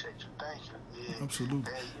 Appreciate you. Thank you. Yeah.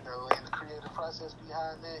 Absolutely. And, you know, and the creative process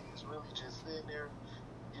behind that is really just sitting there,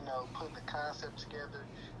 you know, putting the concept together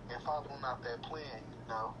and following out that plan, you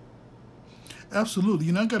know. Absolutely.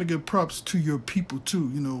 You know, I got to give props to your people, too.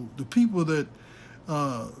 You know, the people that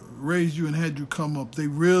raised you and had you come up, they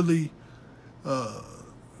really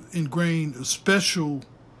ingrained a special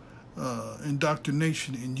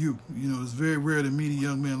indoctrination in you. You know, it's very rare to meet a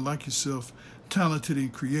young man like yourself, talented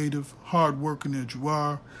and creative, hardworking as you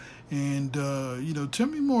are. And, tell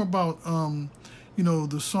me more about,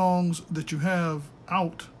 the songs that you have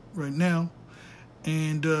out right now.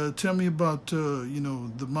 And tell me about,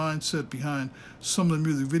 the mindset behind some of the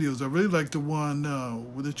music videos. I really like the one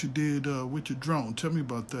that you did with your drone. Tell me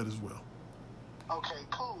about that as well. Okay,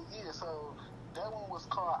 cool. Yeah, so that one was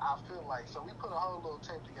called I Feel Like. So we put a whole little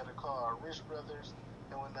tape together called Rich Brothers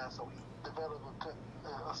and whatnot. So we developed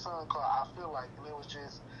a song called I Feel Like. And it was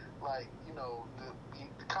just like, you know,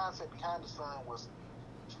 the concept behind the song was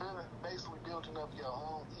basically building up your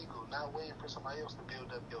own ego, not waiting for somebody else to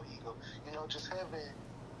build up your ego. You know, just having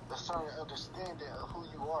a certain understanding of who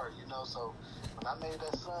you are, you know. So when I made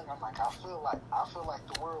that song, I'm like, I feel like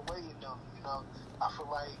the world waiting on me, you know. I feel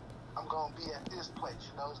like I'm gonna be at this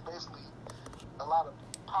place, you know. It's basically a lot of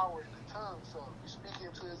power in the tongue, so if you speak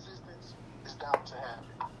into existence, it's down to happen.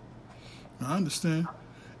 I understand.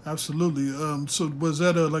 Absolutely. So was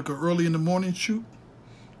that like an early in the morning shoot?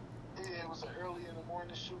 Yeah, it was an early in the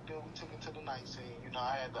morning shoot. Then we took it to the night scene. You know,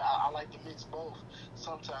 I like to mix both.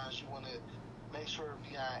 Sometimes you want to make sure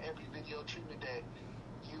behind every video treatment that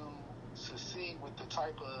you succeed with the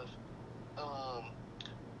type of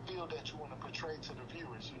feel that you want to portray to the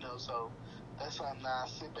viewers. You know, so that's something I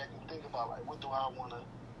sit back and think about. Like, what do I want to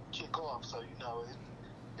kick off? So you know,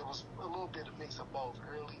 it was a little bit of mix of both,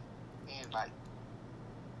 early and night.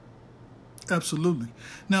 Absolutely.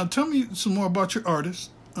 Now, tell me some more about your artist.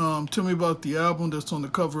 Tell me about the album that's on the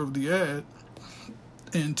cover of the ad,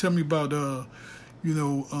 and tell me about,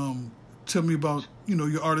 your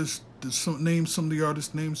artist. Name some of the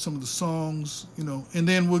artists, name some of the songs, and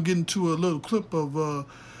then we'll get into a little clip of, a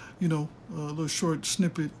little short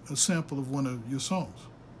snippet, a sample of one of your songs.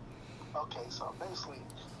 Okay, so basically,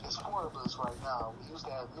 there's 4 of us right now. We used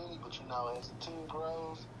to have many, but as the team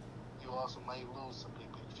grows, you also may lose some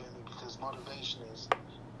people. You feel me? Because motivation is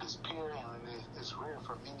pure and it's rare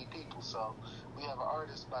for many people. So we have an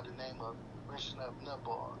artist by the name of Rishnab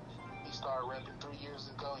Nutball. He started rapping 3 years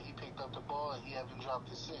ago, and he picked up the ball, and he hasn't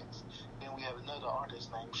dropped it since. Then we have another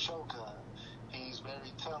artist named Shogun. He's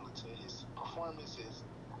very talented. His performance is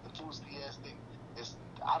enthusiastic. It's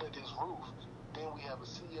out of this roof. Then we have a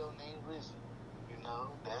CEO named Rizzy.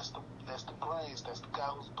 That's the brains. That's the guy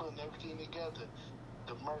who's putting everything together.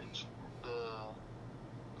 The merch,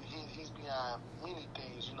 he's behind many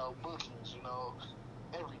things, bookings,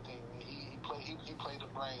 everything. He played the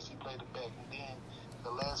brains, he played the back. And then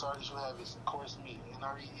the last artist you have is, of course, me,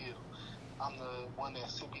 NRE Ill. I'm the one that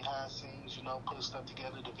sit behind scenes, put stuff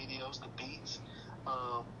together, the videos, the beats,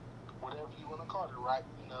 whatever you want to call it, right?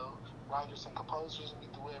 Writers and composers, we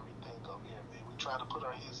do everything over here, man. We try to put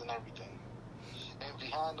our hands in everything. And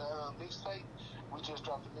behind the mixtape, we just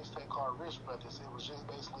dropped a mixtape called Rich Brothers. It was just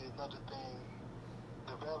basically another thing,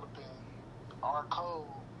 developing our code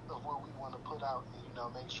of what we want to put out and,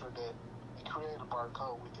 make sure that we create a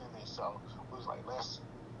barcode within it. So we was like, let's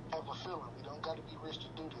have a feeling. We don't got to be rich to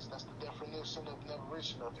do this. That's the definition of never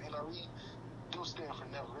rich enough. NRE do stand for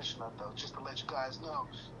Never Rich Enough, though, just to let you guys know.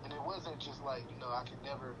 And it wasn't just like, I can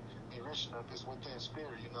never be rich enough. It's within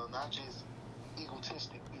spirit, not just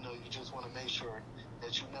egotistic. You just want to make sure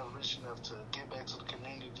that you're never rich enough to give back to the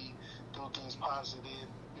community, do things positive,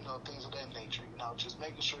 things of that nature. Just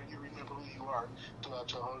making sure you remember who you are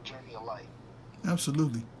throughout your whole journey of life.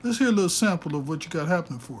 Absolutely. Let's hear a little sample of what you got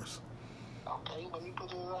happening for us. Okay, let me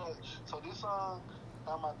put it on. So this song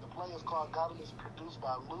I'm about to play is called Got 'Em. It's produced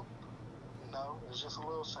by Luke. It's just a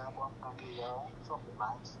little sample. I'm going to give y'all something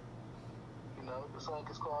nice. The song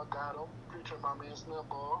is called Got 'Em, featuring my man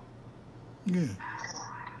Snowball. Yeah.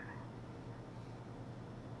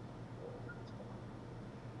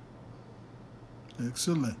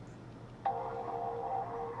 Excellent.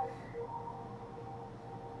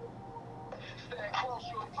 Stand close,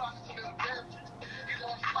 you're approximately advantage. He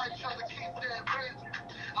lost life trying to keep that range.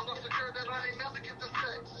 I lost a girl that I ain't never get the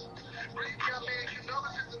sex. Breathe, young man, it's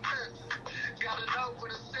just intense. Gotta know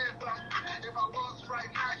what it's said, bro. If I was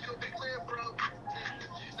right now, you'll be clear, bro.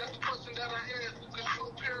 That's the question that I ask. The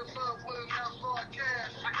true pure love with an outside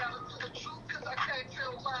cash. I gotta tell the truth, cause I can't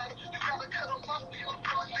tell lies. You gotta cut them off, be on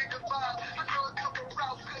one nigga vibe. I know a couple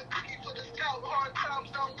routes, good cookie for the scout. Hard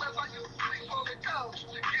times don't last, I used to sleep on the couch.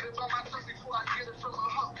 Get it by myself before I get it from a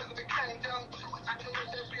hump. Cause if it came down to it, I can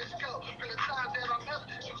let that bitch go. From the time that I met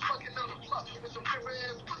her, she was fucking on the floor. With some river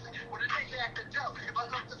ass pussy, with a nigga acting dope. If I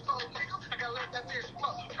love this old nigga, I gotta let that bitch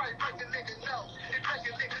flow. Try to break a nigga nose, and break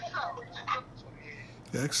a nigga toe.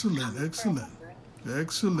 Excellent.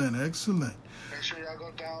 Make sure y'all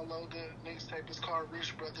go download the mixtape. It's called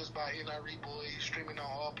Rich Brothers by NRE Boys. Streaming on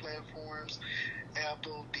all platforms: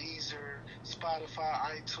 Apple, Deezer,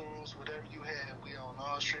 Spotify, iTunes, whatever you have. We on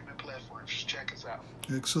all streaming platforms. Just check us out.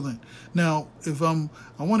 Excellent. Now, if I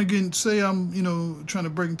want to say I'm, trying to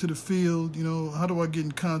break into the field, how do I get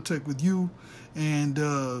in contact with you? And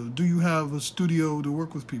do you have a studio to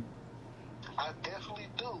work with people? I definitely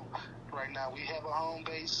do. Right now, we have a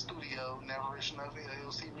home-based studio, Never Rich Enough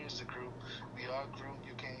LLC Music Group. We are a group.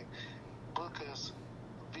 You can book us,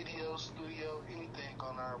 video, studio, anything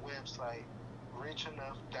on our website,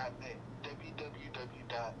 richenough.net,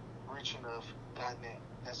 www.richenough.net.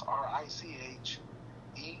 That's RICHENOUGH.NET.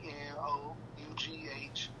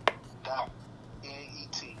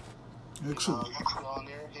 Excellent. You can go on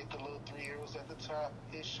there, hit the little 3 arrows at the top,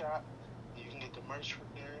 hit shop. You can get the merch from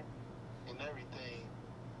there and everything.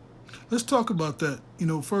 Let's talk about that.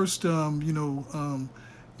 First, I know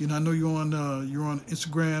you're on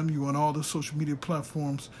Instagram, you're on all the social media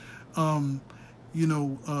platforms. Now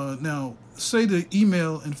say the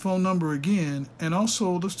email and phone number again, and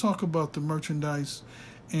also let's talk about the merchandise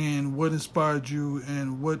and what inspired you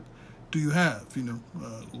and what do you have?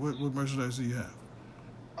 What merchandise do you have?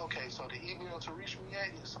 Okay, so the email to reach me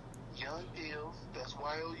at is youngel, that's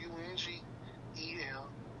YOUNGEL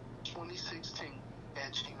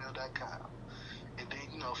 2016@gmail.com. And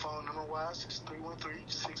then, phone number wise is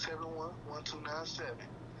 313-671-1297.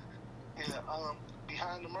 And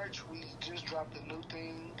behind the merch, we just dropped a new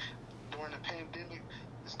thing during the pandemic.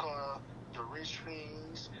 It's called the Rich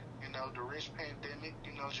Fiends, the Rich Pandemic.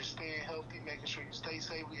 Just staying healthy, making sure you stay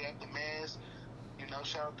safe. We have the mask.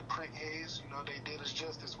 Shout out to Print Heads. They did us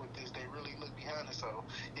justice with this. They really look behind it. So,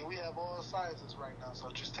 we have all sizes right now. So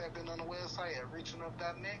just tap in on the website at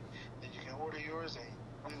richenough.net, and you can order yours, and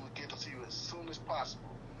we will get it to you as soon as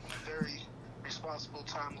possible. In a very responsible,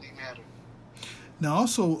 timely manner. Now,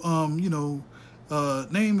 also,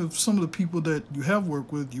 name of some of the people that you have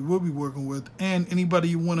worked with, you will be working with, and anybody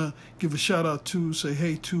you want to give a shout out to, say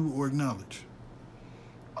hey to, or acknowledge.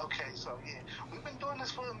 Okay, so we've been doing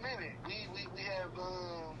this for a minute. We have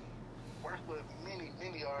worked with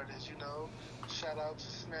many artists. Shout out to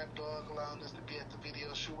Snapdog allowing us to be at the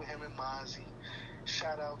video shoot with him and Mozzie.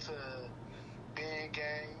 Shout out to Band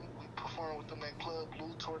Gang. We performed with them at Club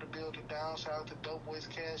Blue, tore the building down. Shout out to Dope Boys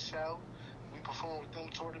Cash Out. We performed with them,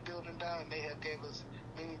 tore the building down, and they have gave us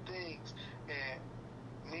many things and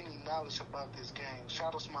many knowledge about this game.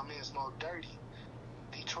 Shout out to my man Smoke Dirty,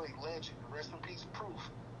 Detroit legend. Rest in peace,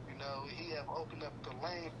 Proof. He have opened up the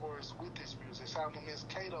lane for us with this music. Shout out to Miss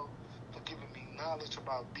Kato for giving me knowledge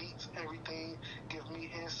about beats, everything, giving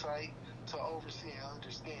me insight to oversee and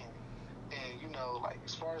understand. And,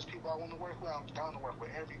 as far as people I want to work with, I'm down to work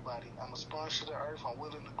with everybody. I'm a sponge to the earth. I'm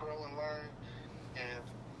willing to grow and learn and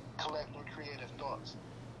collect more creative thoughts.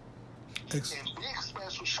 And big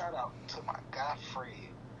special shout out to my guy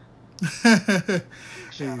Fred.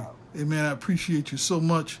 Hey, man, I appreciate you so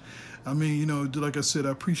much. I mean, you know, like I said, I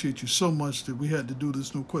appreciate you so much that we had to do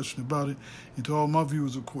this, no question about it. And to all my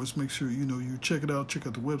viewers, of course, make sure, you know, you check it out. Check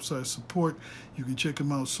out the website, support. You can check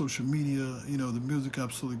him out on social media. You know, the music,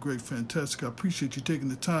 absolutely great, fantastic. I appreciate you taking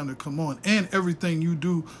the time to come on and everything you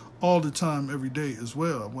do all the time, every day as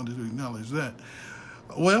well. I wanted to acknowledge that.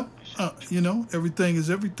 Well, you know, everything is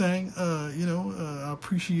everything. I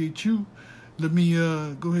appreciate you. Let me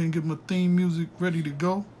go ahead and get my theme music ready to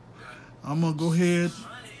go. I'm gonna go ahead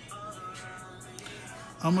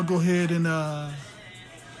and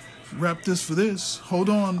wrap this for this. Hold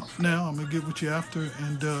on now. I'm gonna get with you after,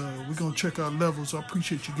 and we're gonna check our levels. I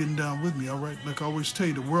appreciate you getting down with me. All right, like I always tell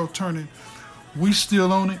you, the world turning, we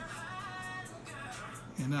still on it,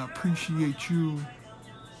 and I appreciate you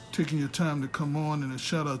taking your time to come on, and a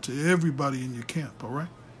shout out to everybody in your camp. All right.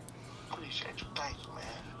 Appreciate you. Thank you, man.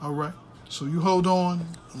 All right. So you hold on.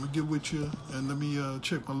 I'm gonna get with you, and let me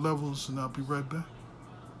check my levels, and I'll be right back.